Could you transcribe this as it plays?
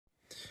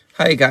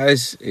Hey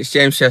guys, it's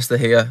James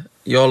Chester here.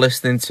 You're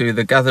listening to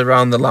the Gather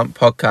Round the Lamp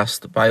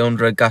podcast by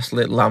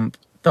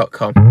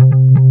underagaslitlamp.com.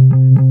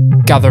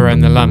 Gather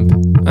Round the Lamp,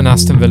 an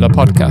Aston Villa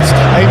podcast.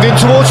 Aimed in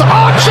towards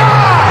Archer!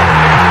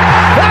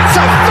 That's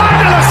a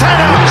fabulous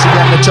header! Once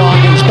again the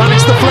Tigers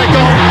managed the flick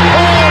on.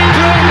 Oh,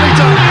 brilliantly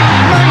done!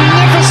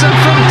 Magnificent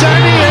from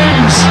Danny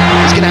Ings!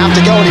 He's going to have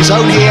to go on his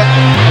own here.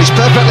 He's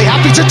perfectly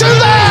happy to do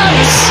that!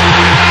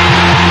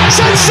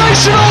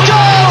 Sensational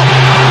goal!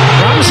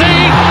 Ramsey!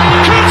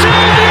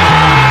 Coutinho!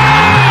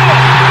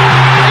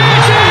 It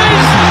is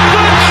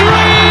the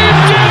dream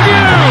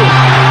debut!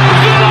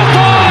 Villa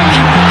Park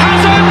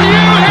has a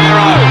new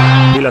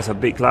hero! Villa's a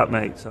big club,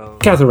 mate. So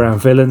Gather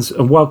round villains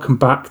and welcome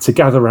back to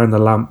Gather Round the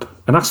Lamp,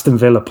 an Aston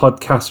Villa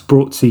podcast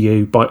brought to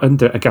you by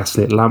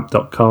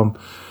underagaslitlamp.com,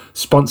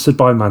 sponsored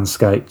by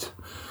Manscaped.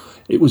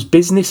 It was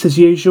business as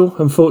usual,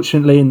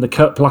 unfortunately, in the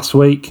Cup last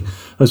week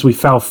as we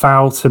fell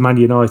foul to Man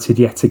United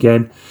yet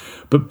again.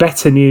 But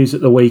better news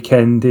at the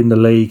weekend in the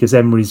league as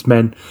Emery's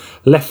men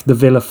left the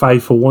Villa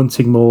faithful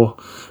wanting more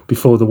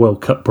before the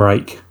World Cup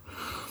break.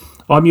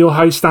 I'm your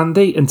host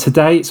Andy, and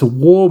today it's a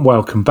warm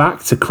welcome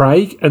back to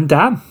Craig and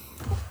Dan.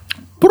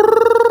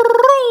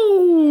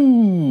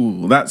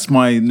 That's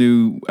my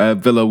new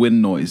Villa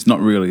win noise.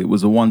 Not really. It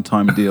was a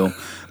one-time deal.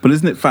 But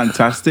isn't it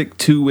fantastic?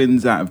 2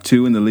 wins out of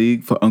 2 in the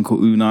league for Uncle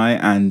Unai,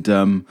 and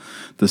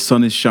the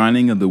sun is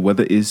shining and the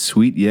weather is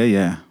sweet.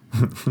 Yeah.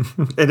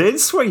 It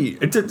is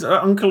sweet.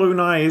 Uncle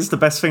Unai is the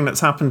best thing that's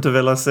happened to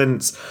Villa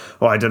since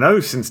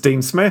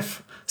Dean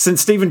Smith.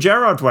 Since Steven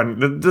Gerrard went.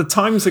 The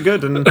times are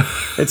good, and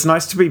it's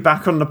nice to be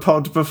back on the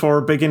pod before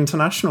a big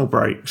international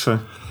break. So,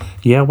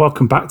 yeah,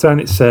 welcome back, Dan.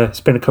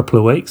 It's been a couple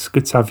of weeks.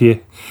 Good to have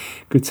you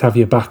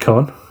back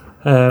on.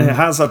 It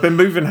has. I've been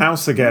moving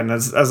house again.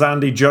 As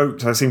Andy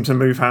joked, I seem to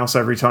move house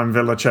every time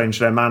Villa change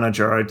their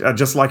manager. I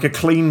just like a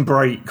clean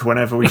break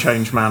whenever we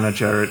change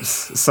manager.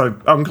 So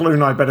Uncle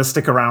Unai better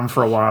stick around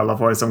for a while,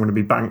 otherwise I'm going to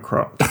be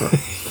bankrupt.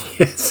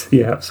 Yes,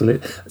 yeah,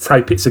 absolutely. Let's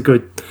hope it's a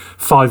good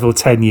 5 or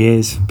 10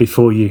 years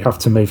before you have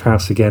to move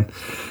house again.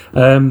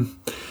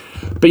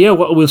 But yeah,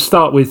 we'll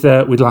start with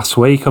last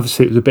week.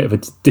 Obviously, it was a bit of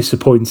a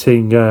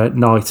disappointing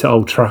night at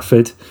Old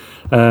Trafford.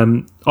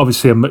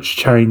 Obviously, a much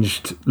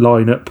changed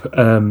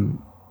lineup.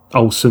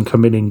 Olsen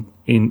coming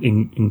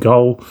in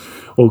goal,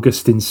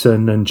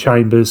 Augustinson and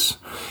Chambers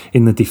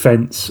in the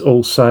defence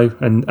also,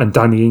 and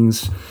Danny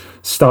Ings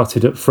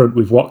started up front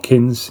with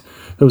Watkins.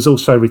 There was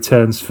also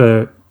returns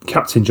for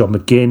Captain John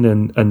McGinn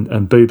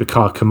and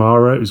Boubacar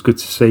Kamara. It was good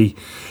to see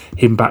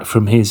him back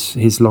from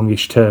his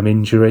longish term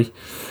injury.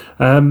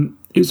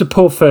 It was a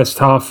poor first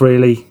half,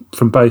 really,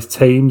 from both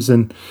teams,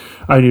 and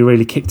only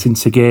really kicked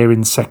into gear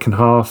in the second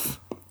half.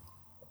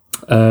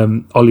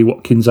 Ollie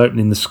Watkins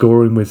opening the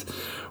scoring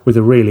with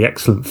a really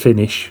excellent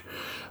finish,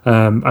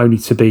 only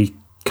to be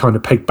kind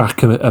of pegged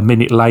back a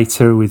minute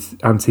later with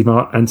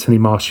Anthony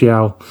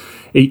Martial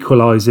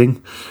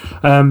equalising.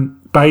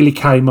 Bailey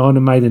came on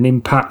and made an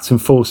impact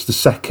and forced a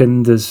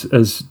second as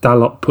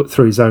Dalot put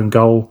through his own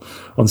goal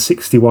on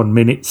 61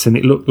 minutes, and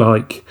it looked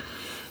like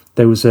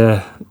there was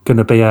we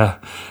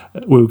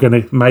were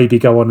going to maybe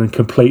go on and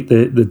complete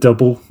the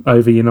double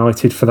over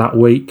United for that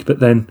week, but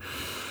then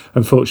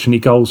unfortunately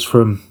goals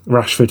from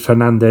Rashford,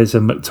 Fernandes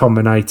and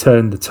McTominay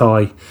turned the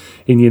tie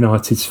in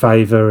United's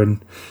favour,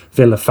 and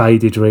Villa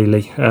faded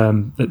really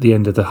at the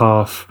end of the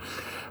half.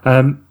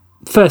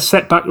 First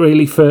setback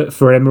really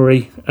for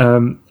Emery,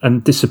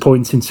 and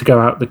disappointing to go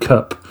out the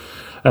cup.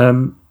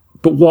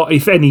 But what,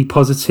 if any,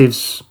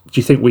 positives do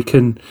you think we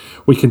can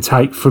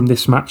take from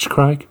this match,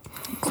 Craig?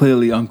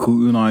 Clearly, Uncle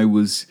Unai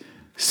was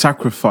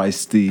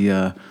sacrificed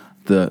the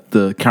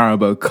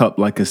Carabao Cup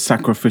like a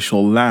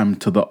sacrificial lamb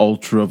to the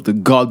altar of the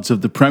gods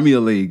of the Premier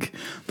League,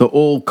 the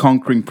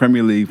all-conquering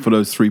Premier League, for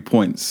those 3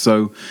 points.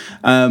 So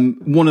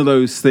one of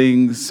those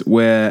things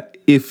where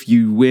if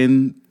you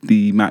win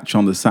the match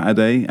on the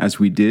Saturday, as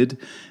we did,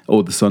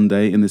 or the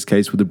Sunday in this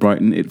case with the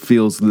Brighton, it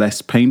feels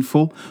less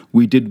painful.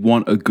 We did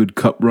want a good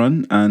cup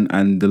run,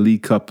 and the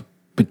League Cup,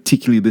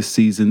 particularly this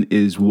season,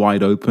 is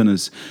wide open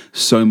as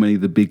so many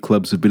of the big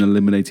clubs have been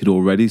eliminated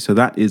already. So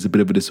that is a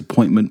bit of a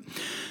disappointment.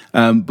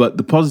 But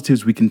the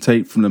positives we can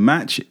take from the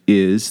match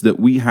is that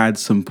we had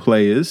some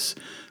players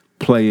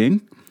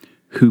playing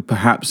who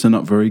perhaps are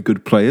not very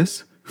good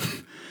players.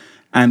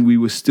 And we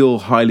were still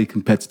highly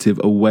competitive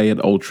away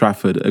at Old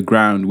Trafford, a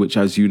ground which,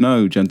 as you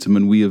know,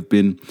 gentlemen, we have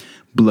been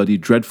bloody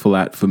dreadful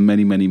at for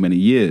many, many, many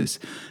years.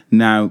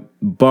 Now,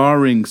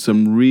 barring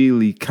some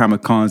really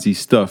kamikaze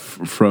stuff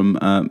from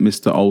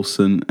Mr.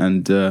 Olsen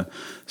and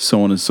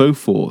so on and so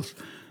forth,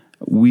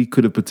 we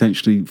could have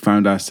potentially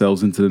found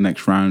ourselves into the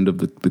next round of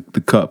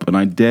the Cup. And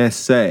I dare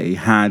say,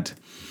 had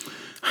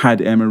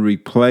Emery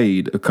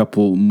played a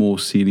couple more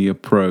senior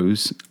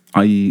pros,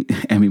 i.e.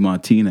 Emi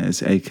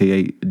Martinez,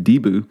 a.k.a.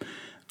 Dibu,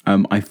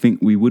 I think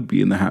we would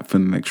be in the hat for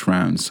the next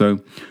round. So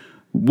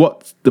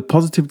what the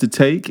positive to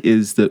take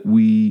is that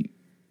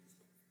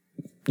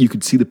you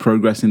could see the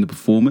progress in the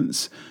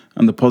performance.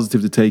 And the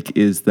positive to take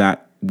is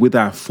that with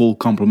our full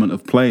complement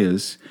of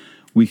players,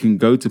 we can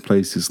go to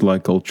places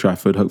like Old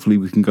Trafford. Hopefully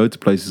we can go to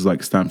places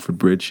like Stamford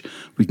Bridge.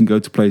 We can go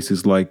to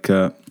places like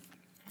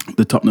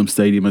the Tottenham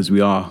Stadium, as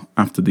we are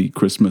after the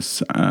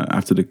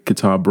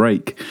Qatar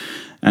break,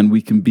 and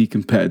we can be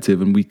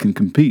competitive and we can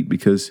compete,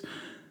 because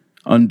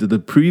under the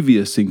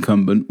previous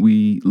incumbent,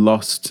 we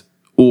lost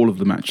all of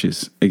the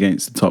matches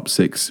against the top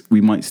six.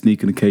 We might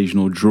sneak an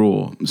occasional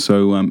draw.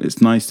 So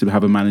it's nice to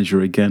have a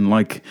manager again,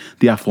 like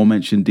the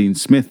aforementioned Dean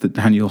Smith that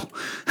Daniel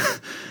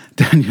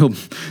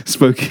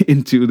spoke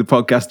into the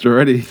podcast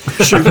already. The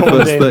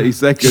first 30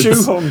 seconds.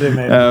 Shoehorned him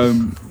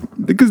in.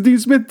 Because Dean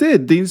Smith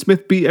did. Dean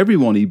Smith beat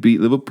everyone. He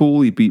beat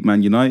Liverpool. He beat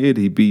Man United.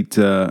 He beat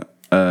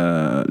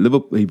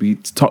Liverpool. He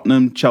beat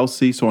Tottenham,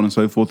 Chelsea, so on and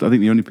so forth. I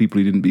think the only people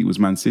he didn't beat was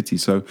Man City.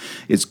 So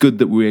it's good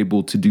that we're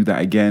able to do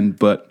that again.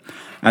 But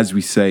as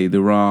we say,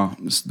 there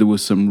were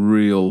some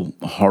real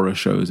horror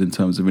shows in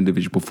terms of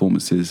individual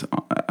performances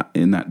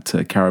in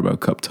that Carabao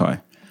Cup tie.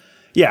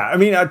 Yeah, I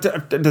mean,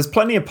 there's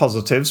plenty of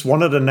positives.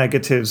 One of the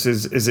negatives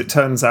is it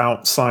turns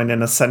out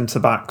signing a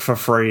centre-back for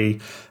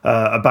free,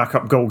 a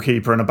backup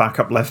goalkeeper and a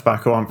backup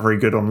left-back who aren't very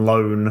good on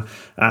loan,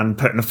 and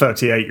putting a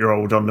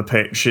 38-year-old on the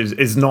pitch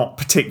is not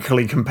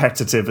particularly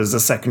competitive as a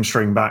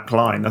second-string back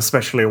line,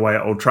 especially away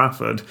at Old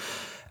Trafford.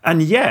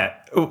 And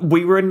yet,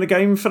 we were in the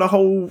game for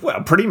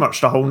pretty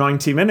much the whole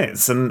 90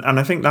 minutes. And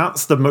I think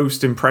that's the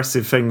most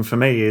impressive thing for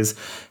me is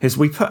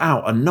we put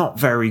out a not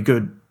very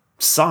good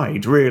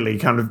side, really,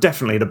 kind of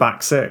definitely the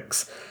back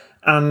six,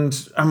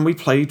 and we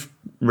played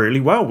really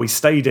well. We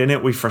stayed in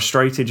it. We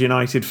frustrated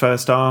United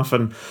first half,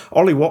 and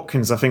Ollie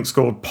Watkins, I think,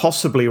 scored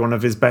possibly one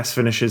of his best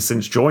finishes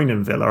since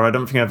joining Villa. I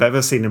don't think I've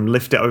ever seen him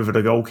lift it over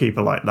the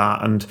goalkeeper like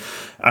that, and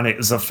it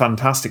was a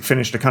fantastic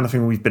finish, the kind of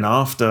thing we've been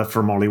after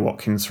from Ollie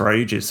Watkins for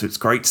ages. So it's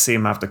great to see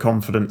him have the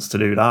confidence to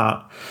do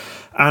that.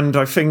 And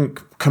I think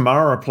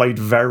Kamara played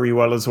very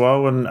well as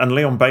well. And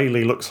Leon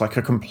Bailey looks like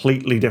a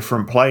completely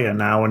different player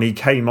now. And he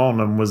came on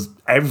and was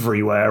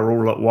everywhere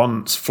all at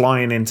once,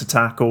 flying into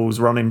tackles,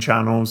 running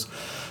channels.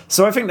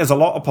 So I think there's a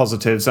lot of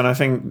positives. And I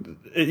think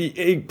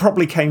it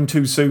probably came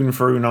too soon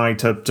for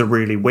Unai to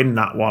really win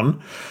that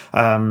one.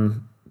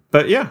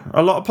 But yeah,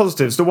 a lot of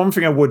positives. The one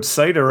thing I would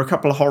say, there are a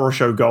couple of horror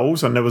show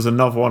goals. And there was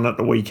another one at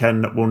the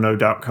weekend that we'll no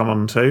doubt come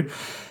on to.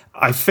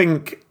 I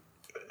think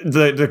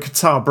the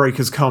Qatar break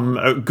has come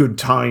at a good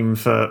time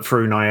for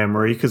Unai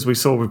Emery, because we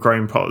saw with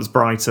Graham Potter's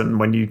Brighton,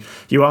 when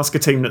you ask a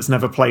team that's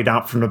never played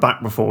out from the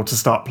back before to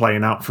start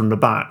playing out from the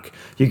back,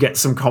 you get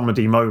some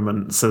comedy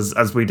moments,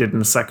 as we did in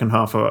the second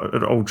half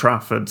at Old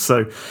Trafford.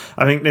 So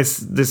I think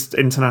this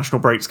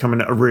international break's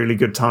coming at a really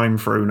good time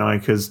for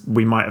Unai, because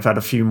we might have had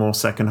a few more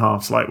second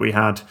halves like we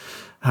had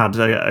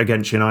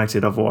against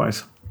United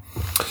otherwise.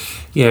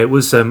 Yeah, it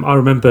was. I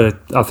remember,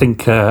 I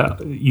think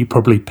you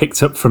probably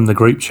picked up from the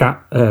group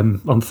chat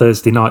on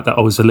Thursday night that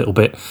I was a little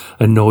bit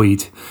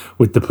annoyed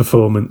with the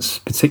performance,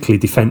 particularly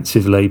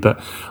defensively.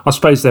 But I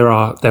suppose there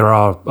are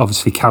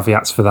obviously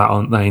caveats for that,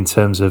 aren't they, in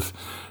terms of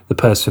the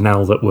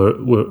personnel that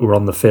were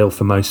on the field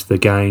for most of the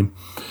game.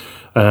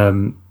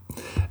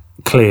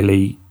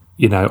 Clearly,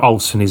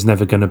 Olsen is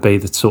never going to be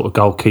the sort of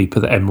goalkeeper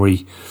that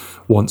Emery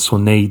wants or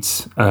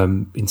needs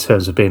in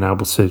terms of being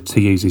able to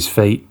use his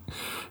feet.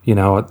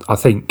 I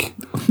think...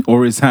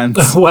 Or his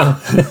hands. Well,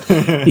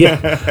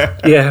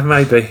 yeah,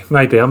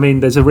 maybe. I mean,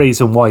 there's a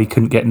reason why he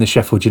couldn't get in the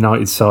Sheffield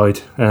United side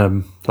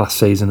last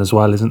season as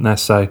well, isn't there?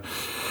 So,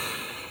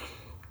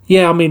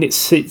 yeah, I mean,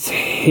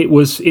 it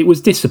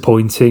was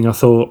disappointing, I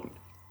thought.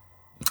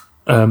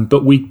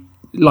 But we,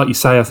 like you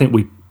say, I think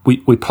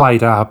we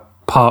played our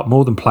part,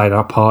 more than played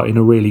our part, in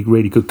a really,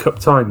 really good cup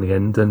tie in the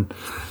end, and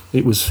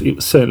it was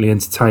certainly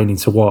entertaining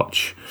to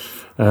watch.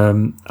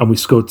 And we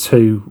scored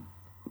two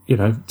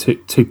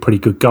pretty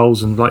good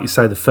goals, and like you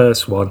say, the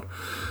first one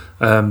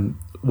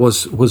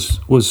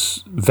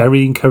was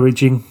very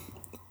encouraging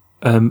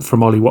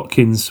from Ollie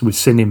Watkins. We've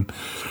seen him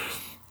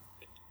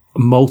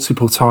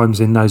multiple times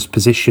in those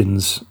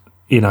positions,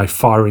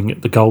 firing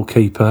at the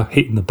goalkeeper,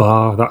 hitting the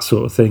bar, that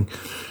sort of thing.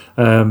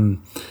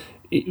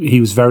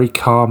 He was very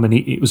calm, and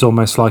it was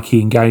almost like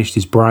he engaged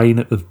his brain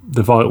at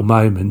the vital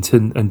moment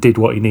and did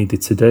what he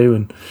needed to do,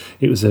 and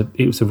it was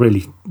a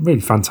really,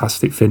 really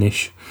fantastic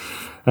finish.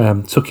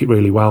 Took it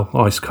really well,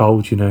 ice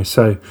cold,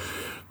 so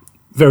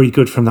very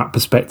good from that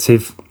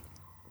perspective.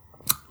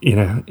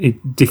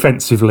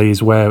 Defensively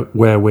is where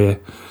we're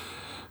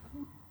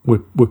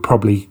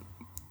probably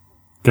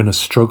going to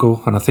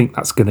struggle, and I think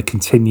that's going to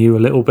continue a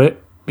little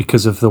bit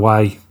because of the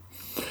way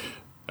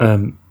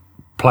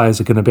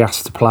players are going to be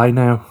asked to play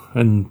now,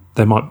 and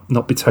they might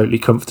not be totally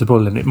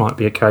comfortable, and it might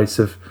be a case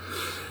of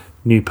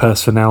new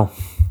personnel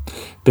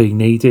being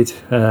needed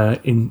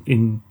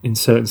in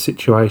certain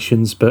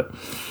situations, but.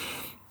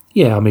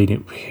 Yeah, I mean,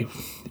 it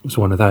was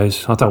one of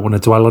those. I don't want to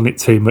dwell on it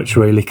too much,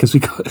 really, because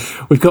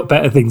we've got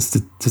better things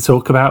to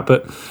talk about.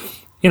 But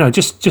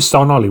just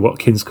on Ollie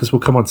Watkins, because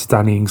we'll come on to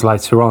Danny Ings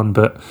later on.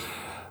 But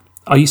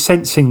are you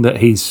sensing that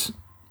he's,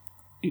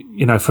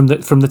 from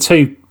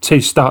the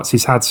two starts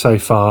he's had so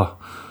far,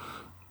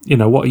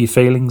 what are your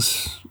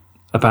feelings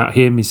about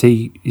him? Is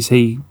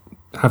he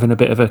having a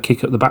bit of a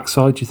kick up the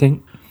backside, do you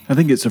think? I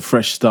think it's a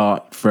fresh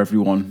start for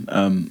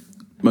everyone,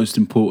 most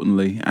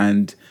importantly,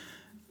 and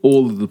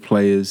all of the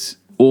players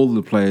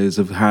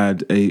have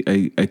had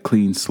a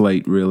clean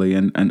slate, really,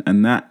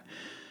 and that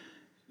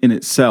in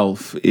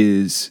itself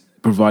is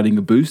providing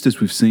a boost, as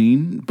we've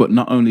seen. But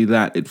not only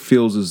that, it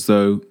feels as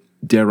though,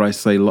 dare I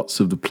say, lots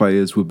of the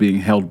players were being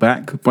held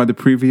back by the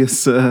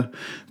previous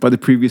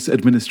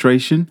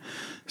administration.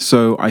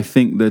 So I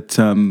think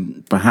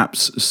that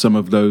perhaps some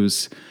of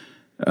those,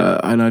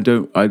 and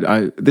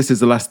I this is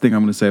the last thing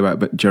I'm going to say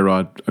about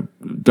Gerrard.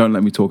 Don't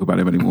let me talk about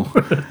him anymore.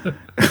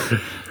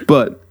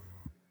 But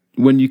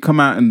when you come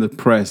out in the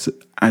press,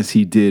 as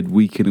he did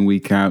week in and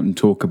week out, and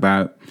talk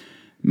about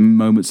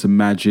moments of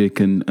magic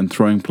and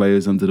throwing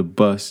players under the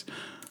bus,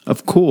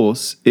 of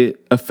course,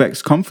 it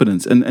affects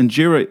confidence. And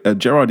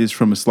Gerrard is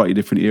from a slightly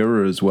different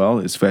era as well,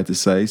 it's fair to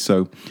say.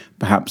 So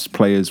perhaps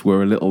players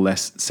were a little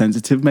less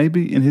sensitive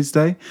maybe in his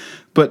day.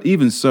 But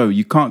even so,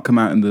 you can't come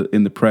out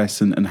in the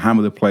press and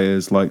hammer the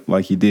players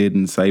like he did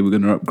and say, we're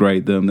going to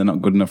upgrade them, they're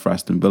not good enough for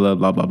Aston Villa,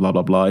 blah, blah, blah,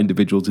 blah, blah,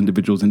 individuals,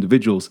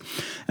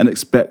 and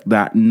expect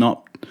that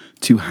not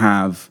to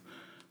have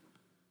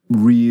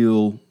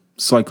real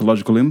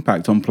psychological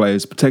impact on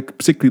players,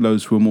 particularly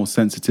those who are more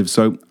sensitive.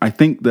 So I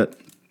think that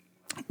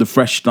the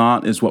fresh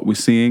start is what we're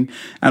seeing.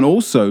 And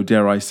also,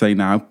 dare I say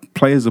now,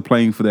 players are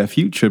playing for their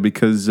future,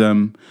 because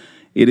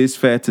it is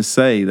fair to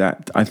say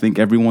that I think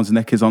everyone's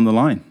neck is on the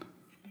line.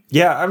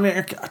 Yeah, I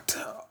mean,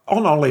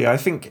 on Ollie, I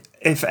think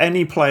if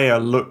any player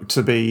looked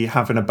to be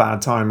having a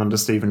bad time under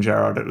Steven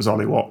Gerrard, it was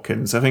Ollie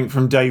Watkins. I think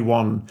from day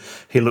one,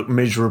 he looked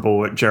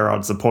miserable at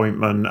Gerrard's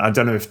appointment. I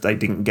don't know if they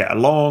didn't get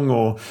along,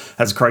 or,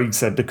 as Craig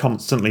said, the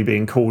constantly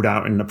being called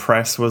out in the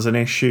press was an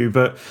issue.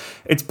 But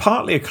it's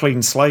partly a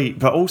clean slate.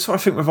 But also, I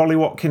think with Ollie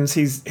Watkins,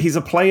 he's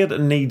a player that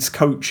needs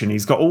coaching.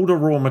 He's got all the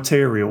raw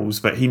materials,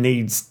 but he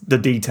needs the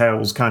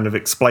details kind of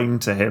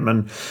explained to him.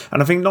 And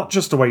I think not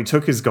just the way he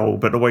took his goal,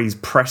 but the way he's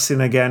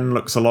pressing again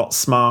looks a lot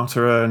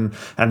smarter,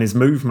 and his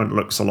movement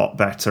looks a lot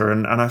better,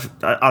 and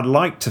I'd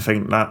like to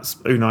think that's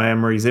Unai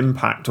Emery's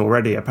impact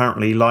already.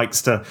 Apparently he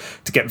likes to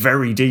get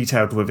very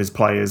detailed with his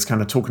players,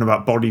 kind of talking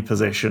about body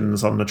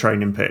positions on the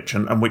training pitch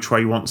and which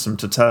way he wants them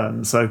to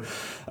turn. So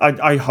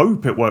I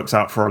hope it works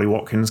out for Ollie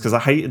Watkins, because I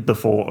hated the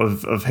thought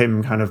of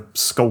him kind of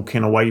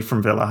skulking away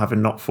from Villa,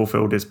 having not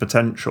fulfilled his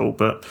potential.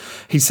 But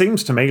he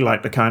seems to me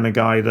like the kind of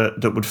guy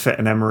that would fit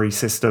an Emery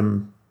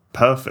system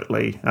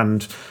perfectly,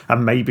 and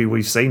maybe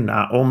we've seen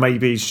that, or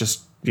maybe he's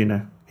just,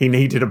 he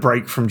needed a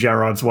break from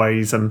Gerrard's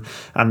ways, and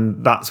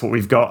that's what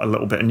we've got, a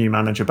little bit of new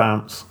manager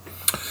bounce.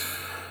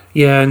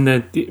 Yeah,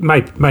 and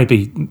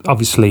maybe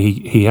obviously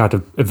he had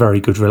a very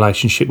good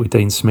relationship with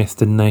Dean Smith,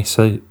 didn't they?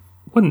 So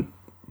when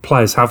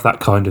players have that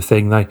kind of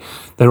thing,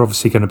 they're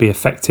obviously going to be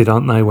affected,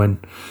 aren't they, when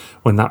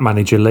that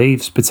manager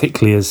leaves,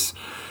 particularly as,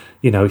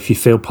 if you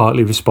feel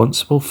partly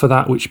responsible for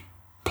that, which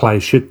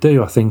players should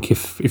do, I think,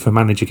 if a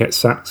manager gets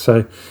sacked.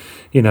 So,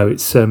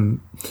 it's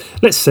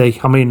let's see.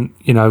 I mean,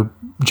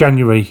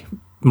 January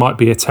might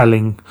be a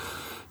telling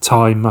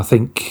time, I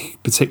think,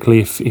 particularly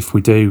if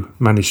we do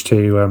manage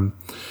to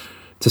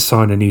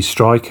sign a new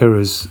striker,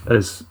 as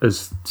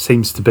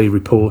seems to be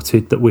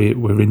reported that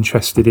we're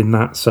interested in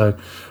that. So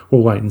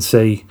we'll wait and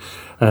see,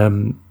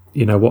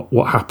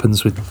 what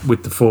happens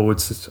with the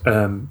forwards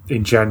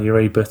in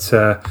January. But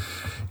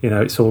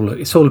it's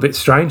all a bit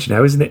strange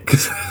now, isn't it?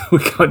 Because we're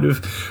kind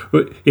of,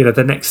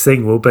 the next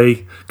thing will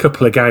be a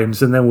couple of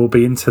games, and then we'll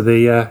be into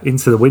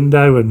the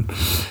window, and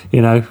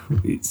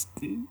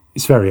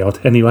it's very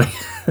odd. Anyway,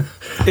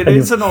 it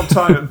is an odd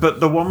time.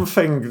 But the one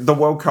thing, the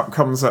World Cup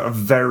comes at a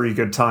very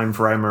good time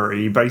for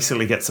Emery. He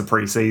basically gets a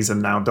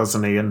pre-season now,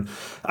 doesn't he? And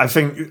I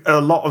think a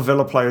lot of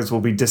Villa players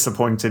will be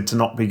disappointed to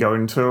not be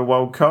going to a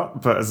World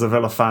Cup. But as a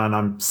Villa fan,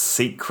 I'm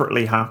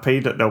secretly happy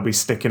that they'll be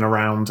sticking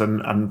around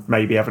and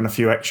maybe having a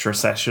few extra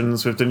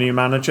sessions with the new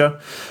manager.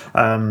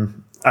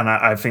 And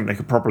I think they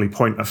could probably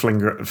point a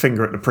finger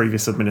at the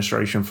previous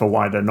administration for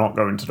why they're not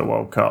going to the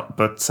World Cup.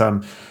 But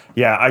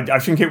I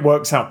think it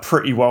works out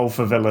pretty well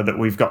for Villa that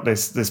we've got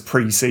this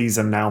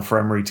pre-season now for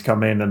Emery to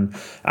come in,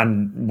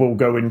 and we'll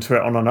go into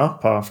it on an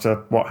up after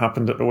what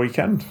happened at the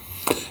weekend.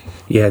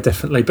 Yeah,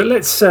 definitely. But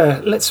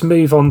let's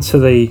move on to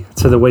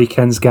the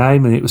weekend's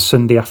game, and it was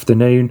Sunday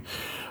afternoon.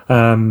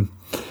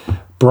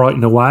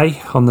 Brighton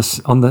away on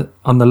the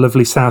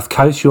lovely south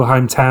coast, your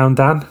hometown,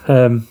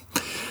 Dan.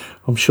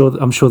 I'm sure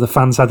the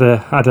fans had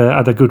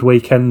a good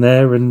weekend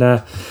there,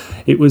 and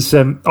it was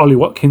Ollie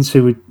Watkins,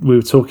 who we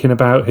were talking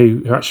about,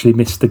 who actually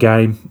missed the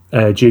game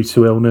due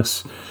to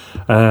illness.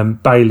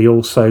 Bailey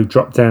also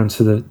dropped down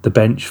to the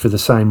bench for the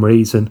same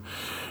reason.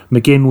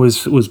 McGinn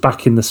was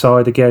back in the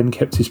side again,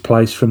 kept his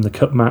place from the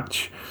cup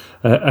match,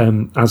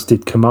 as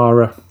did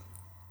Kamara,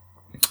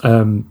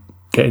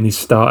 getting his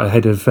start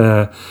ahead of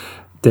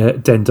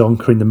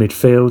Dendoncker in the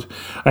midfield,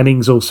 and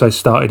Ings also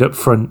started up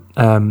front.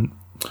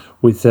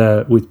 With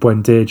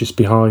Buendia just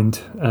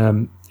behind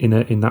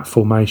in that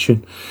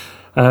formation.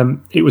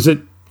 It was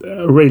a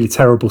really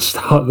terrible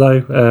start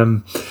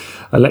though.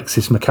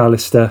 Alexis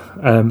McAllister,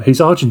 who's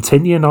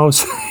Argentinian.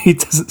 He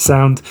doesn't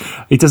sound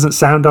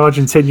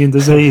Argentinian,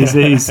 does he?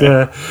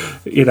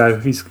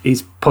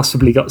 He's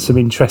possibly got some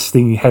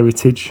interesting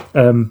heritage,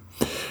 but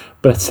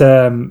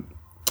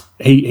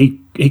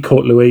he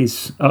caught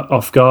Luis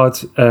off guard.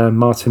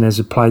 Martinez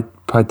had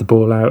played the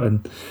ball out,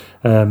 and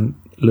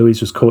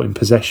Luis was caught in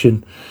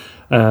possession,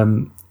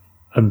 and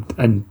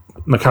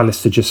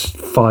McAllister just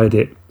fired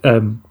it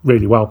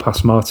really well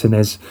past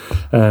Martinez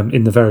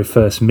in the very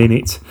first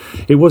minute.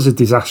 It was a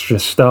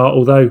disastrous start,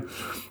 although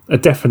a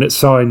definite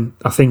sign,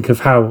 I think,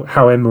 of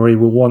how Emery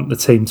will want the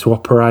team to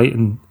operate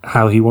and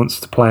how he wants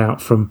to play out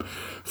from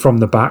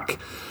the back.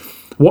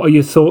 What are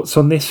your thoughts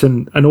on this?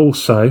 And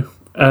also,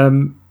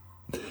 do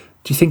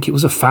you think it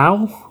was a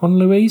foul on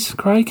Luis,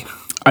 Craig?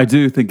 I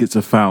do think it's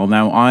a foul.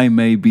 Now, I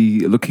may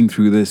be looking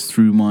through this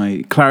through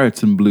my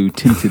claret and blue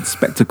tinted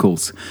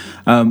spectacles.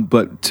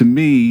 But to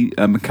me,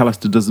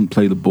 McAllister doesn't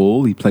play the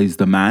ball. He plays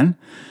the man.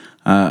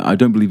 I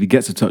don't believe he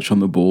gets a touch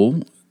on the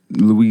ball.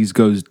 Luis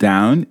goes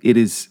down. It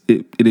is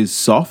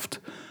soft,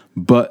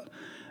 but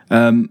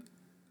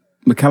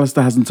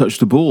McAllister hasn't touched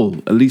the ball,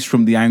 at least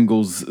from the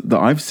angles that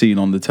I've seen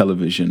on the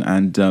television.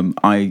 And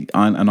I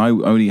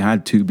only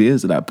had 2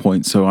 beers at that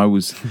point, so I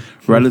was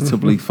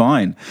relatively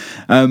fine.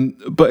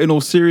 But in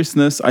all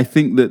seriousness, I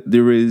think that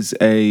there is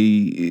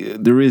a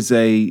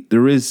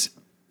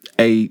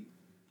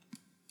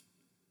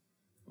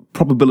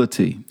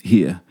probability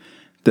here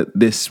that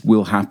this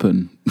will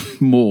happen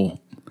more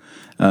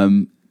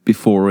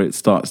before it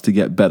starts to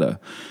get better.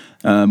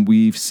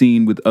 We've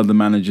seen with other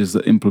managers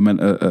that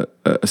implement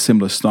a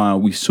similar style.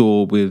 We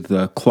saw with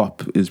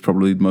Klopp is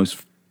probably the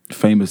most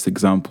famous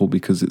example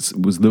because it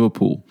was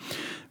Liverpool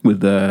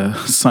with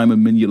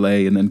Simon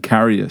Mignolet and then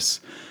Karius.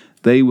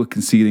 They were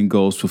conceding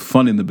goals for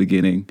fun in the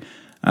beginning,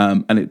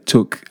 and it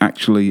took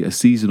actually a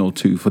season or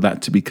 2 for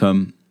that to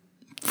become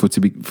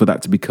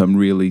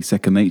really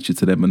second nature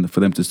to them, and for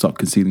them to stop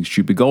conceding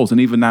stupid goals.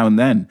 And even now and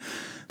then,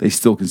 they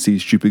still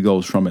concede stupid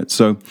goals from it.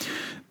 So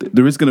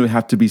there is going to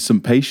have to be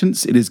some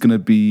patience. It is going to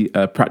be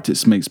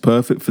practice makes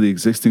perfect for the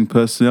existing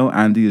personnel.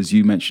 Andy, as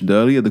you mentioned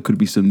earlier, there could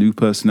be some new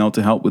personnel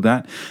to help with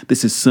that.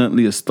 This is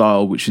certainly a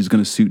style which is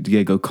going to suit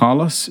Diego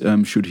Carlos,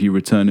 should he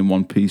return in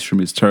one piece from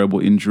his terrible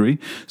injury.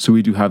 So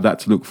we do have that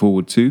to look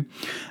forward to.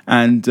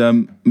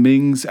 And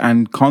Mings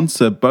and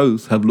Konsa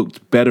both have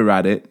looked better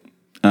at it,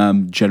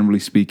 generally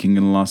speaking,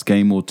 in the last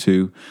game or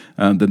 2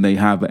 than they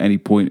have at any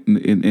point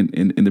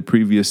in the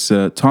previous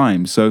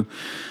time. So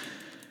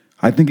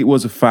I think it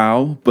was a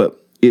foul,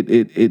 but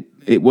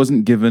it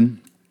wasn't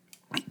given.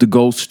 The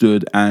goal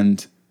stood,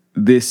 and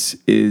this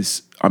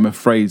is, I'm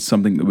afraid,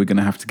 something that we're going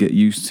to have to get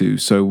used to.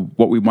 So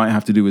what we might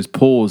have to do is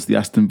pause the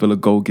Aston Villa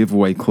goal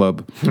giveaway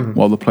club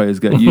while the players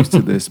get used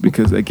to this,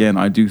 because again,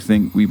 I do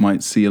think we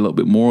might see a little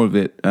bit more of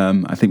it.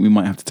 I think we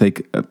might have to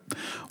take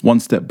 1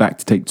 step back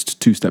to take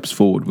 2 steps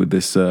forward with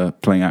this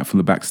playing out from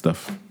the back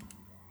stuff.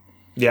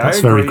 Yeah, that's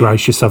very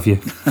gracious of you.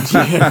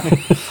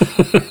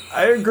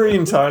 I agree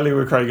entirely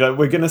with Craig. Like,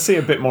 we're going to see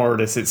a bit more of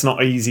this. It's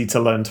not easy to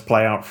learn to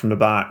play out from the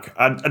back.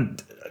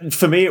 And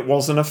for me, it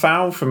wasn't a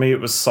foul. For me, it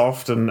was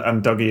soft, and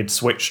Dougie had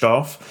switched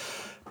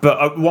off.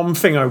 But one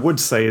thing I would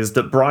say is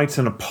that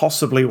Brighton are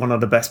possibly one of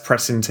the best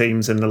pressing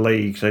teams in the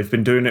league. They've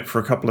been doing it for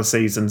a couple of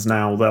seasons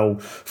now. They'll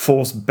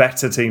force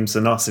better teams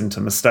than us into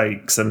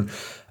mistakes, and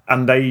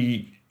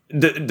they.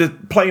 The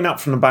playing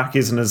out from the back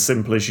isn't as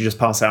simple as you just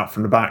pass out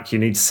from the back. You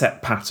need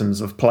set patterns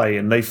of play,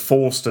 and they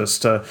forced us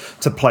to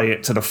play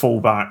it to the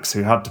fullbacks,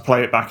 who had to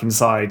play it back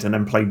inside and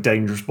then play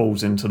dangerous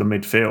balls into the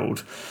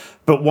midfield.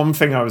 But one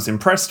thing I was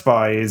impressed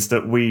by is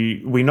that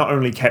we not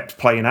only kept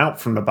playing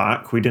out from the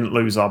back, we didn't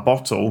lose our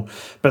bottle,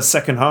 but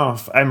second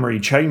half,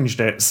 Emery changed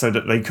it so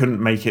that they couldn't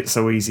make it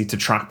so easy to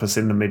trap us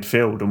in the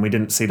midfield, and we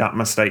didn't see that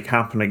mistake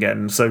happen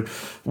again. So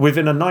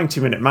within a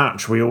 90-minute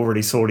match, we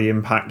already saw the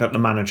impact that the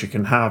manager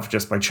can have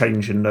just by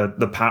changing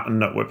the pattern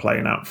that we're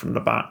playing out from the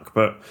back.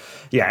 But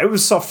yeah, it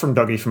was soft from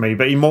Dougie for me,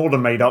 but he more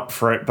than made up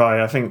for it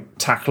by, I think,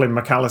 tackling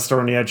McAllister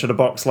on the edge of the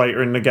box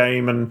later in the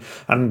game and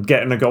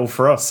getting a goal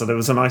for us. So there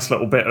was a nice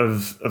little bit of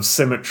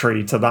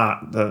symmetry to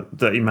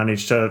that he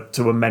managed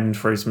to amend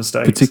for his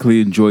mistakes.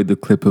 Particularly enjoyed the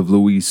clip of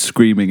Luis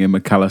screaming in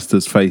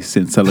McAllister's face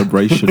in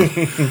celebration.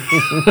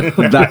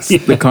 That's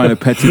the kind of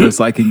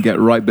pettiness I can get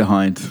right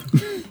behind.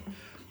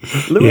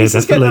 Luis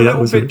is getting a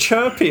little bit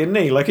chirpy, isn't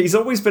he? Like, he's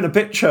always been a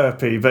bit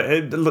chirpy,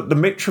 but the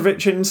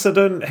Mitrovic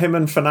incident, him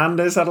and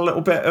Fernandes had a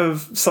little bit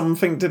of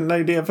something, didn't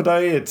they, the other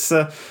day?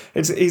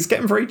 He's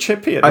getting very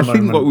chippy at the moment. I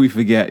think what we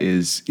forget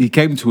is he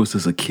came to us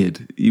as a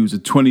kid. He was a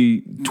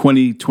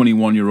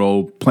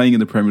 21-year-old playing in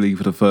the Premier League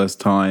for the first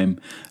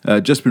time,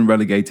 just been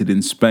relegated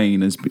in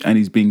Spain, and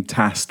he's being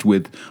tasked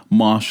with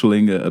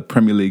marshalling a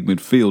Premier League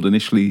midfield,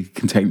 initially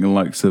containing the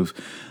likes of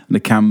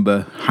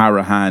Nakamba,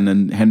 Harahan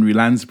and Henry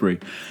Lansbury.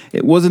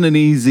 It wasn't an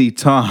easy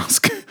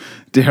task,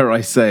 dare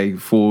I say,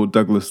 for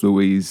Douglas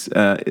Luiz,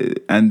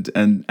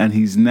 and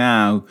he's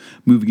now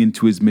moving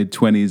into his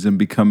mid-20s and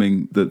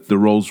becoming the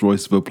Rolls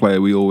Royce of a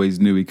player we always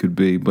knew he could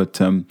be.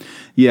 But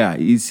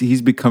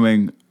he's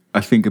becoming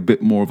I think, a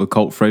bit more of a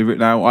cult favorite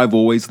now. I've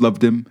always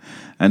loved him,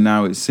 and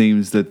now it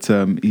seems that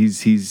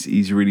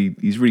he's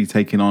really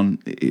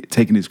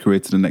taking his career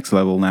to the next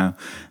level now.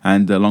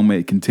 And long may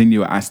it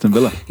continue at Aston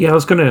Villa. Yeah,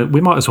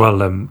 we might as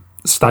well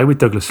stay with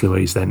Douglas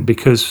Luiz then,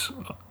 because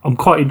I'm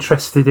quite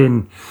interested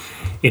in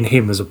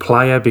him as a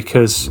player,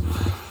 because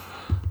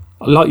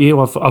like you,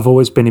 I've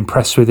always been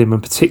impressed with him,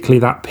 and particularly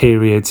that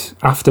period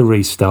after the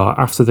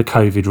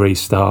COVID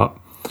restart,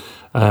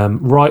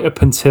 right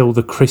up until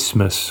the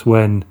Christmas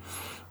when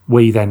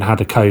we then had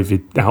a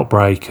COVID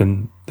outbreak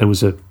and there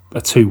was a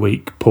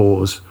 2-week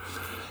pause.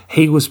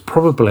 He was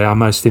probably our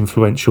most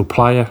influential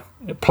player,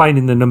 playing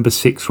in the number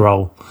 6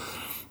 role.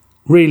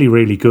 Really,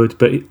 really good,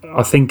 but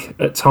I think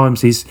at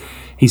times he's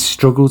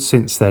struggled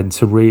since then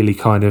to really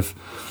kind of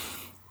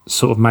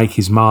sort of make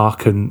his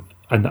mark and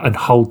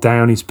hold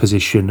down his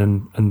position,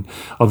 and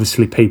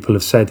obviously people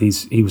have said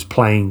he was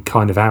playing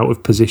kind of out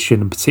of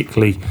position, and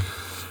particularly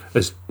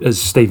as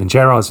Steven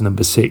Gerrard's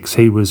number 6,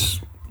 he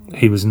was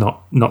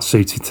not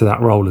suited to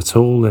that role at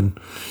all, and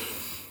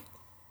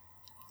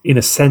in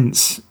a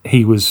sense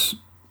he was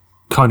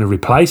kind of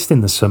replaced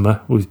in the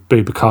summer with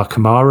Boubacar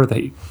Kamara.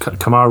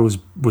 Kamara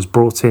was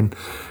brought in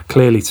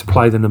clearly to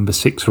play the number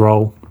 6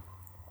 role,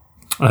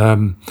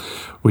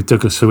 with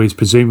Douglas Luiz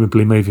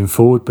presumably moving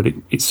forward, but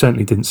it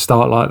certainly didn't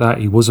start like that.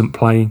 He wasn't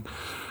playing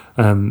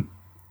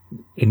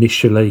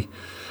initially.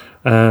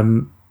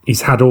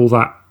 He's had all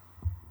that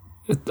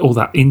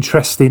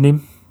interest in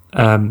him,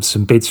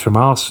 some bids from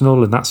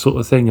Arsenal and that sort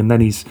of thing, and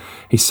then he's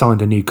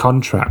signed a new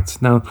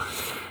contract. Now,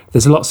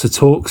 there's lots of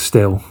talk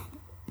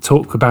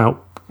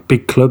about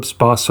big clubs,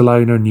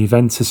 Barcelona and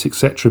Juventus,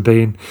 etc.,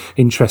 being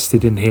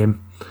interested in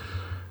him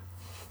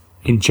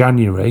in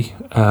January,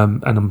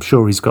 and I'm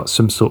sure he's got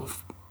some sort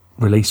of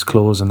release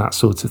clause and that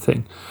sort of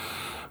thing.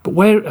 But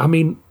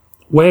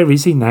where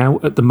is he now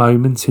at the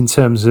moment in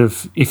terms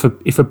of if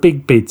a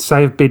big bid,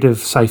 say a bid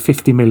of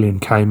 50 million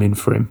came in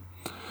for him,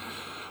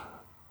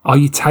 are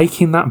you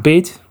taking that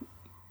bid,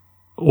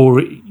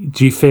 or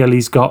do you feel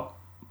he's got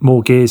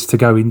more gears to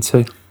go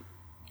into?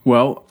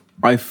 Well,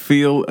 I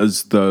feel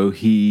as though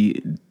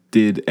he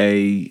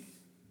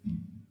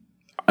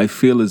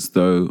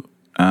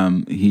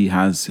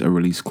has a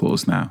release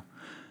clause now,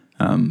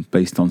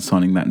 based on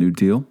signing that new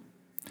deal.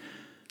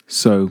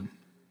 So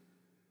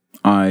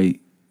I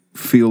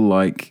feel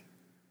like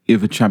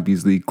if a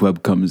Champions League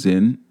club comes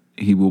in,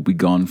 he will be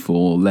gone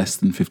for less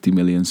than 50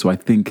 million. So I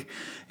think,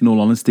 in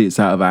all honesty, it's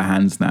out of our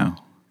hands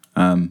now,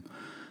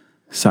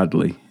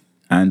 sadly.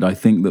 And I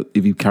think that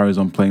if he carries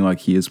on playing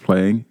like he is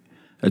playing,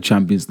 a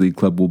Champions League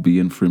club will be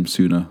in for him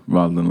sooner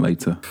rather than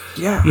later.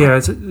 Yeah,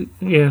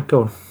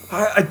 go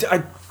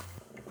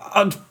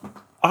on.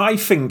 I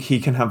think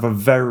he can have a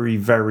very,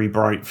 very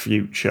bright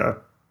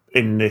future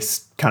in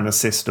this kind of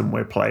system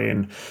we're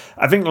playing.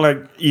 I think,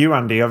 like you,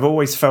 Andy, I've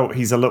always felt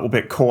he's a little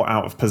bit caught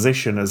out of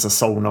position as a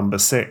sole number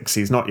 6.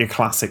 He's not your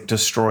classic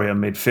destroyer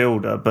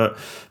midfielder, but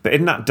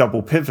in that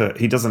double pivot,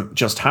 he doesn't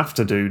just have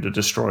to do the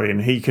destroying.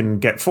 He can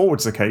get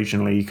forwards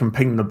occasionally, he can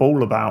ping the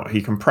ball about,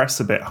 he can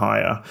press a bit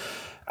higher.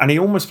 And he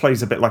almost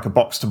plays a bit like a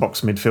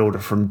box-to-box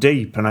midfielder from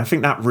deep, and I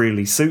think that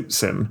really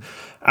suits him.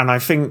 And I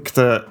think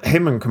that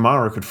him and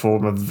Kamara could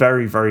form a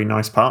very, very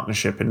nice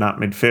partnership in that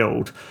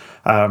midfield.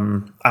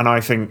 And I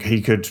think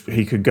he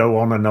could go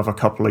on another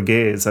couple of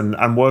gears,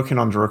 and working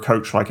under a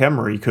coach like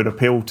Emery could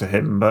appeal to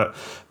him. But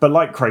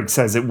like Craig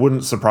says, it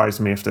wouldn't surprise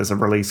me if there's a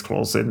release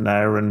clause in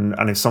there, and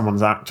if someone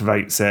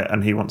activates it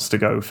and he wants to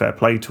go, fair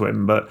play to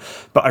him. But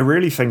I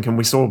really think, and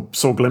we saw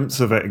glimpses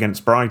of it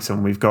against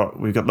Brighton, we've got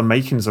the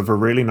makings of a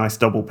really nice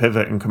double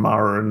pivot in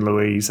Kamara and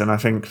Luiz, and I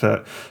think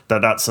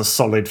that's a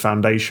solid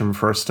foundation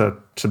for us to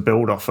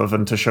build off of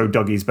and to show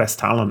Dougie's best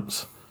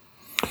talents.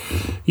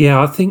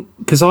 Yeah, I think,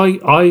 because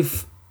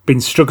I've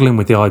been struggling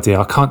with the idea.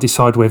 I can't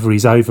decide whether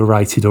he's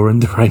overrated or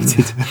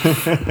underrated.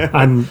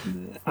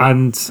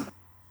 and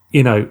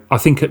you know, I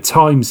think at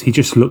times he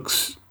just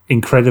looks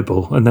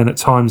incredible, and then at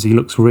times he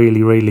looks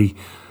really, really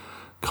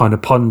kind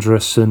of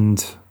ponderous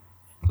and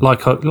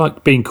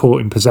like being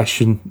caught in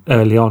possession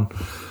early on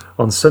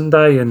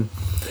Sunday. And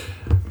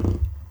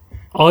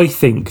I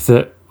think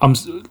that,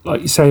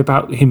 like you say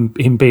about him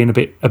being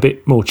a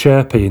bit more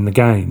chirpy in the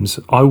games,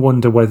 I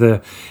wonder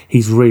whether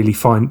he's really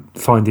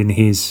finding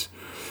his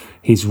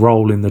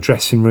role in the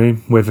dressing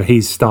room, whether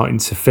he's starting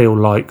to feel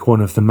like one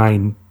of the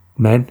main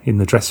men in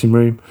the dressing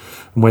room,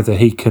 and whether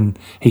he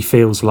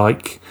feels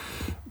like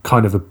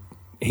kind of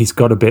he's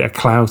got a bit of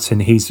clout,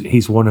 and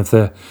he's one of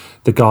the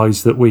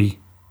guys that we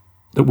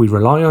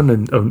rely on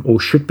and or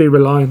should be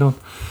relying on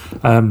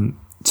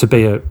to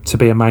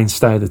be a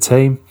mainstay of the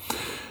team.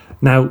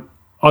 Now,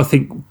 I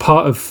think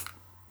part of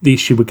the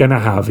issue we're going to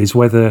have is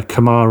whether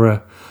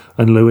Kamara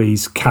and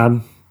Luiz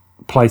can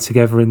play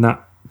together in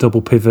that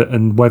double pivot,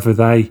 and whether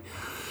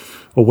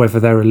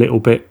they're a little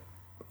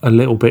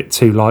bit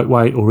too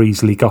lightweight or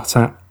easily got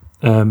at.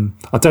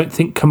 I don't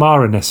think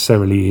Kamara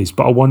necessarily is,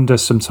 but I wonder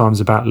sometimes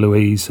about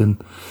Luiz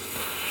and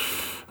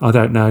I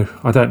don't know.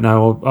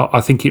 I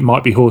think it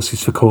might be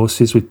horses for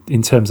courses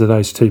in terms of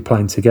those two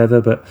playing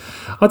together. But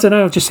I don't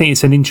know. I just think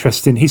it's an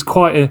interesting. He's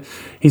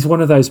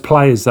one of those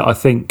players that I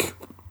think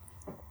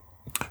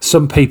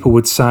some people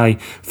would say,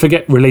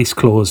 forget release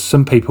clause.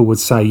 Some people would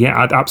say,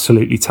 yeah, I'd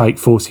absolutely take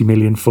 40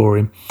 million for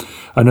him,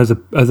 and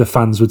other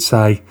fans would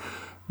say,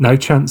 no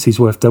chance, he's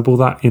worth double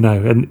that.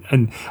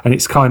 And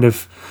it's kind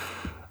of.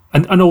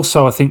 And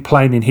also, I think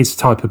playing in his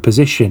type of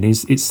position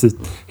it's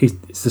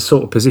the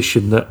sort of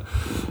position that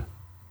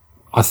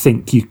I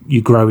think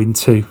you grow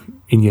into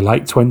in your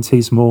late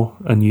 20s more,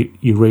 and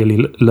you really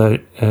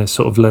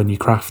learn your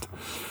craft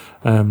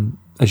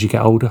as you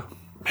get older.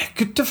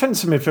 Good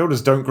defensive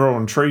midfielders don't grow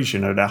on trees,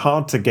 they're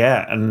hard to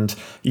get, and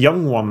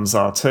young ones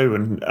are too.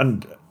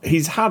 And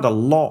he's had a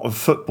lot of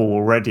football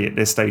already at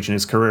this stage in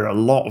his career, a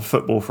lot of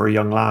football for a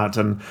young lad,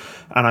 and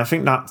I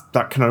think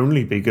that can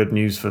only be good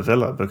news for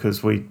Villa,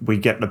 because we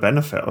get the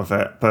benefit of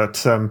it.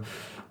 But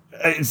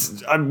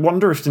I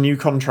wonder if the new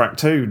contract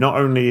too not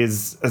only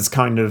has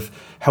kind of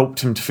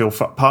helped him to feel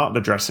part of the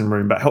dressing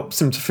room, but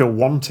helps him to feel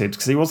wanted,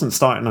 because he wasn't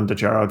starting under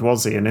Gerrard,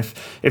 was he? And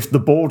if the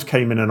board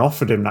came in and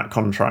offered him that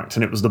contract,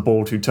 and it was the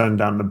board who turned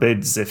down the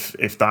bids,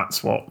 if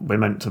that's what we're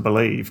meant to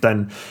believe,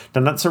 then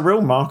that's a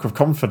real mark of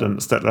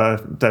confidence that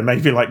they're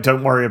maybe like,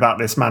 don't worry about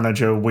this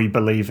manager, we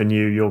believe in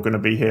you, you're going to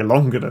be here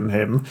longer than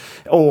him,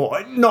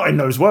 or not in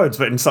those words,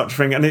 but in such a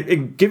thing. And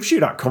it gives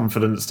you that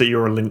confidence that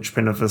you're a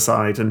linchpin of the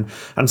side, and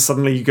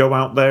suddenly you go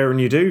out there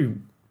and you do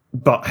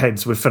butt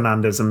heads with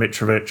Fernandes and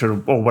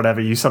Mitrovic or whatever,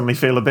 you suddenly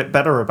feel a bit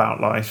better about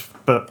life.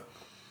 But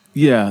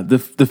yeah, the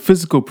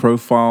physical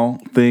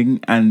profile thing,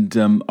 and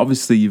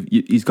obviously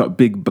he's got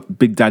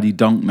Big Daddy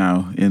Dunk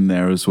now in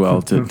there as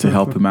well to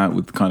help him out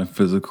with kind of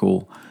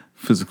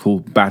physical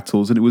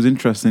battles. And it was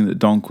interesting that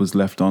Donk was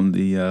left on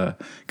the.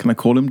 Can I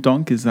call him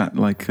Donk? Is that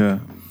like? Do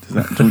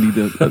we need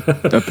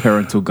a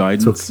parental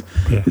guidance?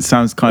 Yeah. It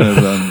sounds kind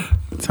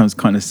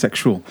of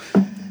sexual.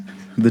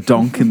 The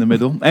donk in the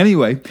middle.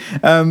 Anyway,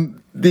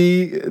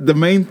 the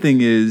main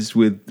thing is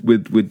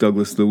with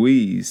Douglas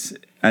Luiz,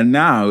 and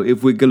now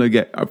if we're gonna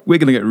get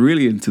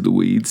really into the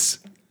weeds,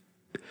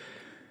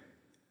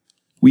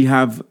 we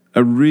have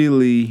a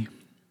really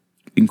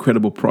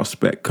incredible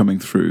prospect coming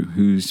through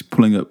who's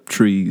pulling up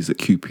trees at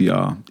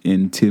QPR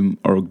in Tim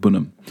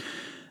Orogbunam.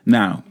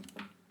 Now,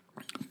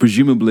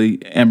 presumably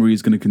Emery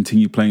is going to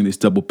continue playing this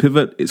double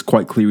pivot. It's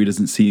quite clear he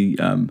doesn't see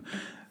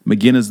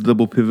McGinn as a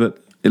double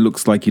pivot. It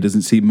looks like he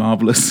doesn't see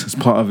Marvelous as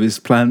part of his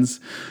plans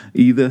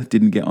either.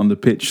 Didn't get on the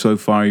pitch so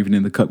far, even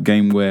in the cup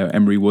game where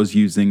Emery was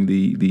using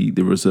the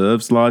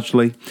reserves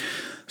largely.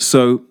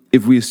 So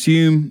if we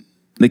assume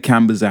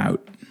Nakamba's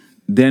out,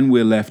 then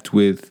we're left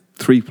with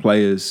 3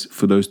 players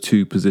for those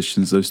 2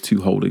 positions, those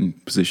 2 holding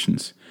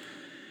positions.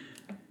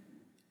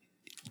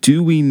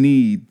 Do we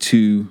need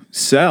to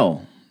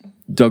sell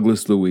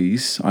Douglas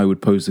Luiz, I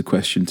would pose the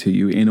question to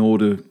you, in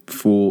order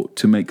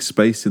to make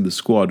space in the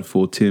squad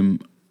for Tim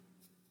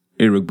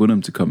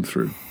Orogbunam to come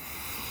through?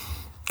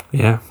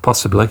 Yeah,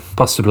 possibly.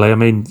 I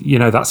mean,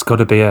 that's got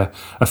to be a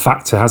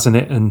factor, hasn't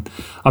it? And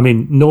I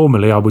mean,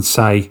 normally I would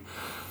say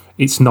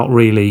it's not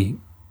really.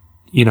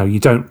 You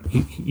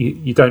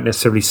don't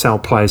necessarily sell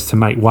players to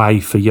make way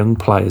for young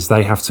players.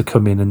 They have to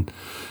come in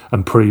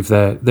and prove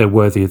they're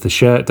worthy of the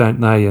shirt,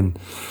 don't they? And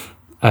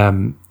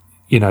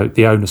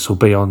the onus will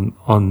be on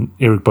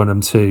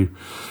Orogbunam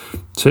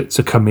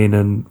to come in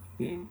and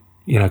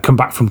come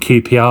back from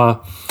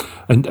QPR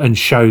and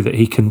show that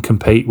he can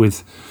compete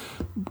with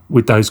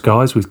those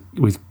guys,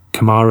 with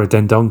Kamara,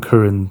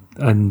 Dendoncker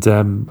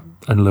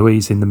and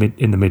Luiz in the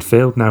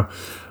midfield. Now,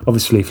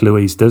 obviously, if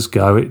Luiz does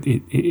go,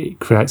 it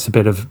creates a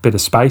bit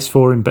of space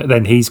for him. But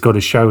then he's got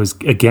to show us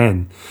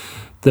again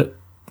that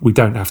we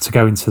don't have to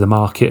go into the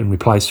market and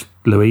replace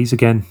Luiz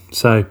again.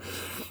 So,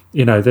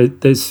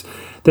 there's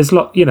a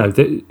lot.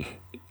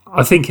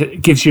 I think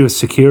it gives you a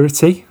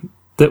security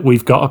that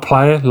we've got a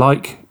player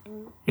like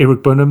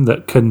Orogbunam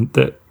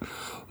that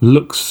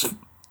looks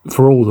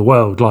for all the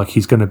world like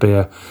he's going to be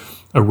a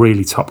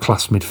really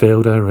top-class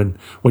midfielder. And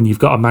when you've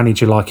got a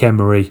manager like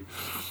Emery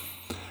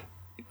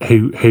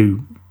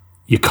who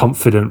you're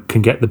confident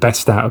can get the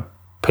best out of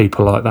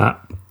people like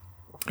that,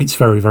 it's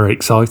very, very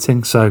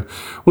exciting. So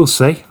we'll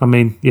see. I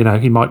mean,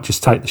 he might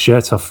just take the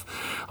shirt off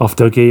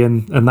Dougie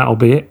and that'll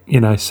be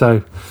it,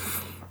 so...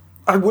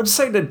 I would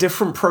say they're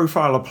different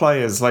profile of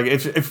players. Like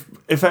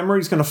if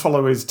Emery's going to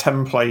follow his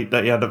template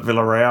that he had at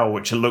Villarreal,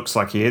 which it looks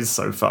like he is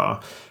so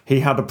far, he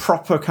had a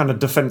proper kind of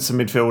defensive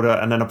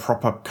midfielder and then a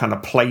proper kind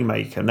of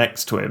playmaker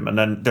next to him,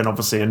 and then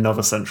obviously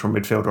another central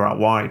midfielder out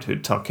wide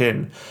who'd tuck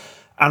in.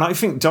 And I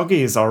think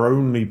Dougie is our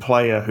only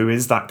player who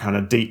is that kind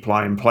of deep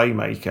line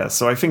playmaker.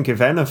 So I think if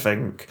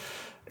anything,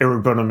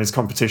 Orogbunam is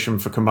competition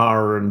for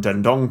Kamara and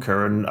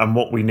Dendoncker, and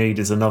what we need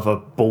is another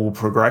ball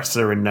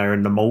progressor in there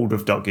in the mould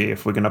of Dougie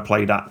if we're going to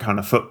play that kind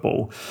of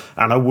football.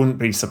 And I wouldn't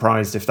be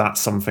surprised if that's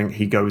something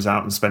he goes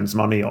out and spends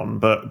money on.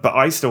 But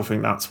I still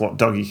think that's what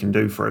Dougie can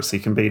do for us. He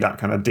can be that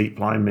kind of deep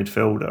line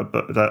midfielder,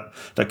 but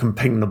that can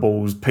ping the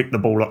balls, pick the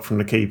ball up from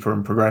the keeper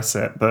and progress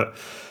it. But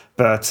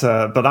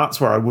But that's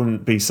where I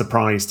wouldn't be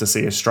surprised to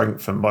see us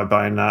strengthen by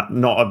buying that.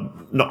 Not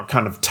a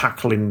kind of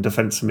tackling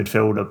defensive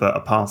midfielder, but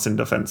a passing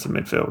defensive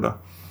midfielder.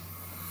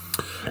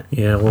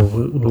 Yeah, well,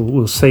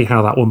 we'll see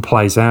how that one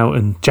plays out.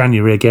 And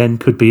January again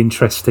could be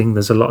interesting.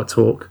 There's a lot of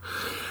talk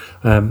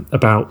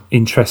about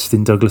interest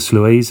in Douglas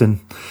Luiz, and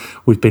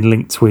we've been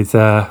linked with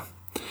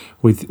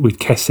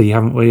Kessie,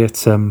 haven't we,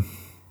 at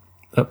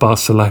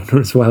Barcelona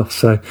as well.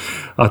 So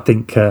I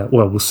think,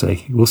 we'll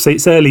see. We'll see.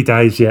 It's early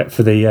days yet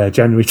for the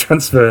January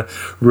transfer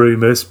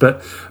rumours.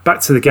 But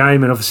back to the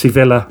game, and obviously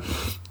Villa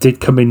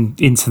did come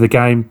into the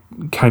game,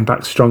 came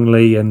back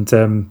strongly and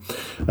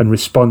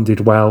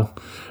responded well,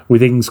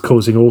 with Ings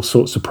causing all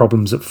sorts of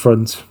problems up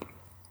front.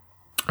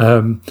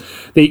 The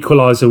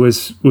equaliser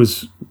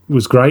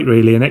was great,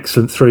 really, an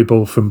excellent through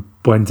ball from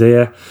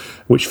Buendia,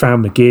 which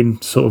found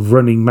McGinn sort of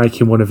running,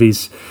 making one of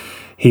his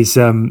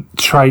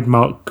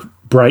trademark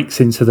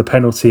breaks into the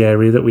penalty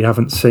area that we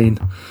haven't seen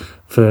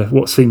for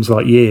what seems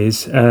like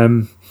years.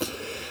 And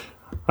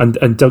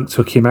Dunk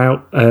took him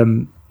out,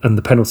 and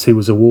the penalty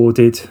was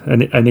awarded,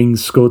 and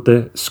Ings scored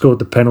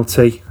the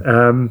penalty.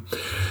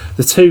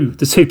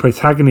 The two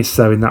protagonists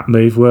though in that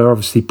move were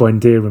obviously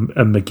Buendia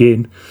and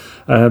McGinn.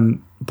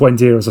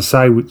 Buendia, as I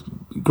say, with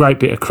great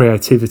bit of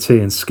creativity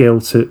and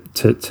skill to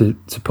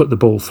put the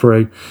ball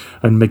through,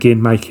 and McGinn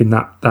making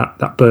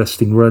that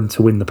bursting run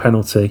to win the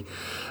penalty.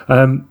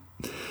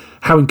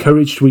 How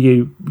encouraged were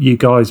you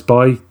guys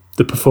by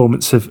the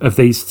performance of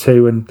these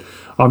two? And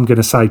I'm going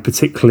to say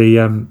particularly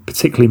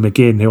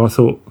McGinn, who I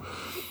thought,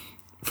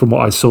 from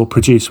what I saw,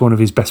 produced one of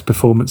his best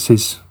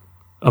performances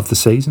of the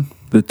season.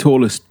 The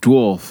tallest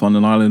dwarf on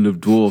an island of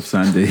dwarfs,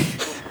 Andy.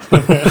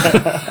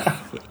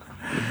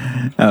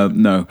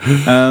 No.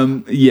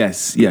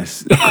 Yes.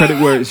 Credit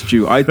where it's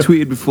due. I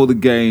tweeted before the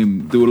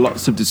game. There were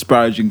lots of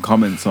disparaging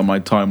comments on my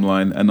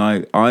timeline, and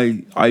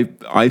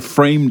I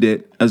framed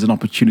it as an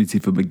opportunity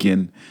for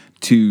McGinn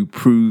to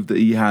prove that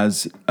he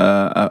has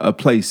a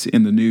place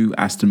in the new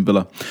Aston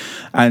Villa.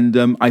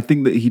 And I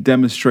think that he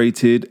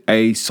demonstrated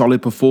a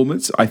solid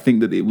performance. I think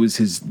that it was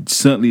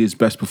certainly his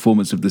best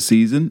performance of the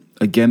season.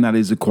 Again, that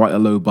is quite a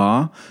low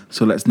bar,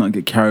 so let's not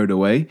get carried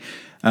away.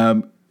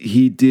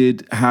 He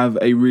did have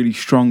a really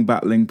strong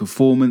battling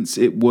performance.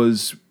 It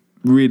was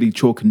really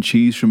chalk and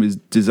cheese from his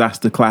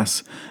disaster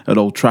class at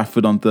Old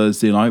Trafford on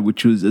Thursday night,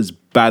 which was as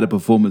bad a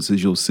performance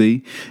as you'll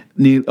see.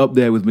 Near up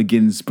there with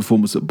McGinn's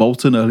performance at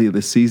Bolton earlier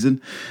this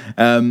season.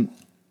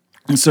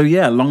 So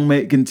yeah, long may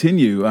it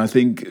continue. I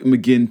think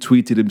McGinn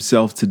tweeted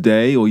himself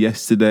today or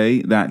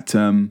yesterday that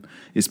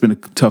it's been a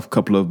tough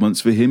couple of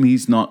months for him.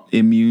 He's not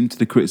immune to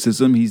the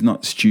criticism. He's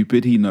not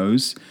stupid. He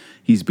knows.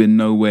 He's been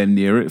nowhere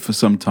near it for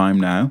some time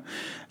now.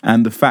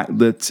 And the fact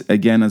that,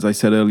 again, as I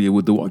said earlier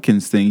with the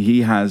Watkins thing,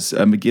 he has,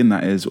 McGinn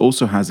that is,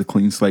 also has a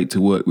clean slate to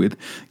work with,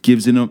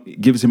 gives him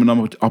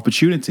an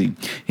opportunity.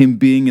 Him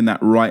being in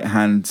that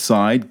right-hand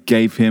side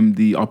gave him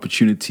the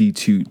opportunity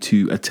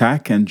to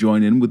attack and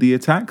join in with the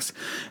attacks.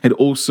 It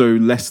also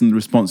lessened the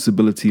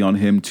responsibility on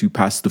him to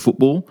pass the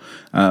football.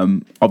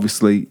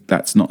 Obviously,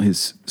 that's not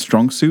his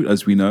strong suit,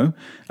 as we know.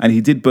 And he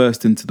did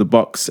burst into the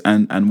box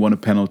and won a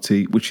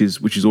penalty, which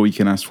is all you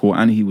can ask for.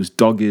 And he was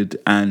dogged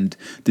and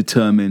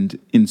determined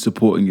in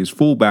supporting his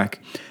fullback,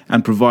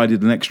 and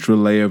provided an extra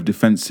layer of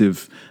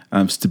defensive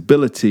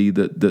stability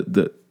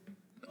that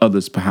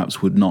others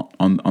perhaps would not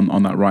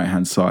on that right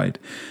hand side.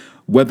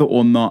 Whether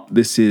or not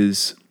this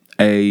is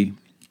a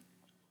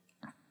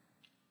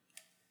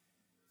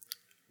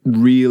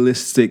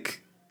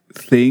realistic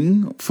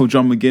thing for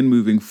John McGinn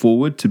moving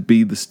forward to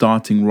be the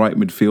starting right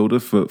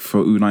midfielder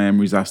for Unai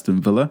Emery's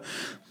Aston Villa,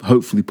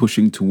 hopefully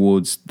pushing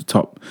towards the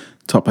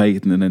top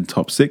 8 and then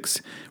top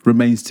 6,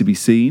 remains to be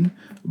seen.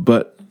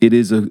 But it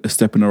is a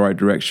step in the right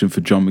direction for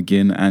John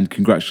McGinn, and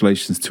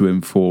congratulations to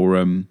him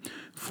for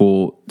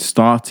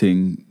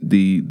starting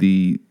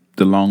the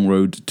long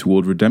road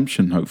toward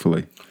redemption,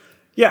 hopefully.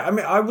 Yeah, I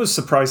mean, I was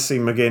surprised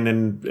seeing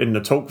McGinn in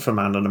the talk for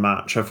man of the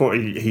match. I thought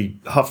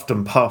he huffed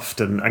and puffed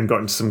and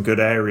got into some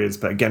good areas,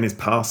 but again, his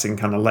passing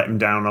kind of let him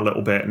down a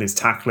little bit, and his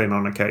tackling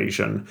on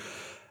occasion.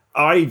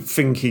 I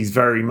think he's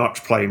very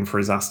much playing for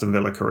his Aston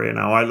Villa career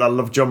now. I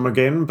love John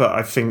McGinn, but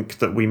I think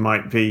that we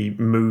might be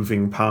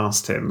moving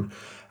past him.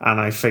 And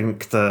I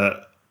think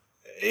that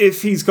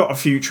if he's got a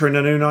future in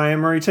an Unai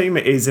Emery team,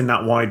 it is in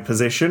that wide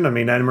position. I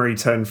mean, Emery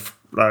turned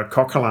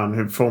Coquelin,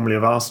 who formerly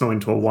of Arsenal,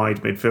 into a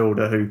wide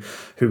midfielder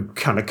who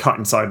kind of cut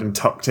inside and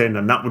tucked in,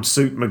 and that would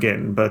suit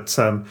McGinn.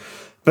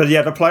 But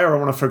yeah, the player I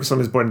want to focus on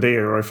is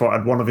Buendia, who I thought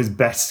had one of his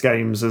best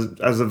games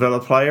as a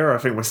Villa player. I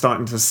think we're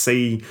starting to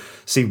see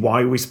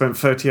why we spent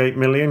 38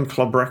 million,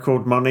 club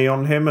record money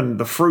on him, and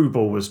the through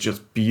ball was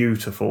just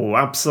beautiful,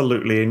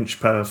 absolutely inch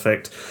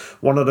perfect.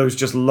 One of those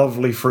just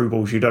lovely through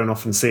balls you don't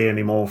often see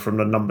anymore from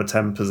the number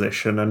 10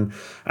 position, and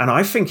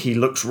I think he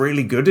looks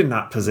really good in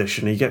that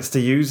position. He gets to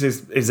use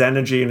his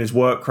energy and his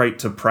work rate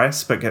to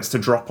press, but gets to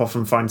drop off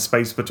and find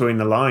space between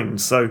the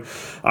lines. So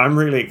I'm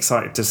really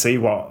excited to see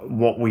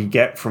what we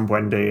get from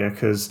Buendia,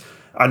 because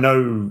I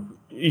know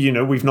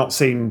we've not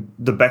seen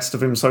the best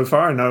of him so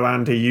far. I know,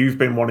 Andy, you've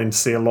been wanting to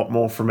see a lot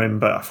more from him,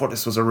 but I thought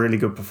this was a really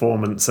good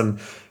performance, and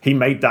he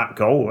made that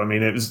goal. I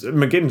mean, it was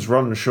McGinn's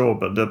run, sure,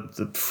 but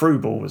the through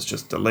ball was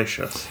just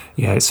delicious.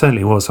 Yeah, it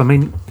certainly was. I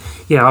mean,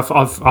 yeah,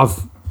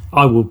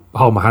 I will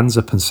hold my hands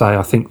up and say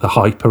I think the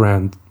hype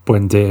around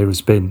Buendia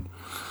has been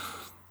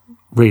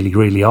really,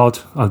 really odd.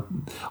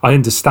 I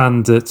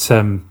understand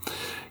that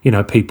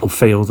people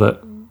feel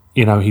that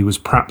he was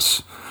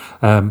perhaps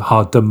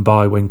hard done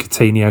by when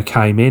Coutinho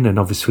came in and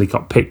obviously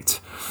got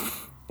picked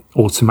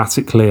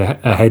automatically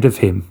ahead of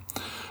him.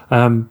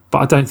 But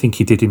I don't think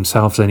he did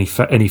himself any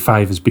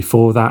favours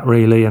before that,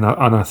 really. And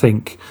I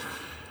think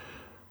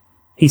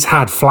he's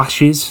had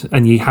flashes,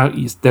 and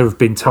there have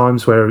been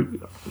times where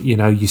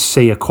you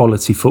see a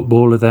quality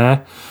footballer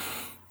there.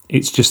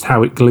 It's just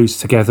how it glues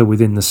together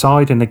within the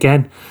side. And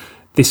again,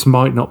 this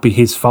might not be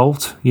his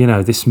fault. We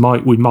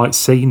might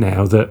see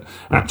now that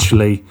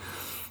actually,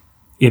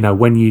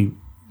 when you,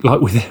 like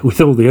with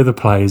all the other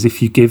players,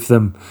 if you give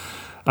them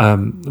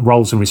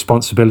roles and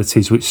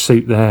responsibilities which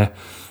suit their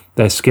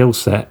skill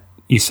set,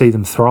 you see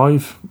them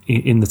thrive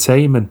in the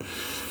team. And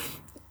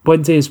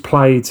Buendia's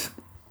played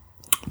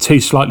two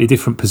slightly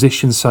different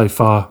positions so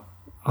far,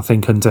 I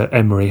think, under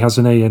Emery,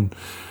 hasn't he? And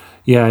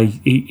yeah,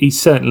 he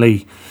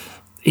certainly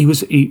he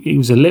was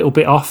a little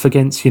bit off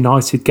against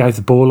United, gave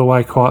the ball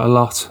away quite a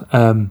lot,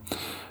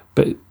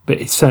 but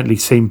it certainly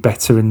seemed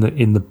better in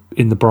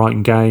the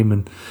Brighton game,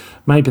 and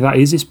maybe that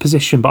is his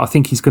position. But I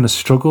think he's going to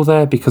struggle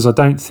there, because I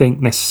don't think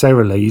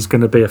necessarily he's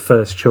going to be a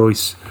first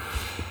choice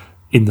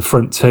in the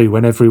front two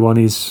when everyone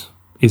is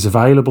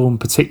available, and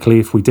particularly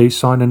if we do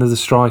sign another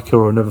striker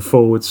or another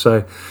forward.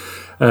 So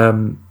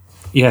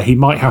he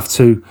might have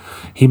to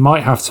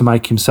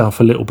make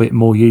himself a little bit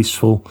more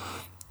useful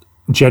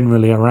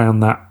generally around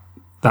that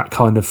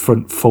kind of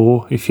front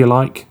four, if you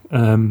like.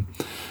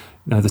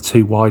 The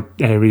two wide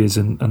areas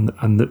and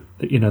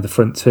the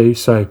front two.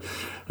 So,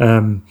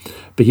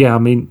 but yeah, I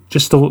mean,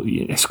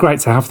 it's great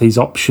to have these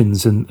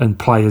options and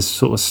players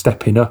sort of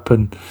stepping up.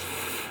 And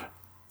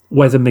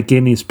whether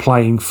McGinn is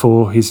playing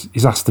for his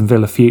Aston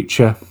Villa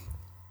future,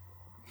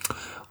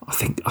 I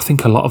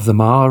think a lot of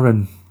them are.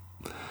 And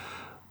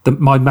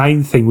my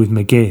main thing with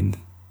McGinn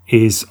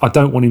is I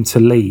don't want him to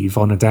leave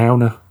on a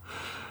downer.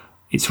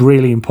 It's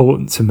really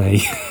important to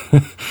me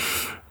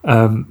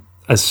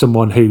as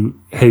someone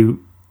who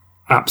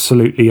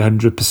absolutely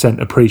 100%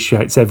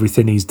 appreciates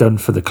everything he's done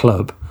for the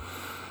club,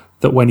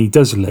 that when he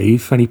does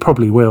leave, and he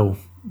probably will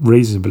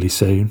reasonably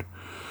soon,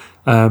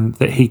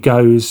 that he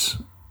goes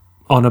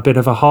on a bit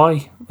of a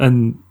high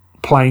and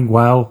playing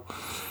well,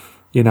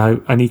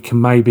 and he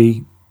can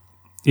maybe,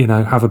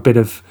 have a bit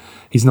of,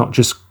 he's not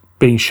just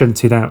being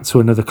shunted out to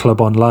another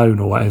club on loan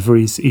or whatever.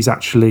 He's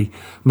actually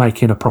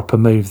making a proper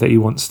move that he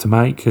wants to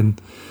make,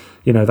 and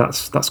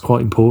that's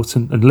quite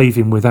important. And leave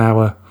him with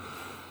our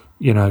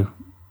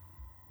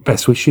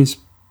best wishes.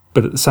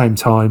 But at the same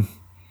time,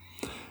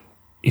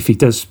 if he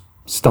does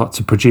start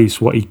to produce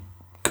what he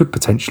could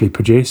potentially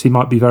produce, he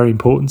might be very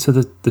important to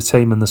the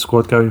team and the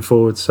squad going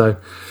forward. So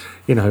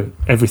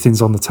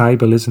everything's on the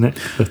table, isn't it?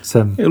 But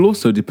it'll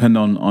also depend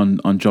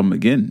on John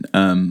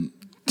McGinn.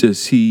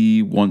 Does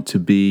he want to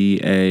be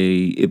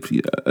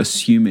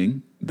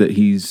assuming that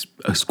he's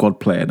a squad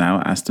player now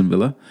at Aston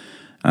Villa?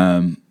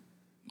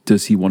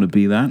 Does he want to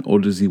be that, or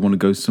does he want to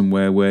go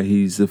somewhere where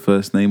he's the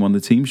first name on the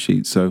team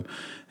sheet? So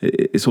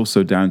it's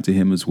also down to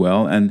him as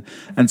well. And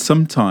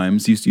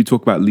sometimes you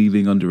talk about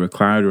leaving under a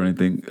cloud or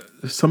anything.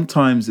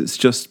 Sometimes it's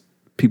just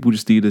people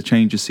just need a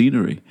change of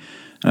scenery.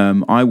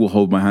 I will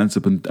hold my hands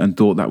up and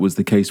thought that was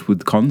the case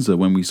with Konza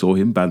when we saw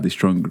him badly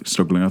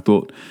struggling. I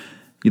thought,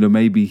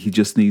 maybe he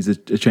just needs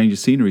a change of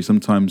scenery.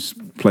 Sometimes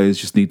players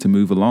just need to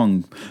move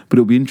along. But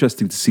it'll be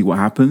interesting to see what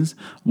happens.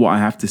 What I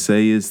have to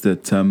say is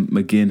that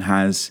McGinn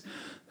has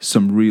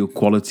some real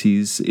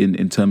qualities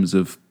in terms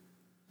of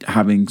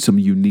having some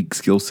unique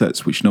skill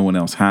sets which no one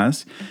else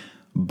has.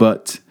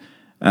 But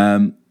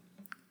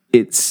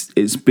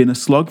it's been a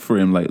slog for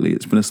him lately.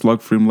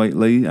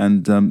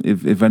 And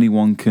if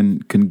anyone can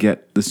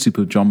get the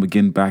super John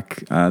McGinn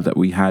back that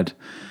we had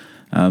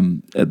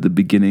at the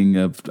beginning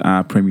of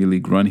our Premier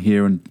League run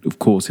here, and of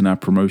course in our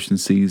promotion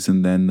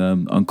season, then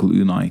Uncle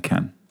Unai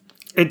can.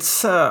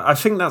 It's I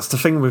think that's the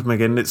thing with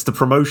McGinn. It's the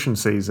promotion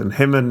season.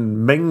 Him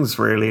and Mings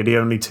really are the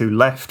only two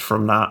left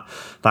from that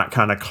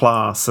kind of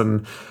class.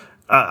 And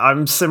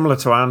I'm similar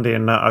to Andy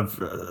in that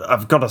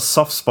I've got a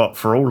soft spot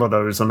for all of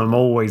those, and I'm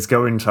always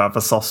going to have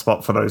a soft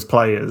spot for those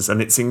players. And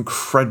it's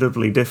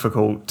incredibly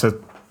difficult to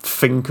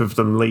think of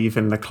them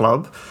leaving the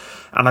club.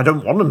 And I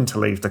don't want them to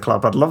leave the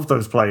club. I'd love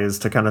those players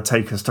to kind of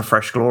take us to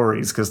fresh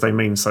glories because they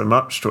mean so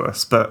much to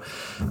us. But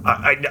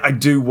I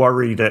do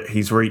worry that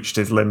he's reached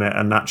his limit,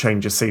 and that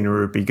change of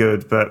scenery would be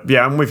good. But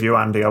yeah, I'm with you,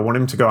 Andy. I want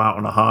him to go out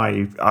on a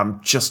high.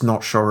 I'm just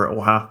not sure it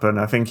will happen.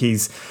 I think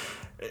he's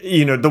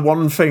the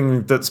one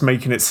thing that's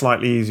making it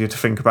slightly easier to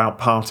think about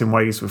parting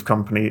ways with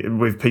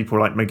people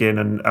like McGinn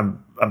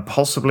and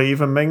possibly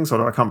even Mings,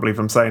 although I can't believe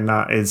I'm saying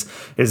that, is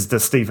the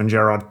Steven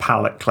Gerrard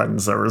palate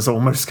cleanser has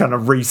almost kind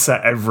of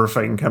reset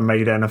everything and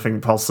made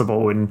anything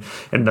possible in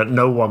that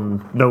no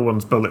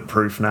one's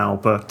bulletproof now.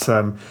 But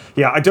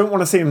I don't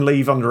want to see him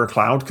leave under a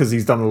cloud because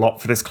he's done a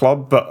lot for this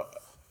club, but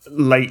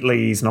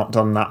lately he's not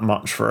done that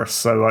much for us,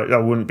 so I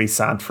wouldn't be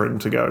sad for him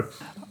to go.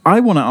 I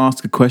want to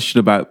ask a question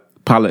about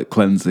palate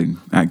cleansing,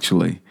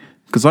 actually,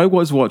 because I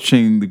was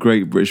watching the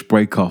Great British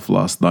Bake Off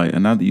last night,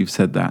 and now that you've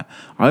said that,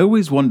 I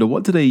always wonder,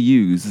 what do they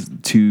use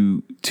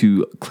to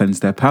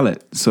cleanse their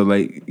palate so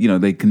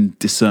they can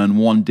discern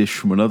one dish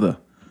from another?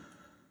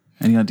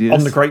 Any ideas?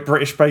 On the Great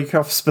British Bake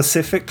Off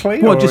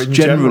specifically? Well, just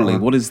generally,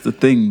 what is the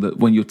thing that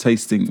when you're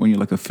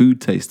like a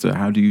food taster,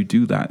 how do you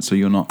do that so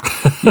you're not,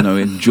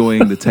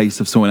 enjoying the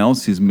taste of someone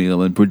else's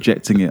meal and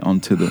projecting it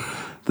onto the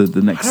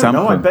next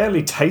sample? I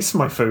barely taste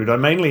my food. I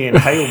mainly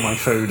inhale my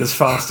food as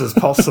fast as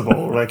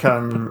possible. Like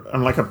I'm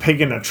like a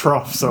pig in a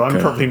trough, so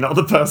I'm probably not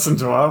the person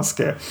to ask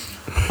it.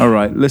 All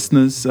right,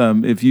 listeners,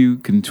 if you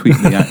can tweet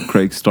me at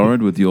Craig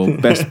Storrod with your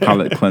best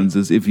palate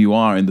cleansers, if you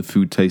are in the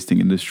food tasting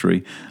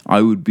industry,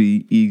 I would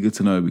be eager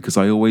to know, because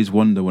I always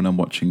wonder when I'm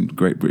watching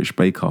Great British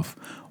Bake Off,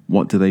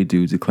 what do they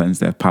do to cleanse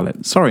their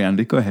palate? Sorry,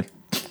 Andy, go ahead.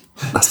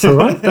 That's all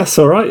right. That's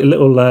all right. A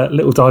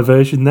little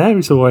diversion there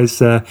is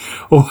always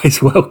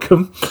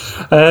welcome.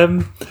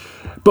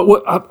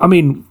 But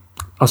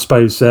I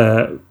suppose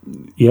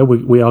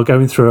we are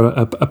going through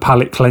a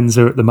palate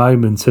cleanser at the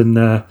moment,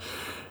 and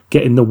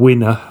getting the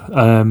winner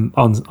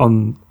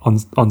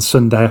on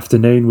Sunday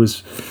afternoon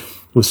was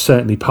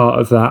certainly part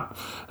of that.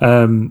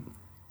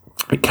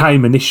 It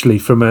came initially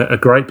from a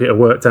great bit of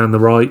work down the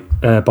right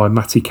by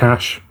Matty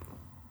Cash.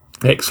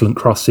 Excellent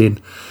crossing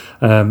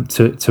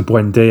to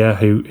Buendia,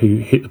 who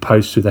hit the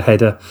post with a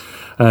header,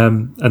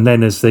 and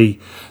then as the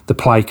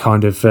play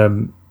kind of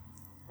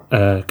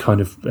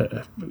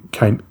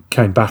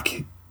came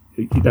back,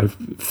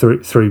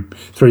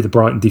 through the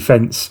Brighton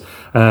defence,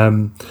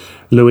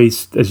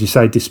 Luis, as you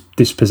say,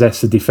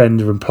 dispossessed the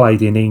defender and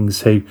played in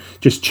Ings, who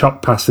just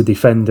chopped past the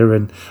defender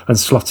and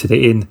slotted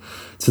it in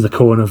to the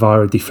corner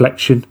via a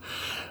deflection.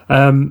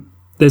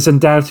 There's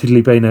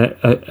undoubtedly been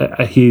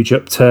a huge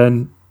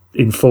upturn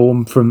in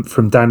form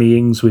from Danny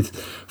Ings, with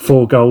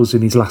 4 goals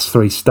in his last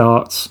 3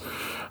 starts.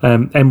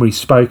 Emery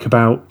spoke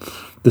about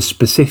the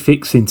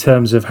specifics in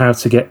terms of how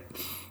to get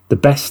the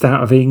best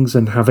out of Ings,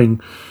 and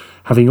having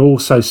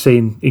also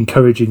seen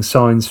encouraging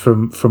signs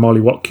from Ollie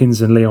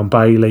Watkins and Leon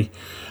Bailey,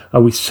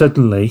 are we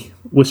suddenly,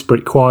 whisper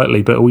it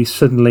quietly, but are we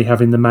suddenly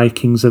having the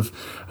makings of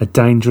a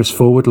dangerous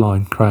forward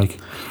line, Craig?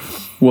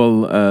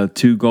 Well,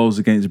 2 goals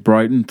against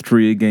Brighton,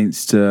 3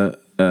 against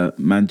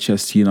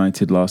Manchester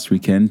United last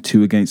weekend,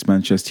 2 against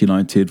Manchester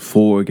United,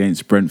 4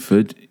 against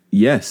Brentford.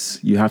 Yes,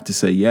 you have to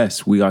say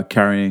yes. We are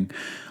carrying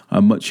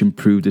a much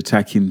improved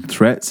attacking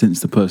threat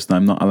since the person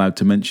I'm not allowed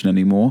to mention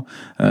anymore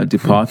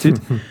departed,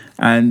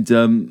 and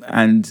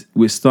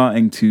we're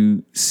starting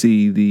to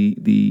see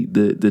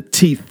the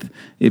teeth,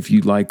 if you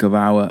like, of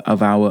our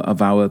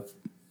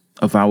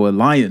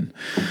lion.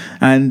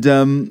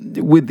 And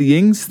with the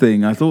Ings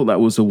thing, I thought that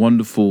was a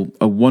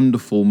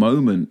wonderful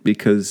moment,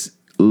 because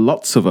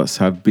lots of us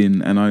have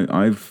been, and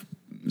I've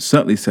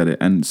certainly said it,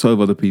 and so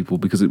have other people,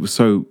 because it was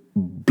so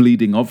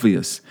bleeding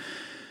obvious.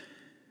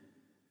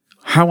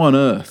 How on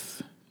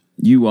earth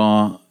you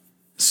are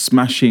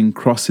smashing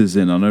crosses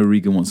in? I know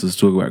Regan wants us to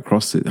talk about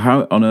crosses.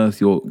 How on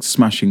earth you're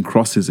smashing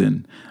crosses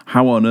in?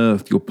 How on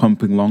earth you're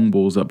pumping long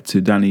balls up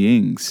to Danny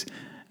Ings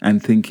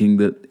and thinking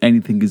that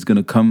anything is going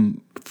to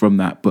come from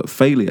that but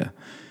failure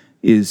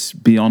is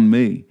beyond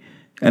me.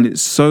 And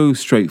it's so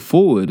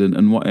straightforward,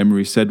 and what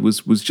Emery said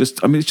was just,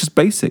 it's just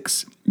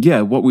basics.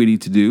 Yeah, what we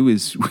need to do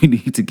is we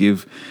need to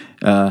give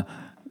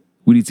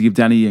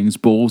Danny Ings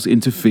balls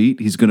into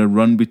feet. He's going to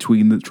run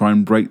try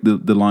and break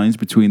the lines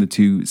between the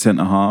 2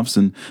 centre halves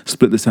and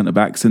split the centre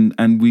backs,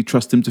 and we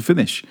trust him to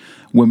finish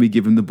when we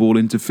give him the ball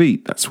into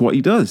feet. That's what he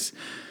does.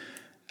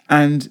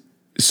 And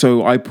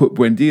so I put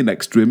Buendia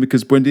next to him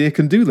because Buendia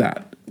can do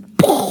that.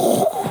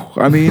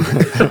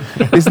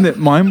 Isn't it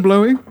mind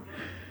blowing?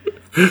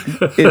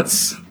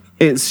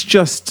 It's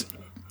just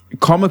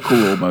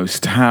comical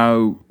almost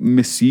how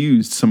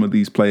misused some of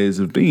these players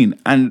have been.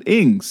 And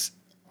Ings,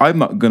 I'm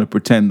not going to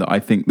pretend that I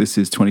think this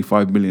is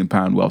 £25 million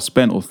well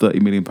spent or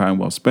 £30 million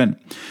well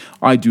spent.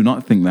 I do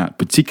not think that,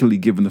 particularly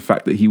given the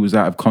fact that he was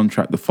out of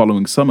contract the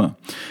following summer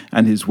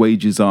and his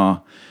wages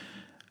are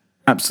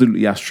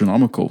absolutely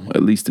astronomical,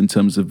 at least in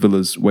terms of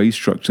Villa's wage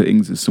structure.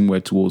 Ings is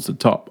somewhere towards the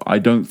top. I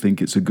don't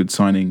think it's a good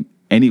signing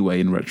anyway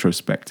in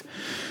retrospect.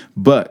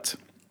 But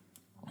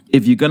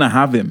if you're going to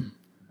have him,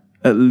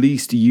 at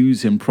least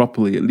use him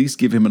properly, at least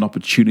give him an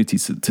opportunity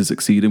to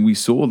succeed. And we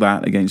saw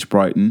that against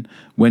Brighton.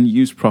 When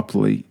used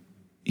properly,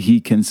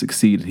 he can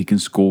succeed, he can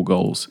score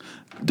goals.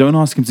 Don't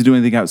ask him to do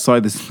anything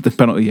outside the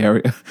penalty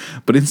area,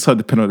 but inside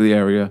the penalty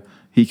area,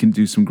 he can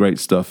do some great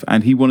stuff.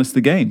 And he won us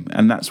the game,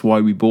 and that's why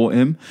we bought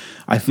him.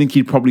 I think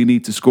he'd probably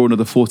need to score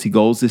another 40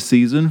 goals this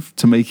season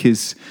to make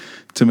his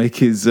to make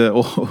his,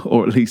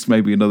 or at least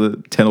maybe another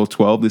 10 or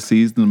 12 this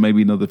season, and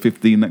maybe another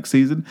 15 next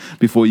season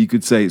before you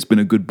could say it's been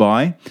a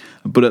goodbye.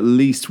 But at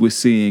least we're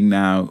seeing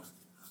now,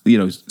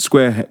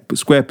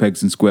 square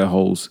pegs and square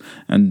holes,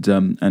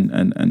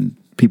 and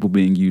people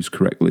being used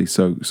correctly.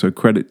 So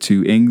credit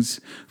to Ings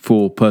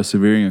for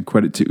persevering, and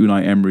credit to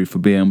Unai Emery for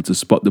being able to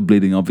spot the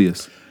bleeding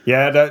obvious.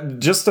 Yeah,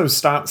 just those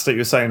stats that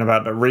you're saying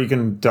about the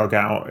Regan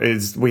dugout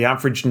is we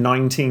averaged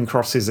 19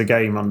 crosses a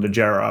game under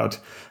Gerrard,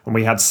 and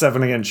we had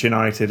 7 against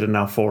United and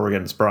now 4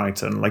 against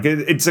Brighton. Like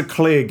it's a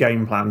clear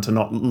game plan to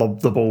not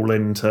lob the ball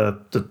into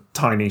the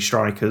tiny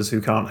strikers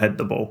who can't head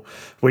the ball,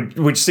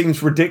 which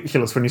seems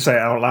ridiculous when you say it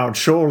out loud.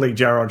 Surely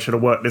Gerrard should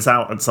have worked this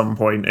out at some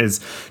point.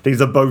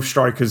 These are both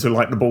strikers who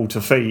like the ball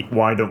to feet.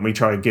 Why don't we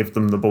try to give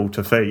them the ball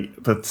to feet?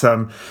 But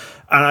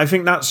and I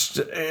think that's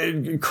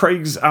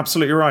Craig's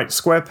absolutely right.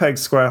 Square pegs,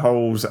 square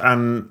holes,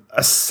 and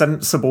a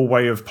sensible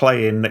way of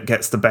playing that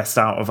gets the best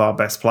out of our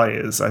best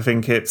players. I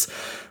think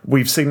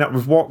we've seen that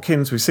with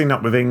Watkins, we've seen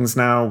that with Ings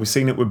now, we've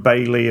seen it with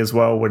Bailey as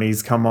well when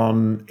he's come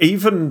on.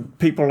 Even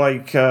people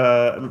like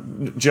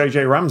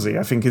JJ Ramsey,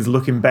 I think, is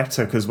looking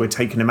better because we're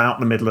taking him out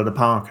in the middle of the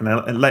park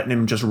and letting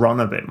him just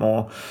run a bit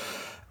more.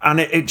 And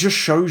it just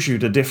shows you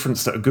the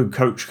difference that a good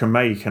coach can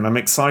make. And I'm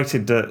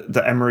excited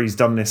that Emery's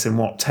done this in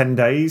 10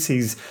 days.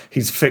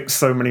 He's fixed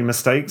so many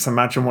mistakes.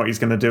 Imagine what he's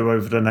going to do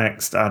over the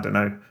next,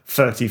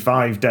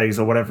 35 days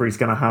or whatever he's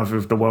going to have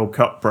with the World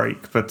Cup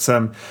break. But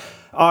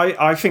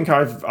I think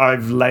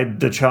I've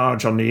led the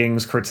charge on the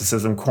Ings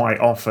criticism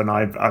quite often.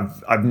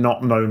 I've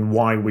not known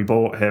why we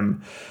bought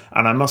him.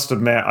 And I must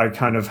admit, I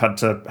kind of had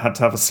to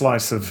have a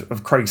slice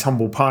of Craig's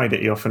humble pie that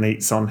he often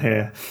eats on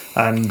here.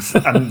 And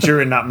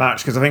during that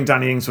match, because I think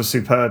Danny Ings was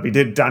superb. He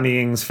did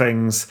Danny Ings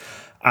things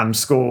and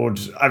scored.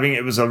 I think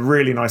it was a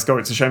really nice goal.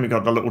 It's a shame he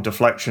got the little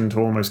deflection to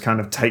almost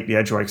kind of take the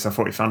edge away, because I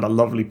thought he found a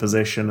lovely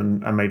position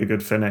and made a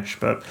good finish.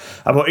 But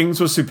I thought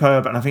Ings was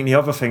superb. And I think the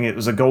other thing, it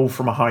was a goal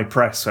from a high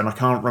press. And I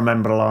can't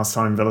remember the last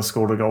time Villa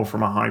scored a goal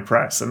from a high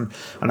press. And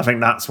I think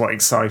that's what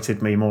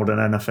excited me more than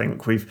anything.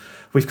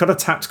 We've got a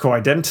tactical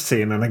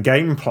identity and a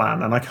game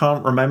plan. And I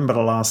can't remember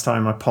the last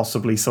time I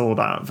possibly saw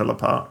that at Villa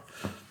Park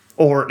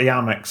or at the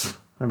Amex,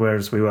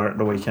 whereas we were at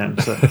the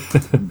weekend. So.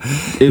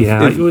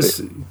 It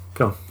was...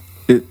 Go on.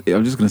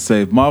 I'm just going to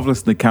say, if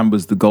Marvellous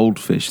Nakamba's the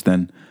goldfish,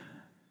 then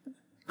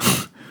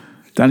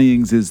Danny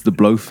Ings is the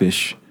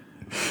blowfish.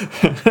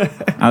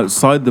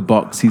 Outside the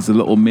box, he's a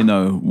little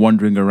minnow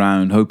wandering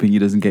around, hoping he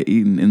doesn't get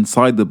eaten.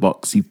 Inside the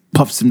box, he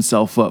puffs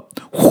himself up,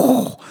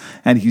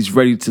 and he's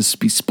ready to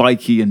be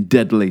spiky and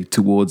deadly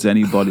towards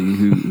anybody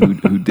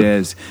who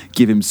dares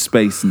give him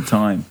space and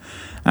time.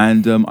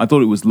 And I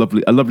thought it was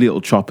lovely, a lovely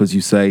little chop, as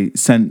you say.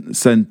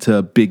 Sent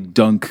a big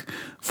dunk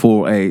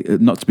for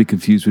not to be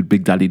confused with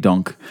Big Daddy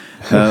Dunk,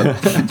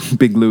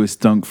 Big Lewis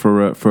Dunk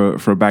for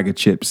a bag of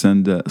chips,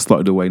 and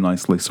slotted away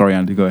nicely. Sorry,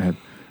 Andy, go ahead.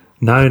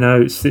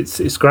 No,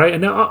 it's great,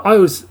 and I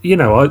was,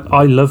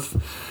 I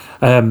love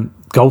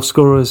goal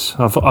scorers.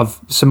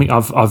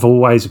 I've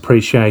always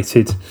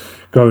appreciated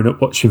growing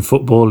up watching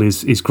football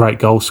is great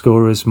goal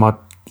scorers. I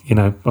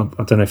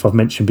don't know if I've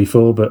mentioned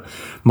before, but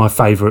my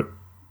favourite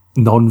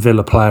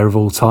non-Villa player of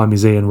all time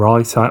is Ian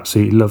Wright. I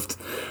absolutely loved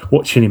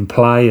watching him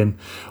play, and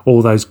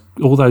all those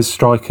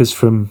strikers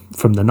from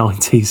the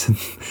 90s,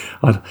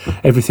 and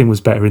everything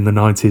was better in the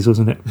 90s,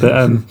 wasn't it?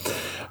 But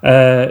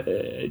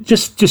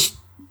just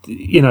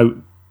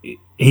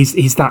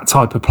he's that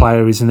type of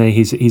player, isn't he?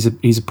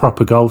 He's a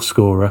proper goal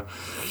scorer,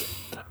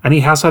 and he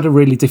has had a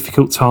really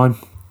difficult time.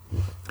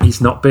 He's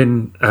not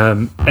been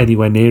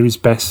anywhere near his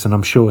best, and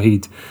I'm sure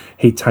he'd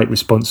take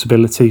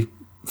responsibility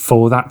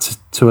for that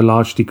to a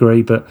large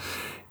degree. But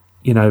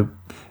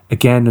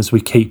again, as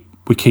we keep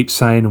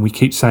saying, and we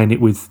keep saying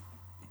it with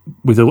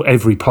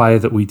every player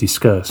that we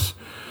discuss,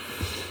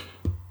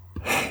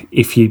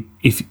 if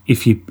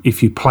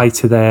you play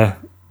to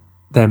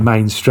their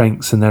main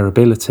strengths and their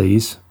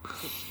abilities,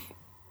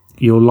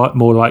 you're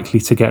more likely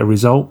to get a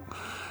result.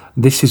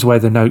 This is where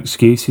the no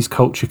excuses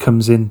culture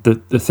comes in.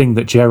 The thing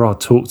that Gerrard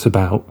talked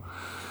about,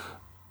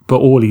 but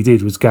all he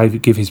did was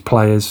give his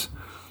players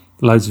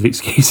loads of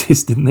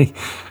excuses, didn't he?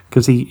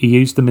 Because he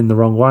used them in the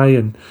wrong way.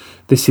 And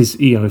this is,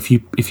 if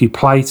you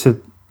play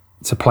to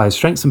players'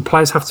 strengths, and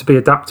players have to be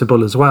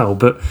adaptable as well.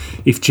 But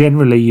if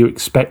generally you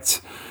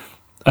expect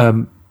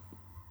their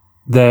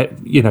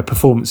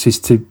performances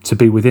to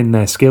be within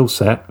their skill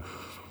set,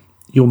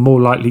 you're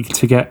more likely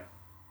to get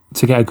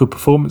a good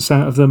performance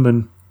out of them.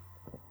 And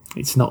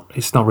it's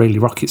not really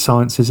rocket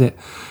science, is it?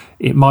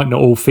 It might not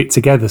all fit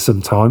together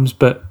sometimes,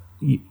 but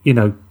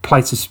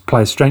play to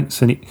players'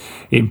 strengths, and it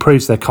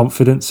improves their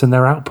confidence and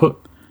their output.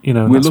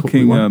 We're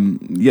looking,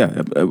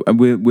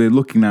 we're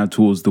looking now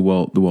towards the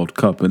World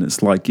Cup, and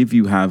it's like if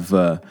you have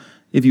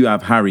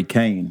Harry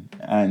Kane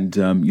and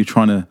you're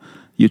trying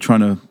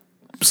to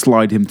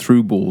slide him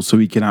through balls so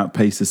he can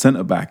outpace the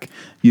centre back.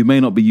 You may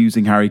not be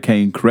using Harry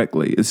Kane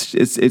correctly.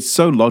 It's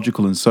so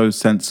logical and so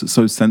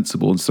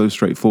sensible and so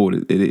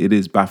straightforward. It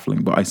is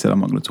baffling. But I said I'm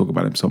not going to talk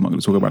about him, so I'm not going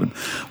to talk about him.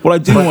 What I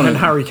do want to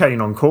Harry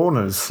Kane on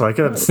corners, like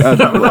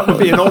that would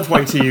be an odd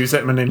way to use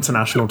it in an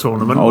international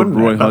tournament. Old wouldn't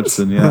Roy it?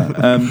 Hodgson,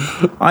 yeah.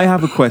 I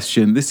have a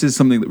question. This is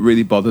something that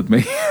really bothered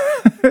me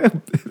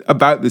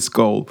about this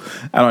goal,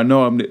 and I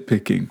know I'm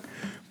nitpicking,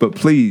 but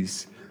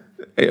please.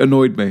 It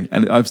annoyed me,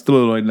 and I'm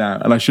still annoyed now,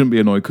 and I shouldn't be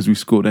annoyed because we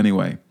scored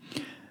anyway.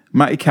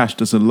 Matty Cash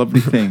does a lovely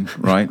thing,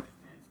 right?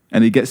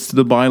 And he gets to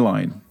the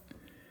byline,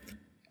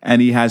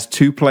 and he has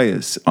two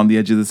players on the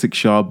edge of the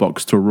 6-yard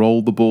box to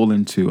roll the ball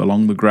into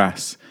along the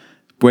grass.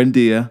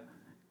 Buendia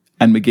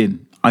and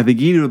McGinn. I think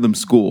either of them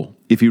score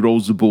if he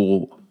rolls the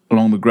ball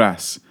along the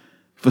grass.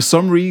 For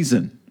some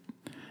reason,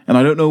 and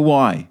I don't know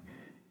why,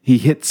 he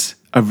hits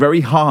a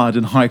very hard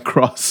and high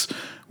cross,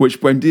 which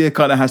Buendia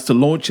kind of has to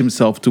launch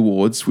himself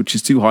towards, which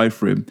is too high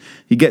for him.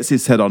 He gets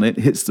his head on it,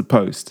 hits the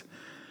post.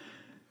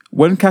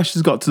 When Cash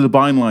has got to the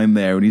byline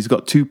there and he's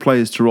got two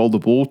players to roll the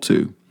ball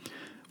to,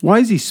 why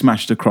is he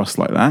smashed across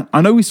like that?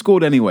 I know we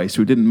scored anyway,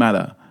 so it didn't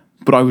matter,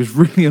 but I was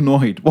really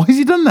annoyed. Why has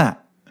he done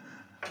that?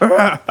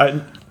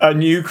 I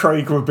knew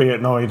Craig would be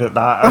annoyed at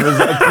that. I was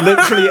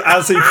literally,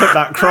 as he put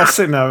that cross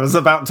in, I was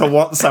about to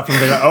WhatsApp and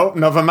be like, oh,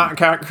 another Matt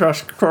Cat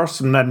cross,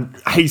 and then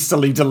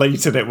hastily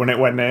deleted it when it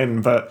went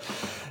in, but...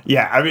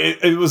 Yeah, I mean,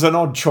 it was an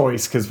odd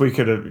choice because we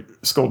could have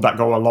scored that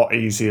goal a lot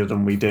easier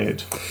than we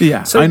did.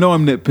 Yeah, so, I know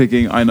I'm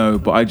nitpicking, I know,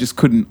 but I just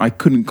couldn't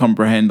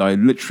comprehend. I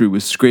literally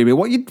was screaming,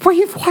 why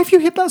have you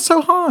hit that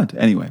so hard?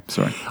 Anyway,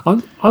 sorry.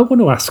 I want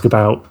to ask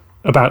about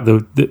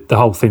the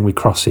whole thing with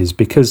crosses,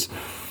 because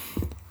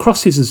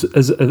crosses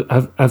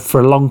have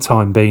for a long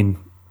time been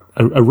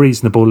a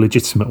reasonable,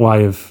 legitimate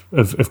way of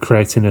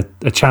creating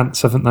a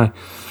chance, haven't they?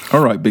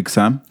 All right, Big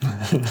Sam.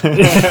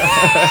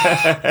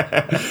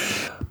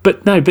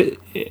 But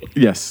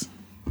yes,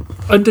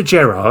 under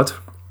Gerrard,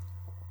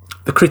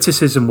 the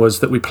criticism was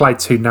that we played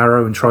too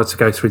narrow and tried to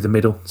go through the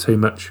middle too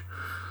much.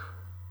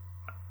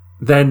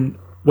 Then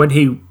when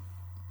he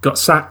got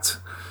sacked,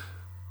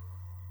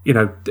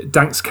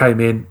 Danks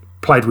came in,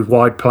 played with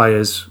wide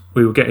players.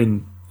 We were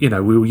getting, we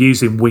were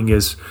using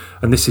wingers,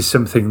 and this is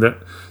something that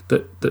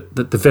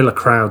the Villa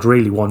crowd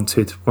really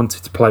wanted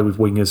to play with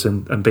wingers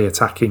and be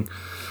attacking.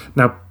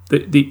 Now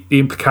the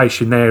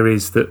implication there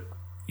is that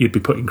you'd be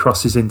putting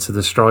crosses into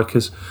the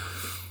strikers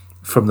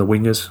from the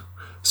wingers.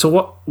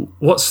 So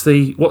what's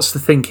the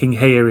thinking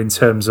here in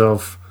terms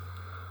of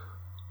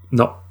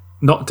not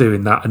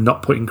doing that and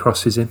not putting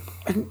crosses in?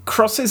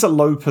 Crosses are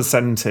low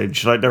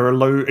percentage. Like they're a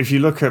low. If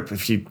you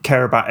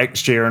care about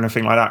XG or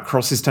anything like that,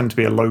 crosses tend to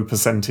be a low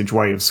percentage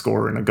way of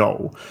scoring a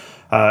goal.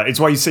 It's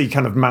why you see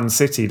kind of Man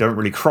City don't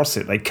really cross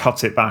it. They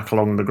cut it back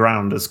along the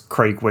ground, as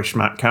Craig wished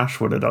Matt Cash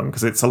would have done,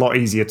 because it's a lot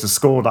easier to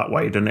score that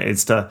way than it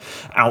is to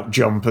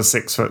out-jump a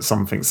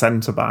 6-foot-something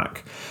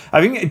centre-back. I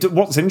think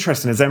what's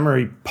interesting is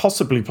Emery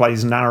possibly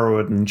plays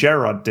narrower than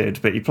Gerrard did,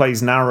 but he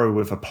plays narrow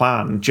with a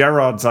plan.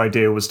 Gerrard's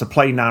idea was to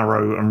play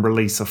narrow and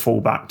release a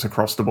fullback to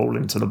cross the ball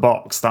into the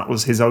box. That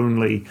was his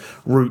only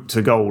route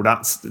to goal.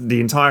 That's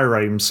the entire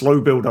aim.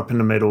 Slow build up in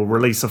the middle,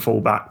 release a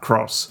fullback,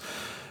 cross.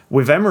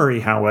 With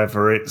Emery,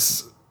 however,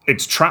 it's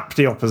trap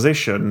the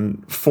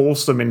opposition,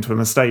 force them into a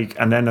mistake,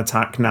 and then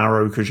attack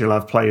narrow because you'll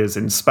have players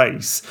in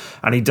space.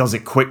 And he does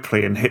it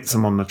quickly and hits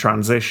them on the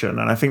transition.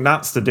 And I think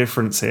that's the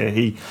difference here.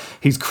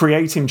 He's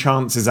creating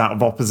chances out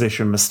of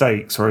opposition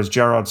mistakes, whereas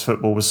Gerrard's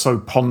football was so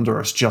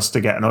ponderous just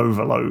to get an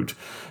overload,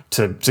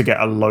 to get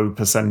a low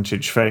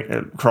percentage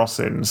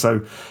crossing.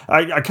 So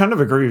I kind of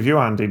agree with you,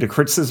 Andy. The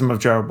criticism of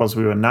Gerrard was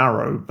we were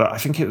narrow, but I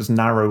think it was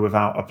narrow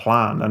without a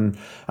plan. And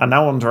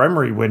now under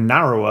Emery, we're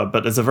narrower,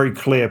 but there's a very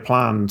clear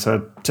plan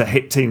to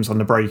hit teams on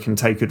the break and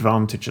take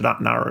advantage of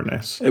that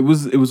narrowness. It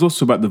was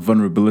also about the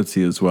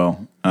vulnerability as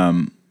well.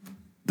 The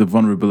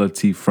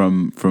vulnerability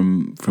from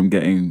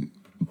getting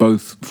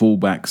both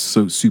fullbacks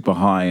so super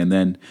high, and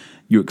then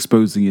you're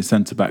exposing your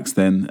centre backs.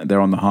 Then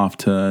they're on the half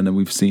turn, and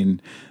we've seen.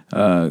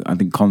 I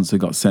think Konsa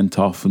got sent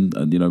off and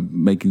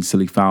making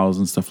silly fouls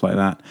and stuff like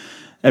that.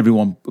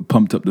 Everyone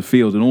pumped up the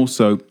field, and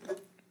also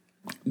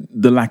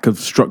the lack of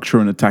structure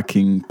and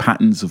attacking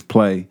patterns of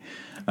play,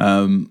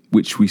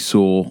 which we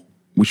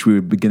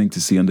were beginning to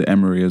see under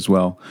Emery as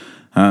well.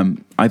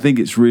 I think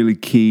it's really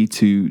key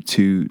to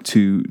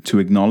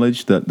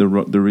acknowledge that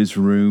there is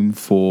room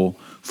for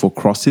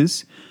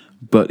crosses.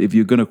 But if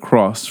you're going to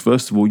cross,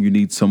 first of all, you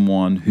need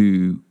someone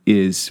who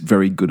is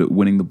very good at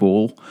winning the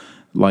ball,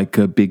 like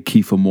a big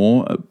Kiefer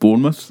Moore at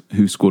Bournemouth,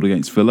 who scored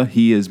against Villa.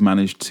 He's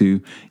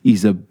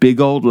a big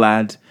old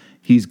lad.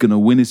 He's going to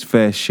win his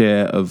fair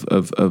share of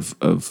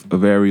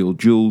aerial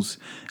duels,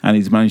 and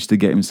he's managed to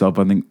get himself,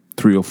 I think,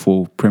 3 or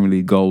 4 Premier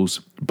League goals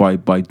by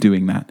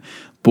doing that.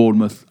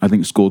 Bournemouth, I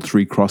think, scored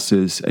 3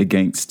 crosses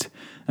against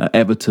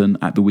Everton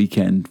at the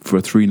weekend for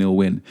a 3-0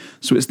 win.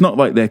 So it's not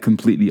like they're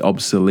completely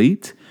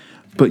obsolete,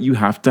 but you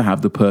have to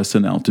have the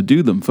personnel to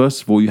do them.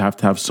 First of all, you have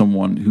to have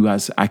someone who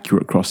has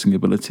accurate crossing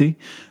ability,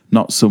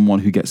 not someone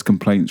who gets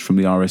complaints from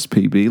the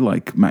RSPB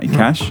like Matty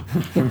Cash.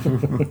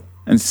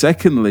 And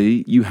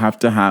secondly, you have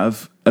to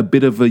have a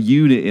bit of a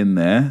unit in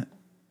there,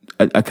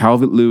 a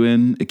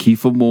Calvert-Lewin, a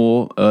Kiefer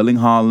Moore, Erling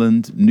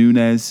Haaland,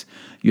 Nunes.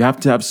 You have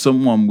to have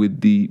someone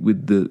with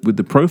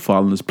the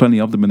profile, and there's plenty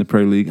of them in the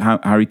Premier League.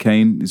 Harry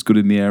Kane is good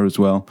in the air as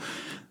well.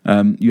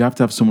 You have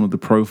to have someone with the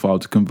profile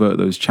to convert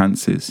those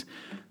chances.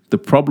 The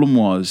problem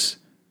was,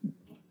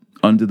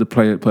 under the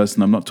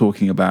person I'm not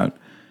talking about,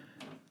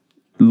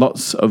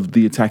 lots of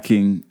the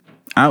attacking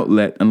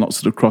outlet and lots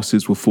of the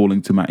crosses were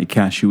falling to Matty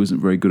Cash, who wasn't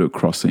very good at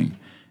crossing.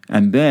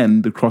 And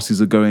then the crosses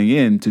are going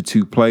in to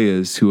two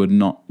players who are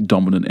not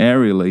dominant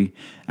aerially.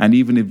 And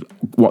even if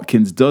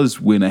Watkins does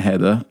win a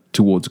header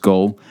towards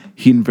goal,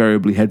 he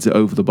invariably heads it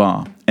over the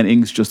bar. And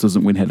Ings just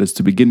doesn't win headers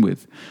to begin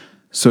with.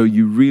 So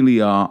you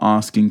really are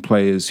asking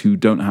players who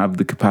don't have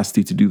the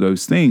capacity to do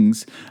those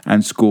things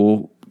and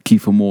score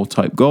Kiefer Moore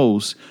type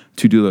goals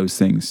to do those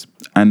things.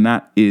 And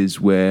that is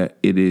where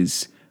it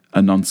is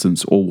a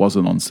nonsense, or was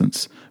a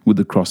nonsense, with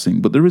the crossing.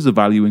 But there is a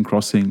value in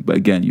crossing. But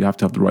again, you have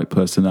to have the right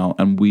personnel,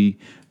 and we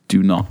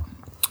do not.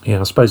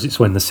 Yeah, I suppose it's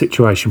when the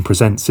situation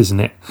presents, isn't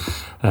it?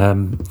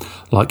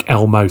 Like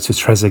Elmo to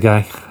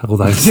Trezeguet, all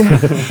those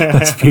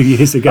that's a few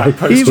years ago.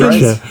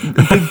 Even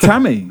Big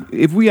Tammy.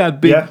 If we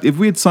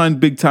had signed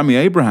Big Tammy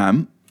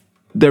Abraham,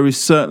 there is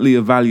certainly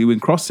a value in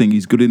crossing.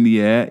 He's good in the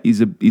air.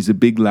 He's a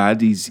big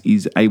lad.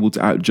 He's able to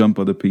outjump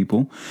other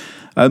people.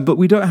 But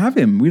we don't have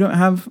him. We don't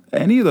have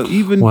any of those.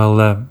 Even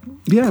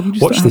we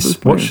just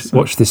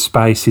watch this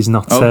space. He's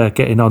not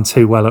getting on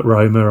too well at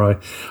Roma.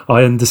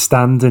 I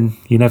understand, and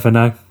you never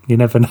know.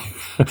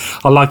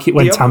 I like it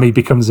when Tammy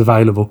becomes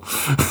available.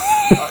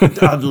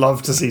 I'd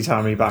love to see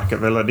Tammy back at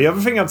Villa. The other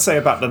thing I'd say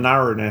about the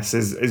narrowness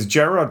is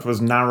Gerrard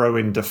was narrow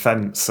in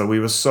defence, so we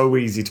were so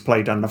easy to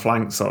play down the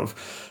flanks of.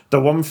 The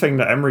one thing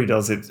that Emery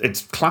does,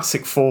 it's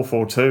classic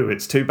 4-4-2.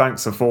 It's two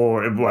banks of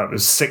four. Well, it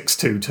was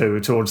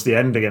 6-2-2 towards the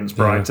end against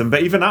Brighton.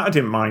 But even that I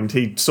didn't mind.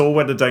 He saw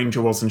where the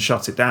danger was and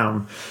shut it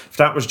down. If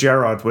that was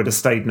Gerrard, we'd have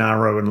stayed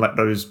narrow and let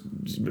those,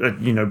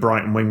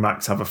 Brighton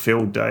wing-backs have a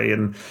field day.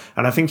 And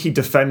I think he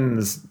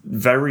defends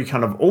very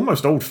kind of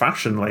almost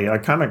old-fashionedly. I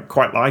kind of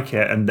quite like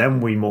it. And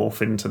then we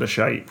morph into the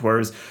shape.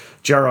 Whereas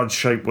Gerrard's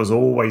shape was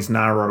always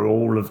narrow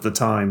all of the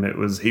time.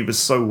 He was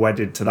so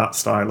wedded to that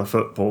style of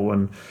football.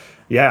 And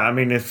yeah, I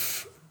mean,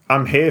 if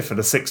I'm here for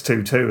the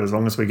 6-2-2, as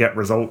long as we get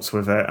results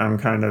with it, I'm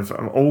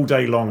all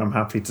day long, I'm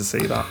happy to see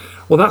that.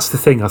 Well, that's the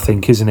thing, I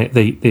think, isn't it?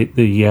 The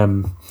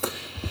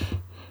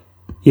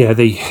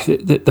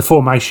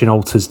formation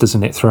alters,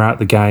 doesn't it, throughout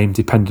the game,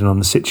 depending on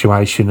the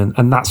situation,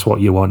 and that's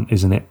what you want,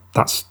 isn't it?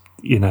 That's,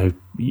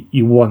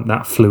 you want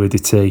that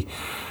fluidity,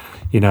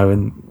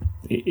 and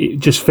it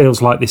just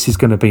feels like this is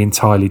going to be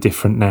entirely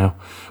different now.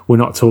 We're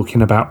not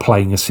talking about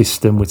playing a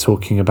system, we're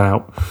talking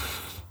about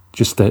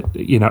just a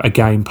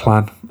game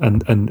plan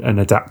and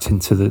adapting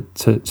to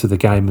the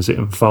game as it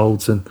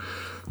unfolds, and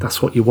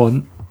that's what you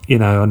want,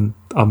 and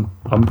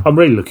I'm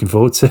really looking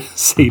forward to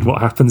seeing what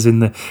happens in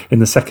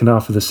the second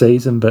half of the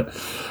season. But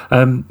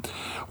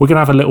we're gonna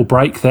have a little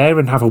break there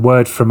and have a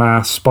word from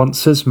our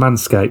sponsors,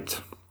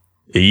 Manscaped.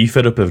 Are you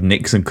fed up of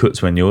nicks and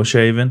cuts when you're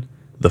shaving?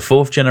 The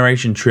 4th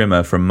generation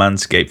trimmer from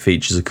Manscaped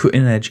features a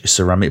cutting-edge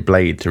ceramic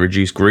blade to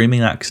reduce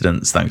grooming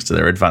accidents thanks to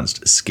their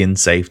advanced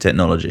skin-safe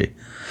technology.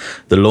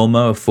 The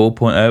Lawnmower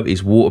 4.0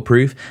 is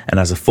waterproof and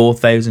has a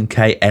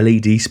 4000K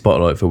LED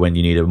spotlight for when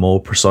you need a more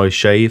precise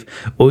shave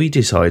or you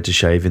decide to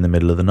shave in the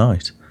middle of the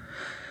night.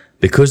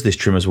 Because this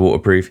trimmer's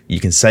waterproof, you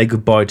can say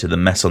goodbye to the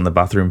mess on the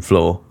bathroom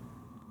floor.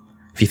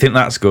 If you think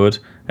that's good,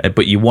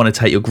 but you want to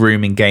take your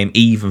grooming game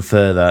even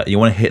further, you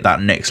want to hit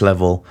that next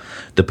level,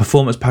 the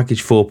Performance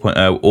Package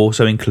 4.0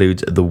 also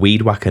includes the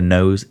Weed Whacker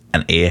nose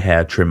and ear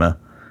hair trimmer.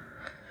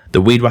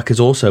 The Weed Whacker is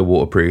also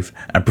waterproof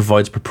and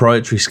provides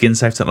proprietary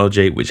skin-safe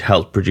technology which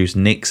helps produce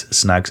nicks,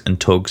 snags and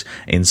tugs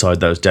inside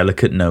those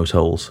delicate nose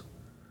holes.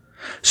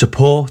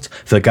 Support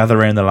for Gather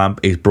Round the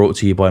Lamp is brought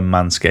to you by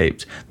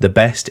Manscaped, the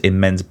best in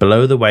men's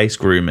below-the-waist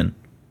grooming.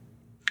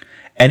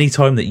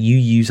 Anytime that you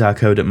use our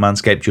code at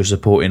Manscaped, you're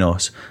supporting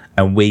us,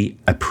 and we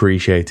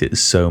appreciate it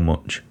so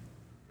much.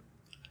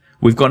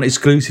 We've got an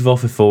exclusive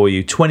offer for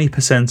you,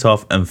 20%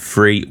 off and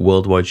free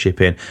worldwide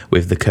shipping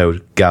with the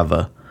code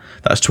GATHER.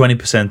 That's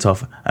 20%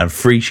 off and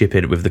free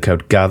shipping with the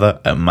code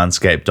GATHER at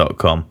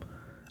manscaped.com.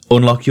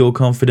 Unlock your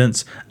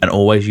confidence and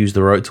always use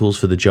the right tools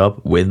for the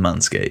job with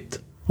Manscaped.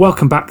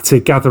 Welcome back to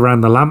Gather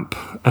Round the Lamp.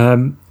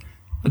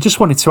 I just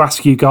wanted to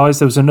ask you guys,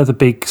 there was another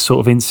big sort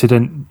of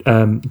incident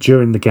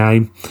during the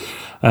game.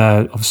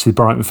 Obviously,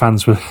 Brighton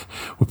fans were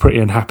pretty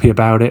unhappy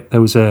about it. There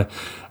was a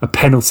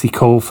penalty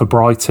call for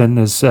Brighton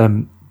as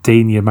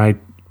Digne made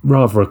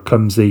rather a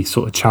clumsy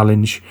sort of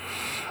challenge.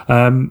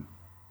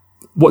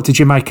 What did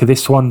you make of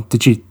this one?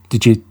 Did you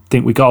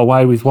think we got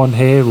away with one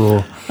here,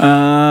 or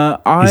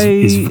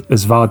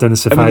has VAR done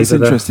us a favour? It's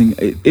interesting.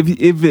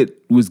 If it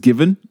was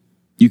given,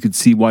 you could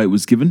see why it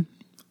was given.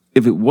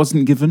 If it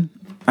wasn't given,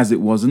 as it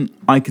wasn't,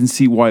 I can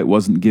see why it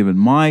wasn't given.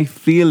 My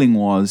feeling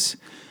was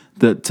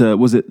that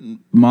was it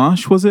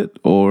Marsh, was it,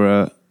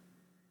 or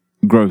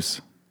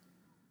Gross,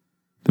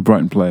 the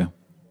Brighton player?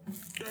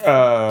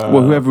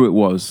 Well, whoever it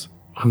was.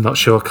 I'm not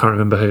sure. I can't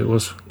remember who it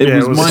was.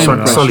 It was my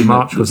impression Solly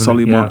March, wasn't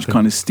Solly it? March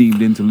kind of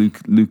steamed into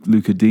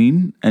Luca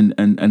Dean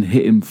and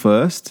hit him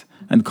first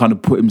and kind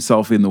of put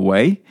himself in the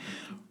way.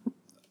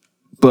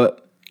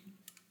 But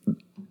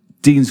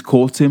Dean's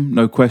caught him,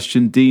 no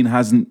question. Dean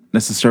hasn't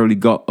necessarily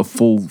got a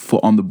full foot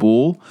on the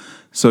ball,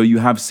 so you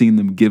have seen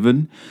them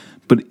given.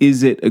 But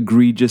is it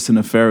egregious and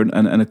a fair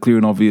and a clear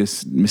and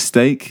obvious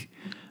mistake?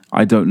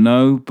 I don't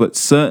know, but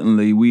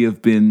certainly we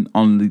have been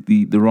on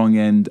the wrong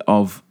end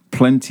of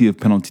plenty of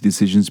penalty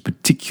decisions,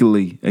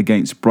 particularly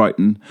against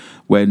Brighton,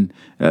 when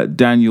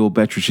Daniel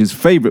Betrich's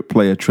favourite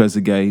player,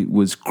 Trezeguet,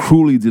 was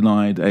cruelly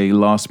denied a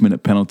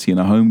last-minute penalty in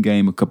a home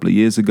game a couple of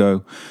years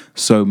ago.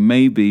 So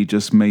maybe,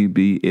 just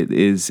maybe, it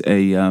is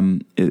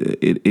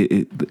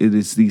it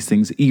is these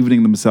things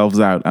evening themselves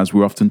out, as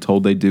we're often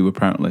told they do,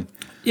 apparently.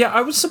 Yeah,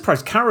 I was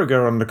surprised.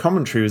 Carragher on the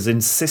commentary was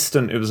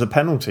insistent it was a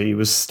penalty. He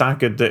was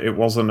staggered that it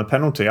wasn't a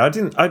penalty. I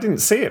didn't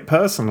see it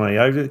personally.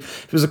 It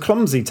was a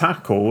clumsy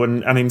tackle,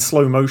 and in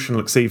slow motion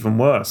looks even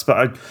worse.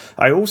 But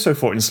I also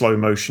thought in slow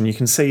motion you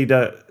can see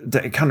that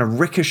it kind of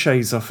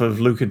ricochets off of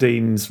Luca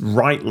Dean's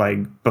right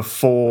leg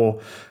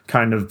before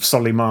kind of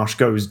Solly Marsh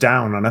goes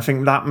down, and I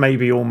think that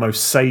maybe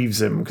almost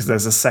saves him because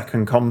there's a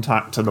second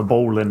contact to the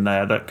ball in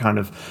there that kind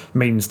of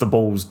means the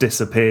ball's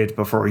disappeared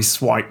before he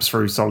swipes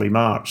through Solly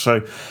Marsh.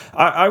 So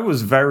I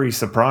was very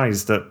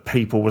surprised that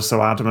people were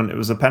so adamant it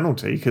was a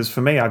penalty, because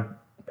for me, I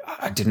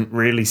didn't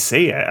really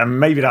see it, and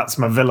maybe that's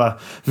my Villa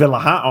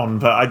hat on,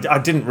 but I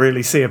didn't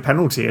really see a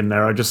penalty in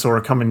there. I just saw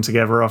it coming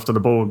together after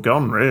the ball had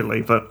gone,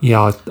 really. But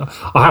yeah,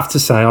 I have to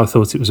say I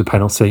thought it was a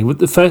penalty. When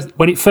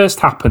it first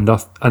happened,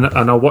 and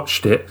I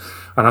watched it,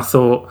 and I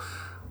thought,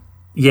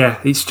 yeah,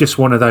 it's just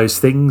one of those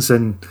things.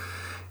 And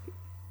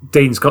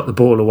Dean's got the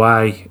ball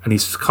away, and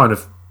he's kind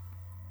of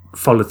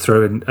followed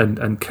through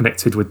and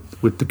connected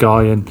with the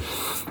guy, and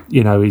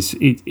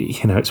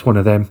it's one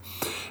of them.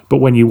 But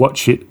when you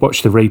watch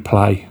the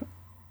replay,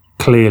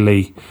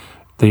 clearly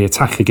the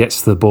attacker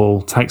gets the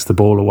ball, takes the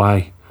ball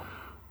away,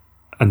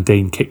 and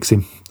Dean kicks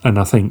him. And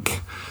I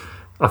think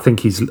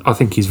he's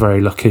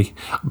very lucky.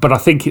 But I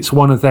think it's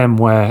one of them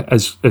where,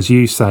 as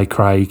you say,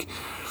 Craig,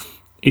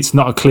 it's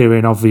not a clear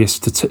and obvious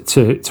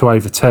to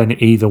overturn it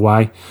either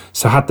way.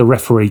 So had the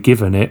referee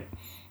given it,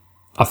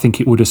 I think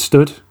it would have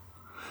stood.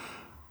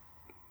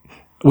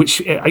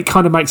 Which it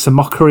kind of makes a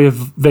mockery of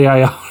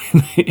VAR.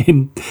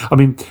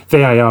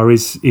 VAR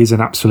is an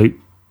absolute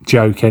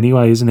joke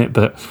anyway, isn't it?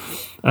 But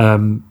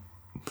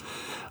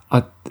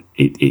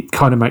it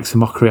kind of makes a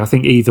mockery. I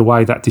think either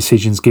way that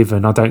decision's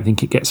given, I don't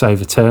think it gets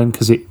overturned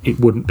because it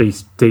wouldn't be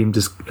deemed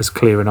as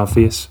clear and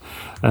obvious.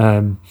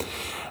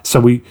 So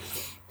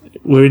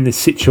we're in this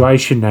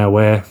situation now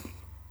where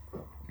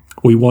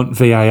we want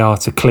VAR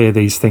to clear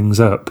these things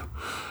up.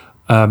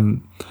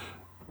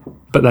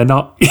 But they're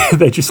not.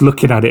 They're just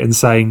looking at it and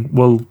saying,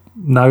 well,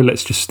 no,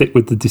 let's just stick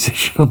with the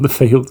decision on the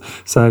field.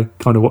 So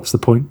kind of what's the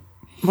point?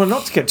 Well,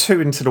 not to get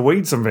too into the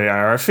weeds on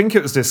VAR, I think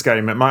it was this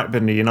game, it might have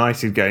been the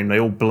United game,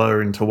 they all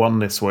blur into one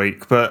this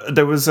week, but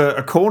there was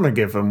a corner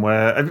given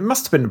where, it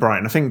must have been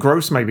Brighton, I think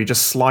Gross maybe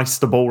just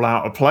sliced the ball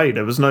out of play,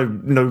 there was no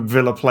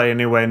Villa player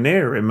anywhere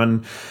near him,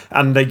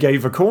 and they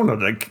gave a corner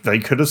they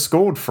could have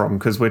scored from,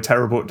 because we're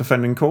terrible at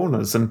defending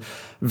corners, and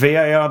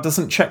VAR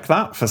doesn't check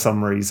that for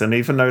some reason,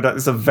 even though that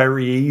is a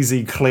very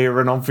easy, clear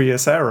and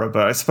obvious error.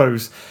 But I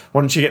suppose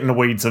once you get in the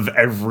weeds of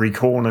every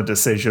corner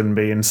decision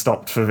being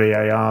stopped for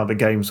VAR, the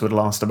games would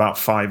last about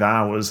 5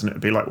 hours and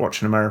it'd be like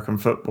watching American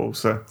football.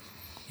 So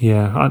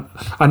yeah,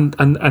 and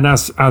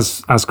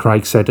as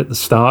Craig said at the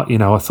start,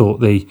 I thought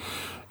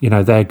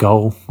their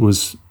goal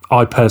was,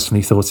 I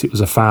personally thought it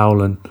was a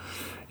foul, and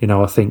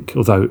I think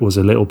although it was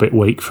a little bit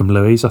weak from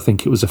Luiz, I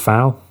think it was a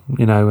foul,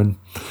 and I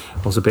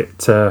was a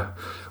bit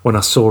when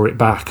I saw it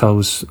back, I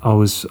was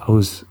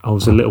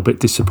a little bit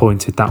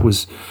disappointed that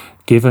was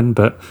given,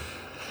 but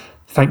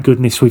thank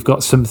goodness we've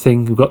got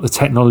the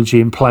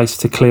technology in place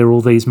to clear all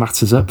these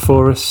matters up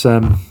for us.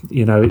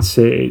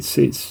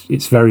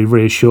 It's very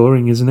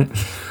reassuring, isn't it?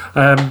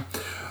 But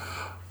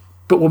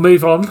we'll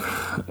move on.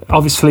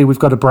 Obviously, we've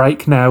got a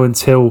break now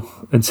until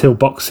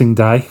Boxing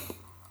Day,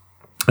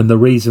 and the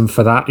reason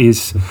for that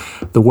is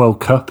the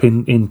World Cup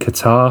in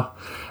Qatar,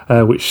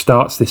 which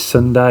starts this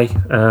Sunday.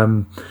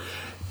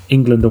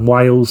 England and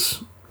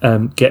Wales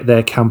get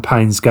their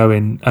campaigns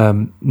going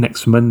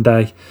next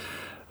Monday,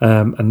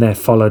 and they're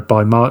followed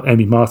by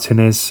Emi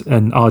Martinez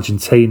and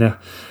Argentina,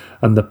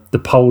 and the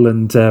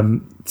Poland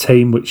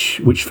team,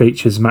 which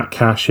features Matt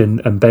Cash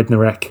and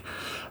Bednarek.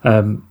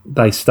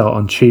 They start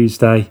on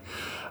Tuesday,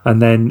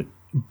 and then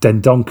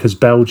Dendonker's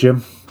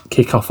Belgium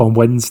kick off on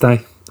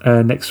Wednesday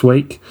next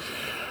week.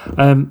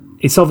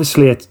 It's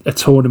obviously a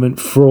tournament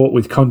fraught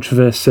with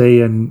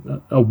controversy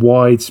and a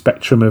wide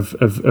spectrum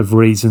of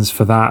reasons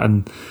for that,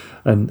 and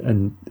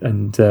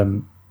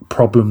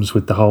problems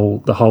with the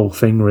whole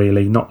thing,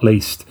 really. Not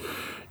least,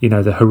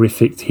 the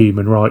horrific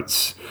human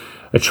rights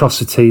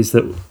atrocities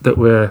that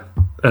were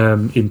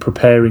in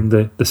preparing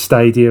the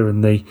stadia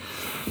and the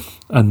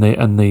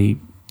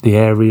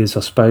areas, I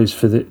suppose,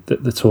 for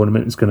the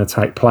tournament is going to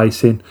take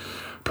place in,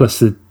 plus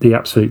the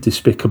absolute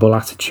despicable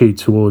attitude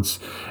towards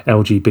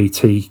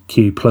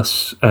LGBTQ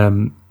plus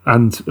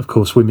and of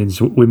course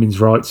women's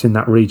rights in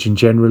that region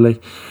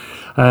generally.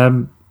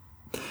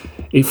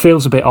 It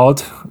feels a bit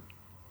odd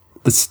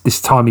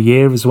this time of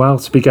year as well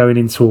to be going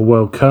into a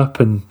World Cup,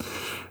 and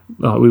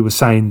like we were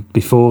saying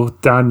before,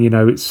 Dan,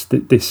 it's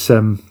this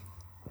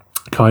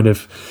kind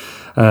of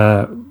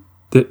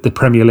the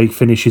Premier League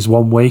finishes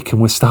 1 week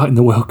and we're starting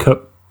the World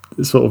Cup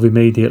sort of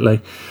immediately.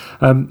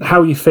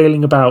 How are you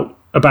feeling about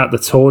the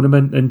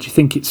tournament, and do you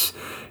think it's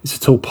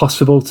at all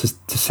possible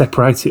to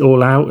separate it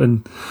all out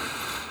and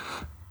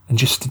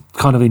just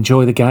kind of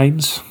enjoy the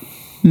games?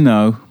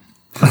 No.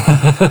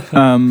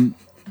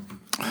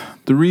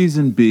 The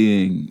reason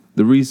being,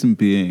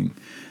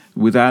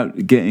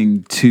 without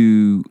getting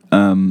too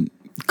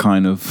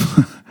kind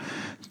of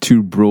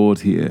too broad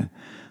here,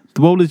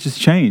 the world has just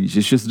changed.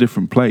 It's just a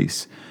different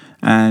place,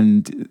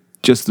 and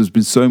just there's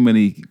been so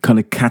many kind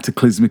of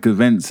cataclysmic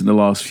events in the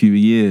last few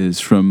years,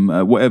 from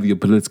whatever your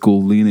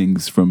political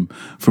leanings, from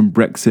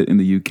Brexit in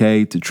the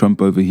UK to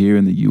Trump over here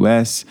in the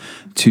US,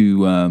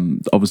 to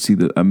obviously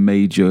a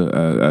major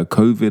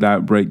COVID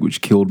outbreak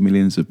which killed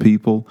millions of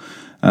people.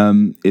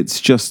 It's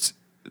just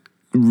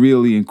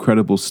really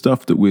incredible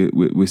stuff that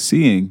we're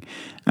seeing,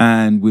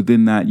 and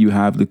within that you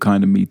have the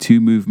kind of Me Too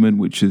movement,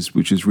 which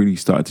has really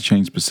started to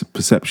change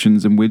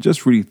perceptions, and we're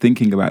just really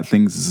thinking about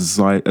things as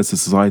a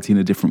society in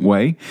a different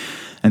way,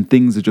 and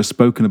things are just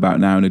spoken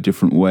about now in a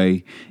different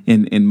way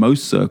in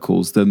most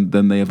circles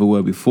than they ever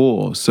were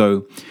before.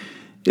 So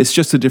it's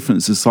just a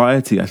different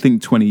society. I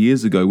think 20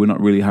 years ago, we're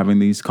not really having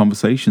these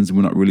conversations and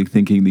we're not really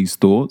thinking these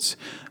thoughts,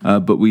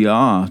 but we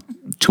are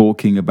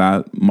talking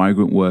about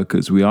migrant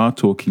workers. We are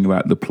talking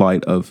about the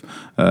plight of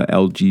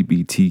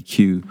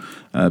LGBTQ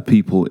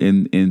people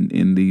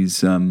in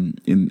these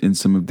in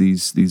some of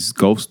these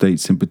Gulf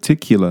states in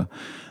particular,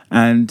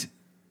 and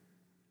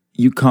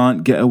you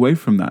can't get away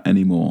from that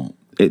anymore.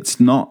 It's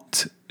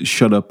not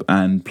shut up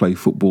and play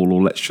football,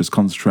 or let's just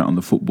concentrate on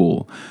the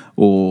football,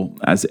 or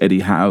as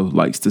Eddie Howe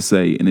likes to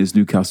say in his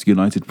Newcastle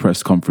United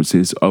press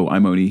conferences, oh,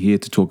 I'm only here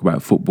to talk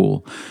about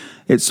football.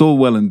 It's all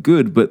well and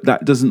good, but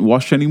that doesn't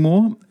wash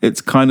anymore.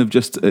 It's kind of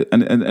just,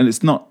 and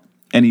it's not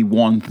any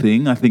one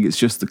thing. I think it's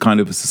just a kind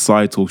of a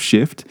societal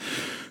shift.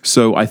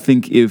 So I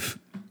think if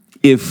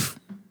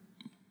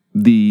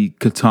the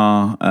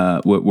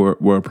Qatar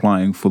were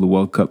applying for the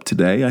World Cup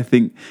today, I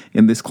think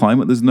in this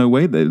climate there's no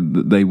way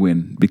they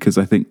win, because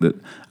I think that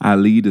our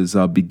leaders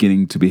are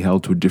beginning to be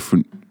held to a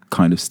different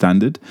kind of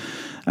standard.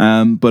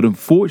 But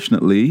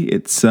unfortunately,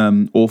 it's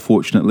or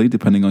fortunately,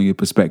 depending on your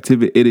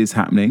perspective, it is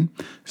happening.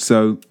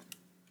 So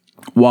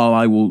while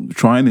I will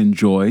try and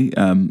enjoy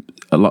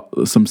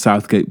some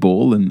Southgate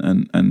ball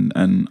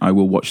and I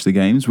will watch the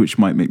games, which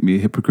might make me a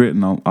hypocrite,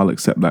 and I'll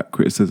accept that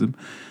criticism.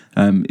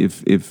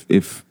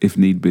 If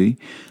need be,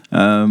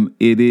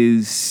 it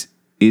is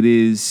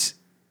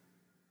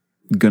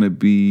going to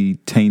be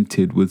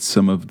tainted with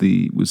some of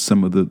the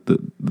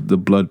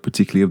blood,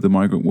 particularly of the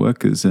migrant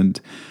workers,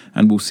 and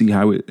we'll see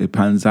how it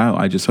pans out.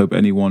 I just hope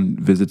anyone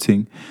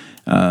visiting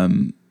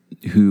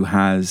who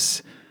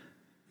has,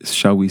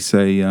 shall we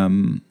say,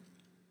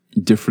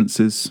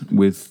 differences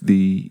with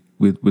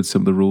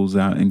some of the rules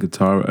out in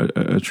Qatar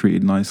are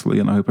treated nicely,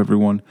 and I hope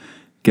everyone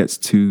gets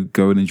to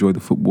go and enjoy the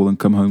football and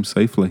come home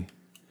safely.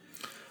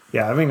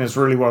 Yeah, I think it's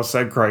really well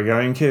said, Craig.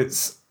 I think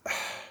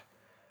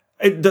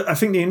I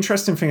think the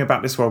interesting thing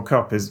about this World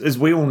Cup is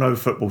we all know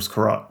football's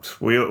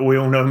corrupt. We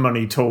all know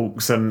money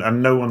talks,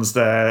 and no one's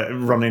there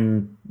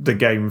running the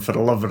game for the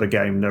love of the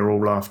game. They're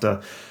all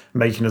after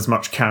making as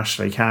much cash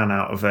they can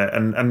out of it.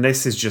 And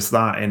this is just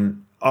that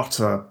in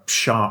utter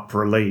sharp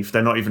relief.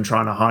 They're not even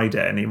trying to hide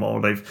it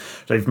anymore.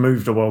 They've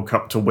moved the World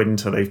Cup to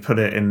winter. They've put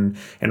it in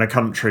a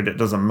country that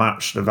doesn't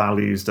match the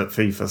values that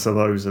FIFA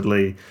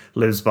supposedly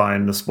lives by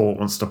and the sport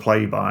wants to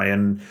play by.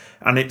 And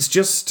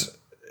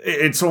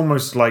it's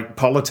almost like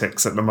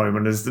politics at the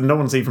moment. Is no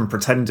one's even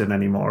pretending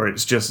anymore.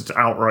 It's just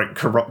outright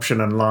corruption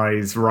and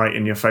lies right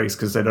in your face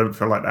because they don't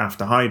feel like they have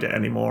to hide it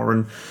anymore.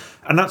 And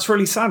that's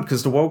really sad,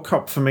 because the World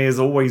Cup for me has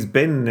always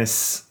been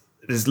this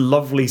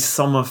lovely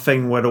summer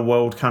thing where the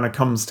world kind of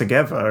comes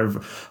together.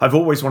 I've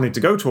always wanted to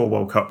go to a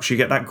World Cup because you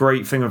get that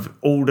great thing of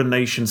all the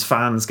nations'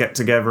 fans get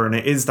together and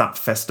it is that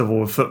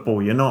festival of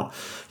football. You're not,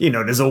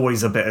 there's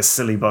always a bit of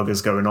silly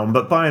buggers going on,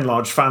 but by and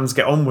large, fans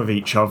get on with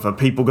each other.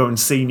 People go and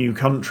see new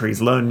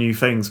countries, learn new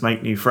things,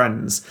 make new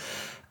friends.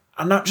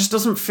 And that just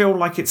doesn't feel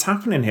like it's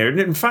happening here.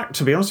 In fact,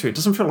 to be honest with you, it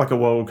doesn't feel like a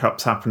World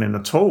Cup's happening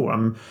at all.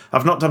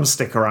 I've not done a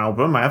sticker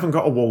album. I haven't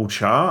got a wall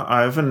chart.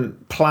 I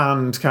haven't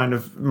planned kind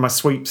of my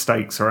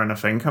sweepstakes or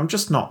anything. I'm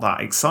just not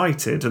that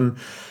excited. And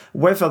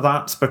whether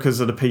that's because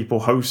of the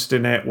people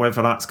hosting it,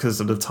 whether that's because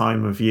of the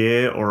time of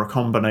year or a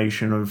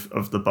combination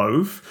of the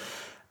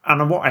both,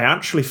 And what I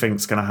actually think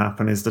is going to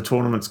happen is the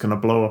tournament's going to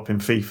blow up in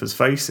FIFA's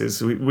faces.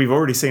 We've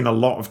already seen a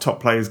lot of top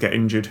players get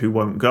injured who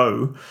won't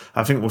go.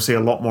 I think we'll see a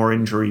lot more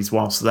injuries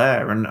whilst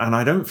there. And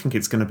I don't think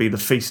it's going to be the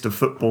feast of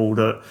football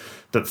that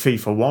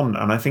FIFA want.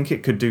 And I think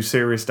it could do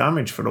serious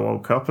damage for the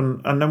World Cup.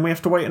 And then we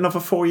have to wait another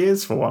 4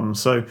 years for one.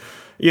 So,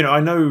 I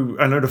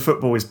know the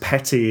football is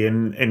petty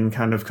in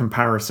kind of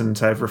comparison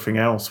to everything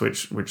else,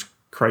 which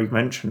Craig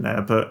mentioned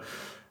there.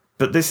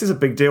 But this is a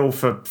big deal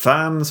for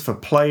fans, for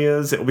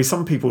players. It'll be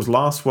some people's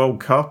last World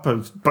Cup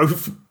of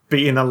both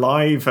being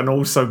alive and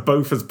also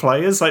both as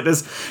players. Like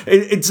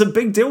it's a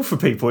big deal for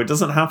people. It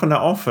doesn't happen that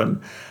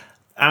often.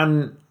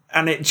 And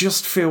it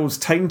just feels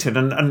tainted.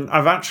 And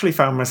I've actually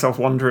found myself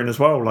wondering as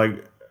well,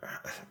 like,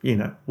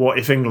 what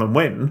if England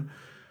win?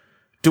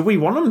 Do we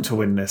want them to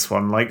win this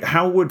one? Like,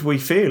 how would we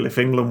feel if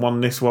England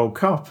won this World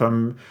Cup?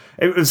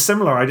 It was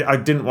similar. I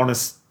didn't want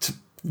us to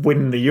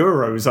win the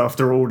Euros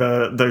after all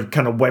the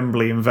kind of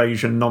Wembley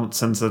invasion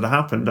nonsense that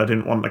happened. I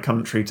didn't want the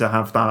country to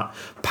have that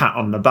pat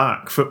on the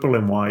back,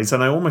 footballing wise,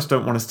 and I almost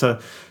don't want us to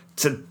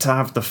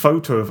have the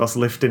photo of us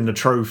lifting the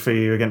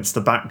trophy against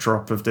the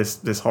backdrop of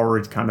this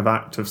horrid kind of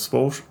act of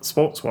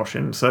sports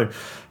washing. So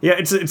yeah,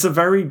 it's a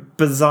very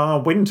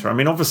bizarre winter. I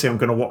mean, obviously I'm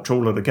going to watch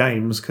all of the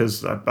games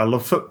because I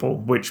love football,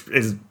 which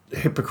is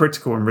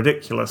hypocritical and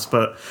ridiculous,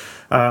 but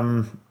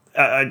I'm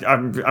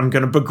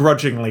going to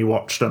begrudgingly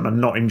watch them and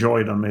not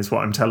enjoy them is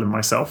what I'm telling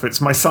myself. It's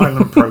my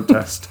silent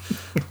protest.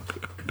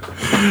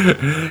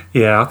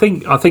 Yeah, I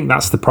think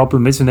that's the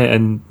problem, isn't it?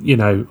 And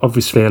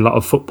obviously a lot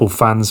of football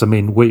fans. I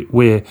mean,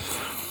 we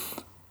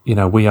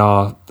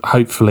are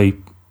hopefully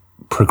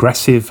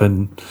progressive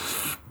and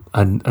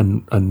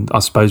I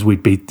suppose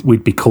we'd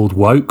be called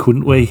woke,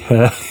 wouldn't we?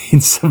 In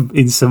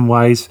some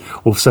ways,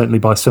 or certainly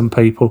by some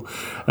people.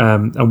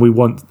 And we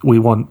want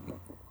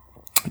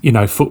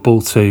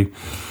football to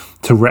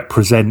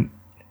represent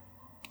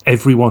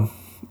everyone,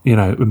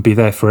 and be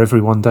there for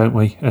everyone, don't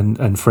we?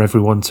 And for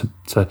everyone to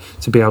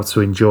be able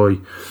to enjoy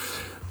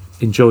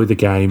the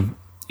game,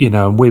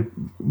 and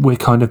we're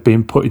kind of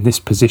being put in this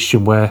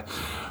position where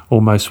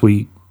almost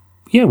we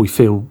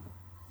feel.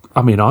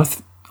 I mean, I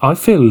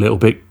feel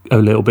a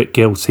little bit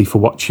guilty for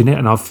watching it,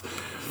 and I've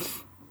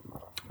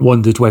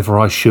wondered whether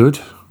I should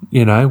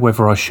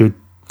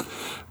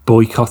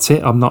boycott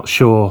it. I'm not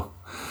sure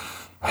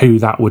who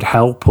that would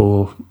help,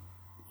 or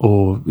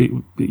it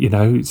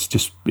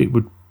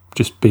would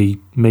just be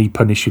me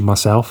punishing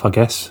myself, I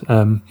guess.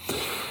 But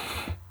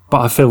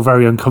I feel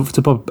very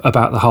uncomfortable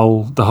about the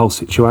whole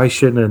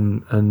situation,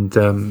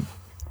 and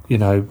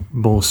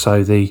more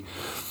so the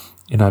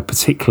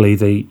particularly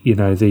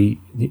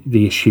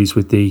the issues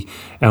with the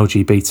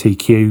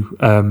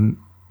LGBTQ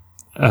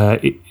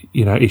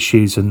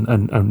issues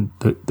and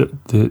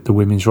the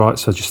women's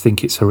rights. I just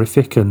think it's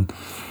horrific, and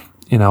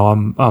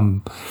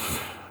I'm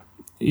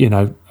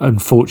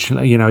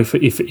unfortunately,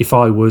 if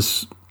I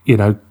was,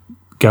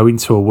 going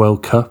to a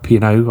World Cup,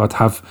 I'd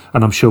have,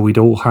 and I'm sure we'd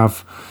all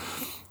have,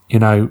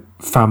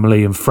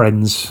 family and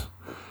friends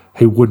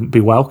who wouldn't be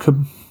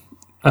welcome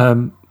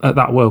at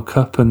that World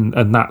Cup, and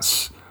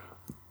that's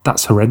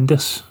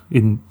horrendous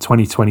in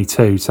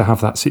 2022 to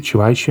have that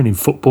situation in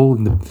football,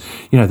 in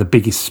the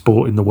biggest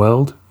sport in the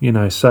world,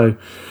 So,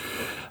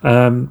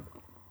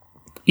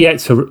 yeah,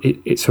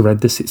 it's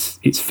horrendous.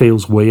 It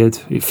feels weird.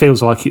 It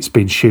feels like it's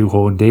been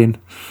shoehorned in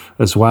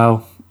as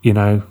well,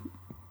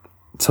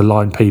 to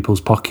line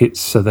people's pockets,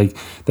 so they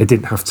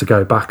didn't have to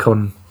go back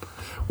on.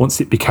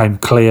 Once it became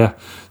clear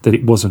that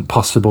it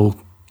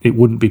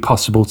wouldn't be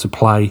possible to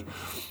play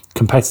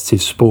competitive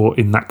sport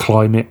in that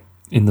climate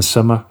in the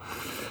summer.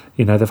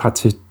 They've had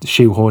to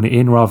shoehorn it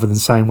in rather than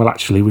saying, well,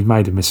 actually, we've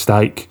made a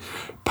mistake,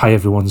 pay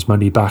everyone's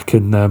money back,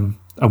 and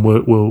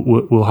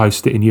we'll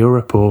host it in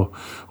Europe or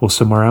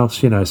somewhere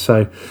else.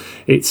 So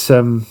it's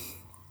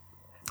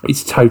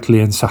totally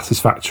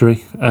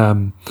unsatisfactory.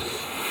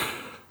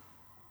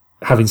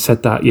 Having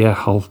said that, yeah,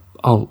 I'll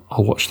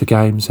watch the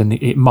games, and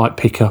it might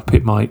pick up.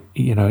 It might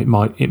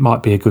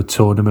be a good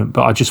tournament,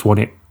 but I just want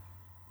it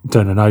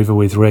done and over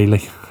with,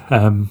 really,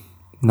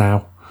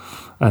 now,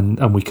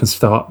 and we can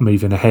start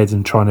moving ahead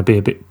and trying to be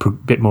a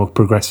bit more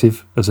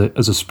progressive as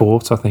a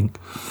sport, I think.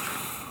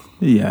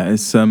 Yeah,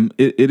 it's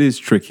it is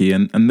tricky,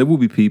 and there will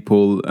be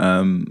people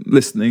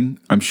listening,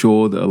 I'm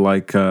sure, that are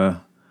like,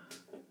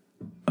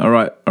 all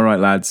right,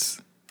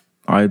 lads,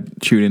 I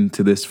tune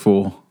into this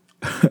for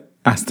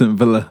Aston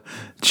Villa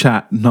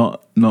chat,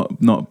 not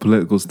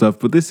political stuff.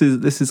 But this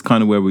is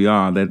kind of where we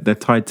are. They're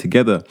tied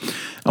together,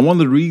 and one of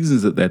the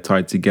reasons that they're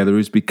tied together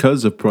is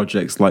because of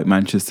projects like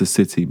Manchester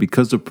City,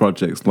 because of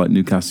projects like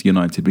Newcastle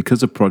United,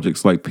 because of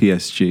projects like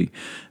PSG,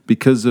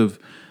 because of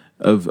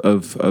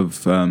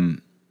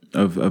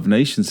of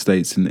nation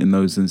states in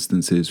those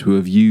instances who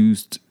have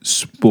used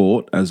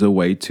sport as a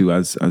way to,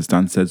 as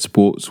Dan said,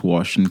 sports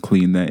wash and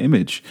clean their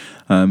image.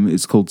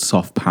 It's called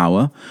soft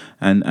power,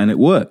 and it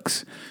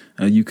works.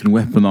 You can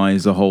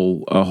weaponize a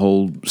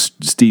whole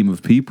steam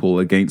of people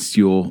against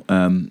a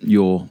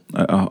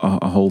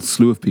whole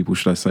slew of people,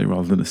 should I say,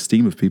 rather than a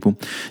steam of people.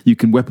 You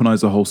can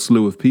weaponize a whole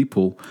slew of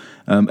people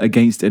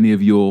against any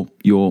of your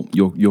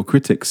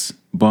critics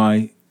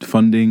by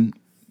funding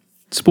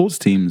sports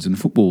teams and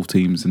football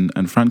teams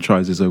and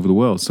franchises over the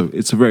world. So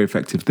it's a very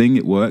effective thing.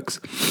 It works,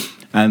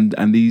 and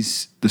the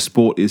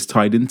sport is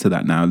tied into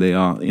that now. They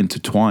are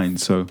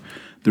intertwined. So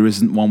there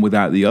isn't one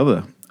without the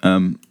other.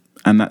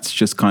 And that's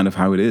just kind of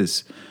how it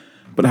is.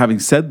 But having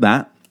said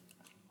that,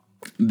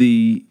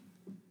 the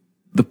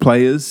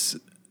players,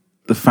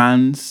 the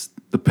fans,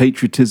 the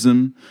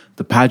patriotism,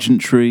 the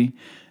pageantry,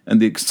 and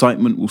the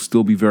excitement will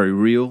still be very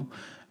real.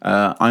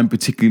 I'm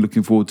particularly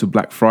looking forward to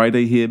Black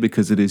Friday here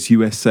because it is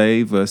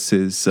USA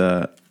versus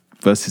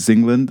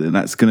England, and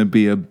that's going to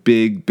be a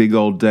big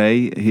old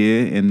day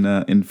here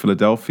in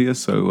Philadelphia.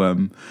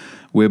 So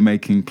we're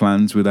making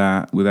plans with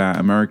our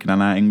American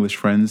and our English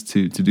friends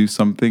to do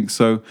something.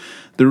 So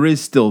there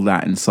is still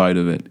that inside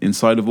of it.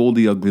 Inside of all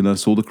the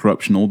ugliness, all the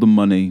corruption, all the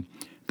money,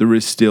 there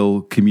is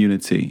still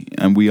community.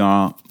 And we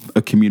are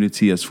a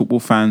community as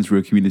football fans. We're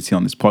a community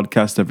on this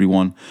podcast.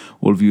 Everyone,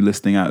 all of you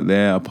listening out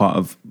there are part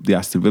of the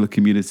Aston Villa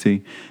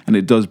community. And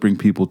it does bring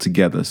people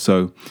together.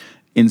 So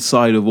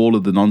inside of all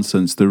of the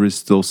nonsense, there is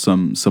still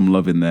some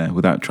love in there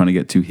without trying to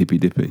get too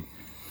hippy-dippy.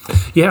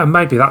 Yeah, and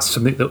maybe that's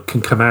something that can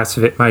come out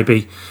of it.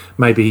 Maybe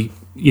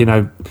you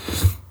know,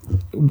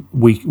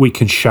 we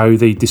can show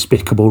the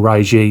despicable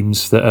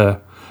regimes that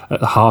are at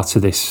the heart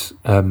of this,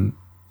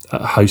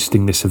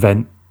 hosting this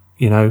event.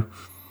 You know,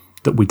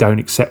 that we don't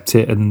accept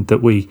it, and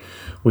that we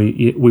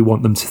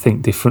want them to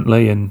think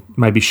differently, and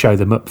maybe show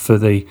them up for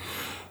the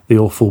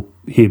awful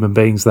human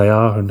beings they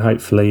are, and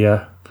hopefully,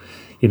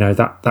 you know,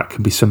 that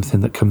can be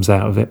something that comes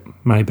out of it.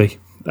 Maybe,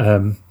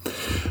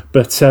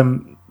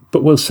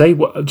 But we'll see.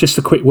 Just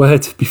a quick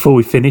word before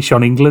we finish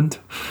on England.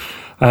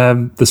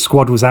 The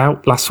squad was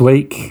out last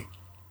week.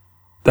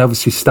 They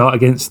obviously start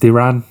against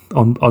Iran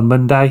on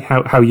Monday.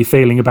 How are you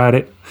feeling about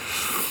it?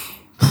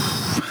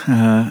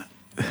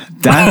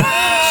 Dan?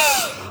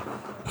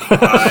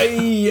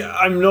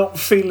 I'm not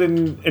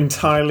feeling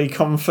entirely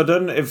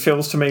confident. It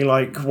feels to me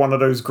like one of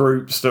those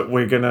groups that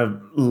we're going to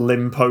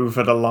limp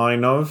over the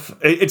line of.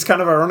 It's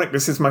kind of ironic.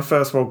 This is my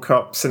first World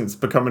Cup since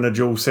becoming a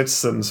dual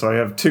citizen, so I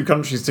have two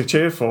countries to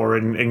cheer for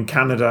in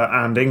Canada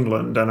and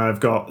England, and I've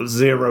got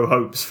zero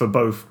hopes for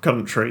both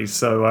countries,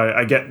 so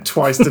I get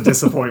twice the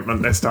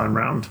disappointment this time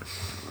round.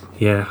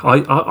 Yeah,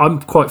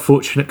 I'm quite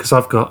fortunate because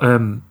I've got...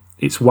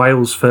 it's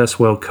Wales' first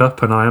World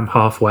Cup, and I am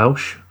half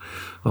Welsh.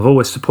 I've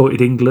always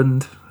supported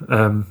England,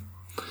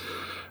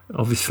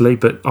 obviously,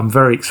 but I'm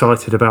very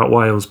excited about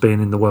Wales being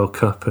in the World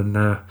Cup, and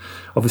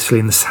obviously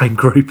in the same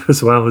group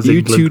as well as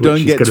England. You two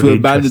don't get to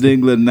abandon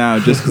England now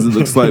just because it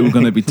looks like we're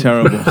going to be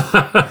terrible.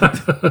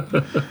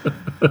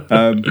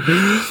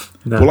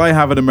 No. Well, I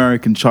have an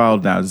American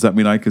child now. Does that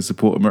mean I can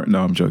support America?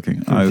 No, I'm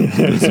joking. I'm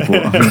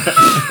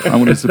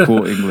going to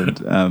support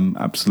England.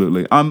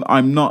 Absolutely.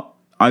 I'm not.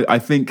 I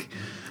think.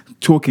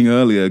 Talking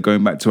earlier,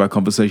 going back to our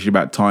conversation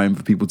about time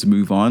for people to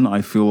move on,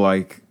 I feel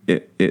like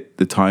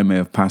the time may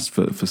have passed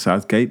for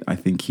Southgate. I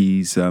think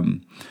he's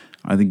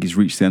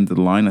reached the end of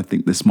the line. I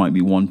think this might be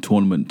one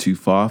tournament too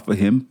far for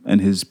him and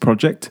his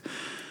project,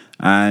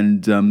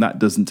 and that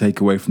doesn't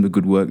take away from the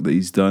good work that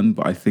he's done.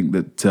 But I think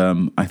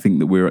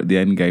that we're at the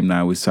end game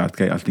now with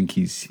Southgate. I think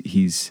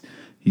he's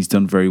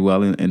done very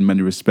well in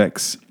many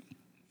respects.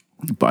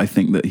 But I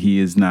think that he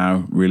is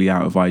now really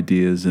out of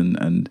ideas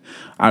and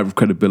out of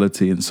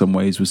credibility in some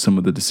ways with some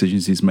of the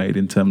decisions he's made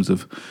in terms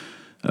of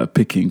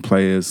picking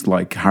players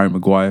like Harry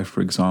Maguire,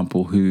 for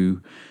example,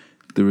 who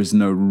there is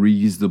no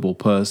reasonable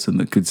person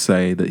that could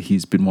say that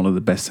he's been one of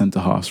the best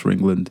centre-halves for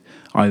England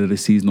either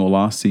this season or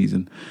last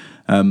season.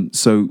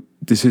 So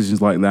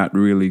decisions like that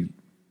really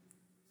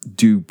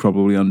do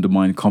probably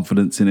undermine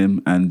confidence in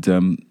him.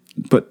 And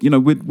but you know,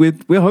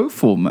 we're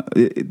hopeful.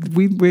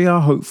 We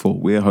are hopeful.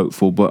 We're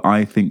hopeful. But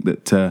I think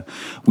that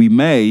we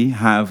may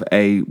have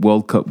a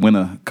World Cup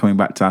winner coming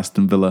back to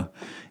Aston Villa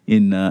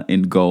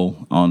in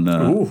goal on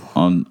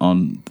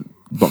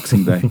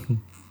Boxing Day.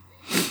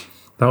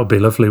 That would be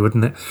lovely,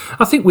 wouldn't it?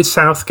 I think with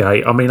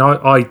Southgate, I mean,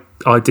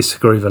 I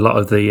disagree with a lot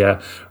of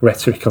the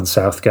rhetoric on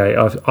Southgate.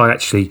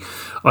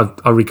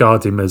 I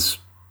regard him as,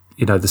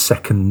 you know, the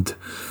second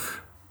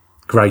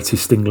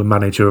greatest England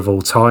manager of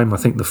all time. I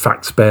think the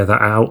facts bear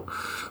that out.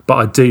 But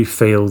I do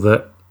feel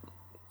that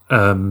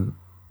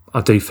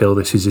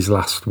this is his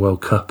last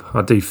World Cup.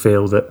 I do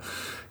feel that,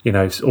 you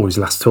know, or his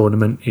last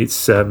tournament.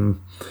 It's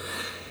and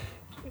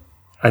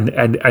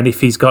if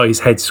he's got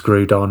his head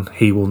screwed on,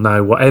 he will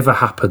know whatever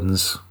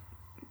happens,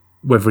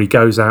 whether he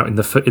goes out in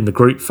the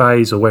group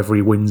phase or whether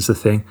he wins the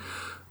thing,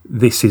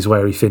 this is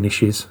where he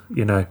finishes.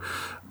 You know,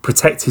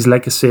 protect his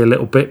legacy a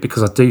little bit,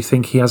 because I do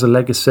think he has a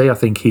legacy. I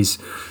think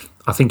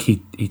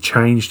he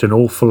changed an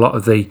awful lot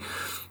of the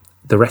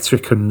the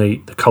rhetoric and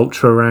the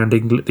culture around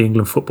the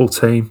England football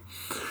team.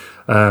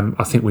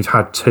 I think we've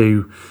had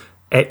 2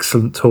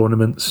 excellent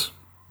tournaments,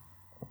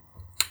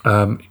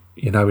 in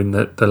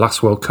the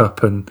last World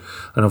Cup and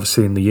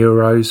obviously in the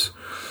Euros,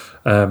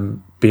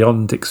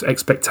 beyond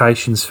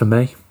expectations for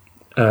me.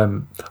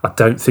 I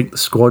don't think the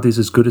squad is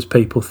as good as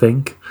people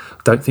think.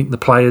 I don't think the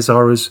players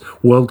are as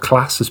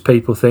world-class as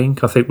people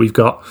think. I think we've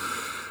got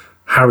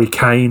Harry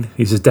Kane,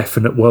 who's a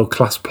definite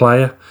world-class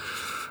player.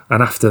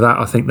 And after that,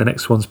 I think the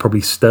next one's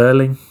probably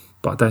Sterling.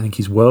 But I don't think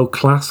he's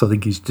world-class. I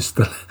think he's just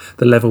the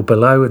level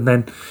below. And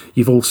then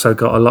you've also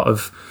got a lot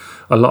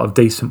of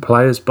decent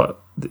players. But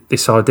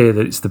this idea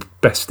that it's the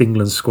best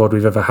England squad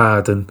we've ever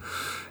had and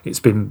it's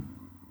been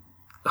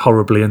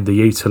horribly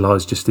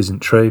underutilised just isn't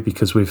true,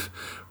 because we've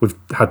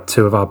had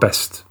 2 of our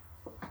best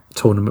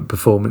tournament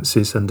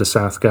performances under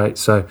Southgate.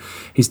 So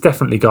he's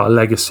definitely got a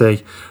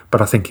legacy,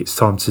 but I think it's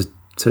time to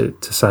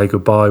say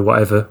goodbye,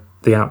 whatever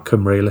the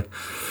outcome, really.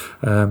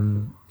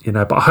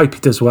 But I hope he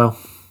does well.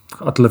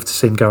 I'd love to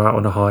see him go out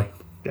on a high.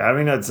 Yeah,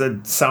 I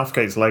mean,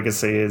 Southgate's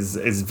legacy is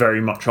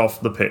very much off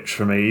the pitch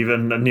for me.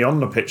 Even the on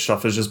the pitch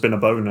stuff has just been a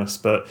bonus.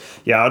 But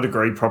yeah, I'd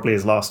agree. Probably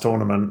his last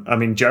tournament. I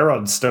mean,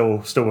 Gerrard's still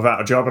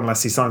without a job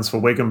unless he signs for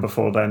Wigan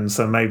before then.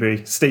 So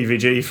maybe Stevie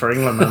G for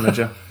England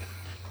manager.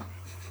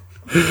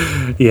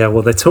 Yeah,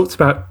 well, they talked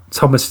about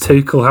Thomas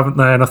Tuchel, haven't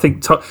they? And I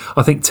think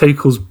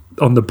Tuchel's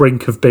on the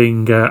brink of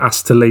being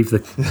asked to leave the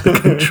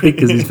country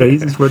because his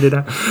visa's running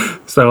out.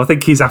 So I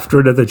think he's after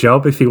another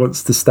job if he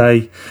wants to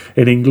stay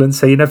in England.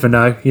 So you never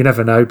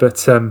know.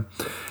 But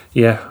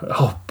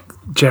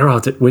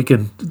Gerrard at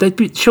Wigan,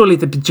 surely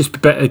they'd just be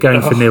better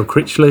going for Neil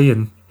Critchley.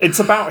 And it's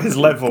about his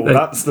level.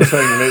 That's the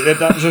thing.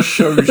 That just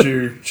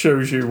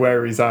shows you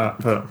where he's at.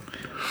 But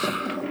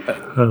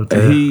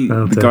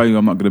the guy who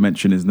I'm not going to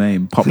mention his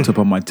name popped up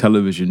on my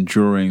television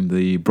during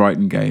the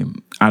Brighton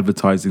game,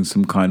 advertising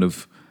some kind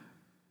of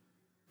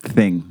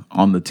thing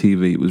on the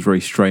TV. It was very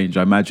strange.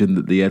 I imagine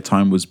that the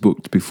airtime was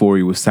booked before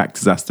he was sacked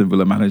as Aston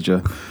Villa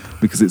manager,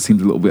 because it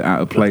seemed a little bit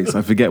out of place.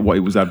 I forget what he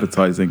was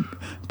advertising,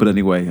 but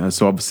anyway,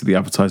 so obviously the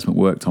advertisement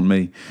worked on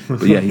me.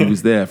 But yeah, he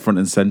was there front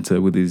and centre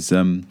with his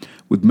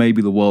with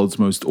maybe the world's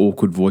most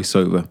awkward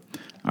voiceover.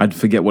 I'd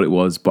forget what it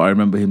was, but I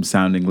remember him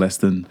sounding less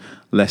than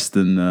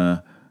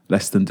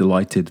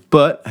delighted.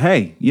 But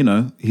hey,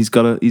 he's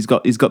got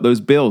those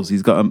bills.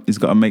 He's got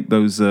to make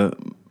those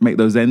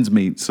ends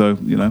meet. So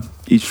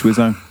each to his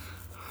own.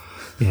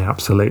 Yeah,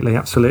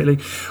 absolutely.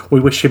 We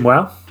wish him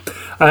well.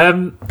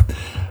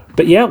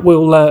 But yeah,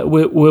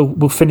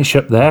 we'll finish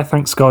up there.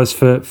 Thanks, guys,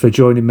 for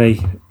joining me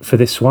for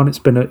this one. It's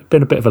been a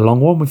bit of a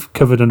long one. We've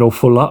covered an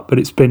awful lot, but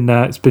it's been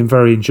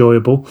very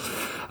enjoyable.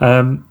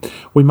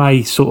 We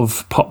may sort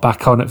of pop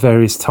back on at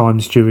various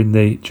times during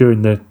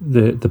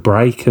the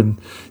break and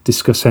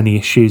discuss any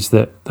issues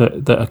that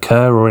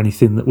occur or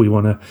anything that we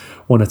want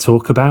to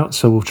talk about.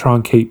 So we'll try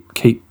and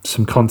keep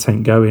some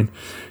content going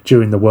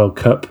during the World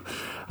Cup.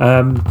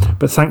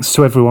 But thanks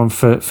to everyone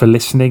for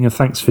listening, and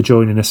thanks for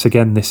joining us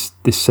again this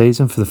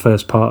season for the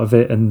first part of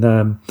it.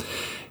 And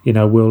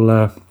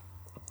we'll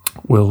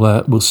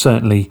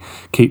certainly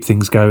keep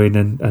things going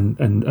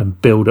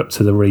and build up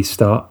to the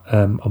restart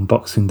on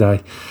Boxing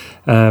Day.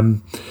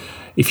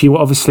 If you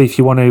want to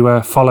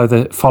follow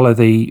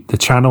the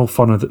channel,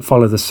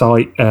 follow the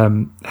site,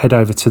 head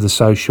over to the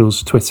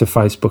socials, Twitter,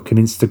 Facebook and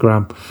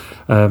Instagram,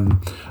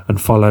 and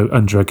follow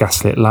Under a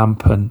Gaslit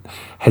Lamp, and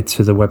head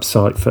to the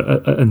website for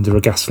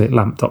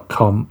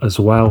underagaslitlamp.com as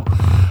well.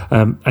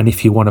 And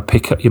if you want to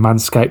pick up your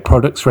Manscaped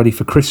products ready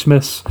for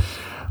Christmas,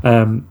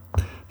 go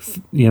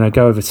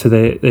over to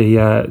the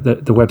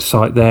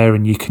website there,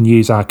 and you can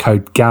use our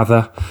code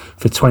GATHER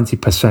for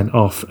 20%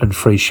 off and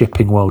free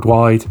shipping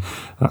worldwide.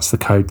 That's the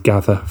code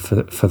GATHER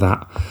for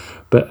that.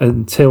 But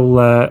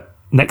until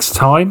next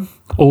time,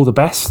 all the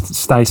best,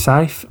 stay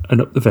safe,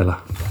 and up the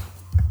Villa.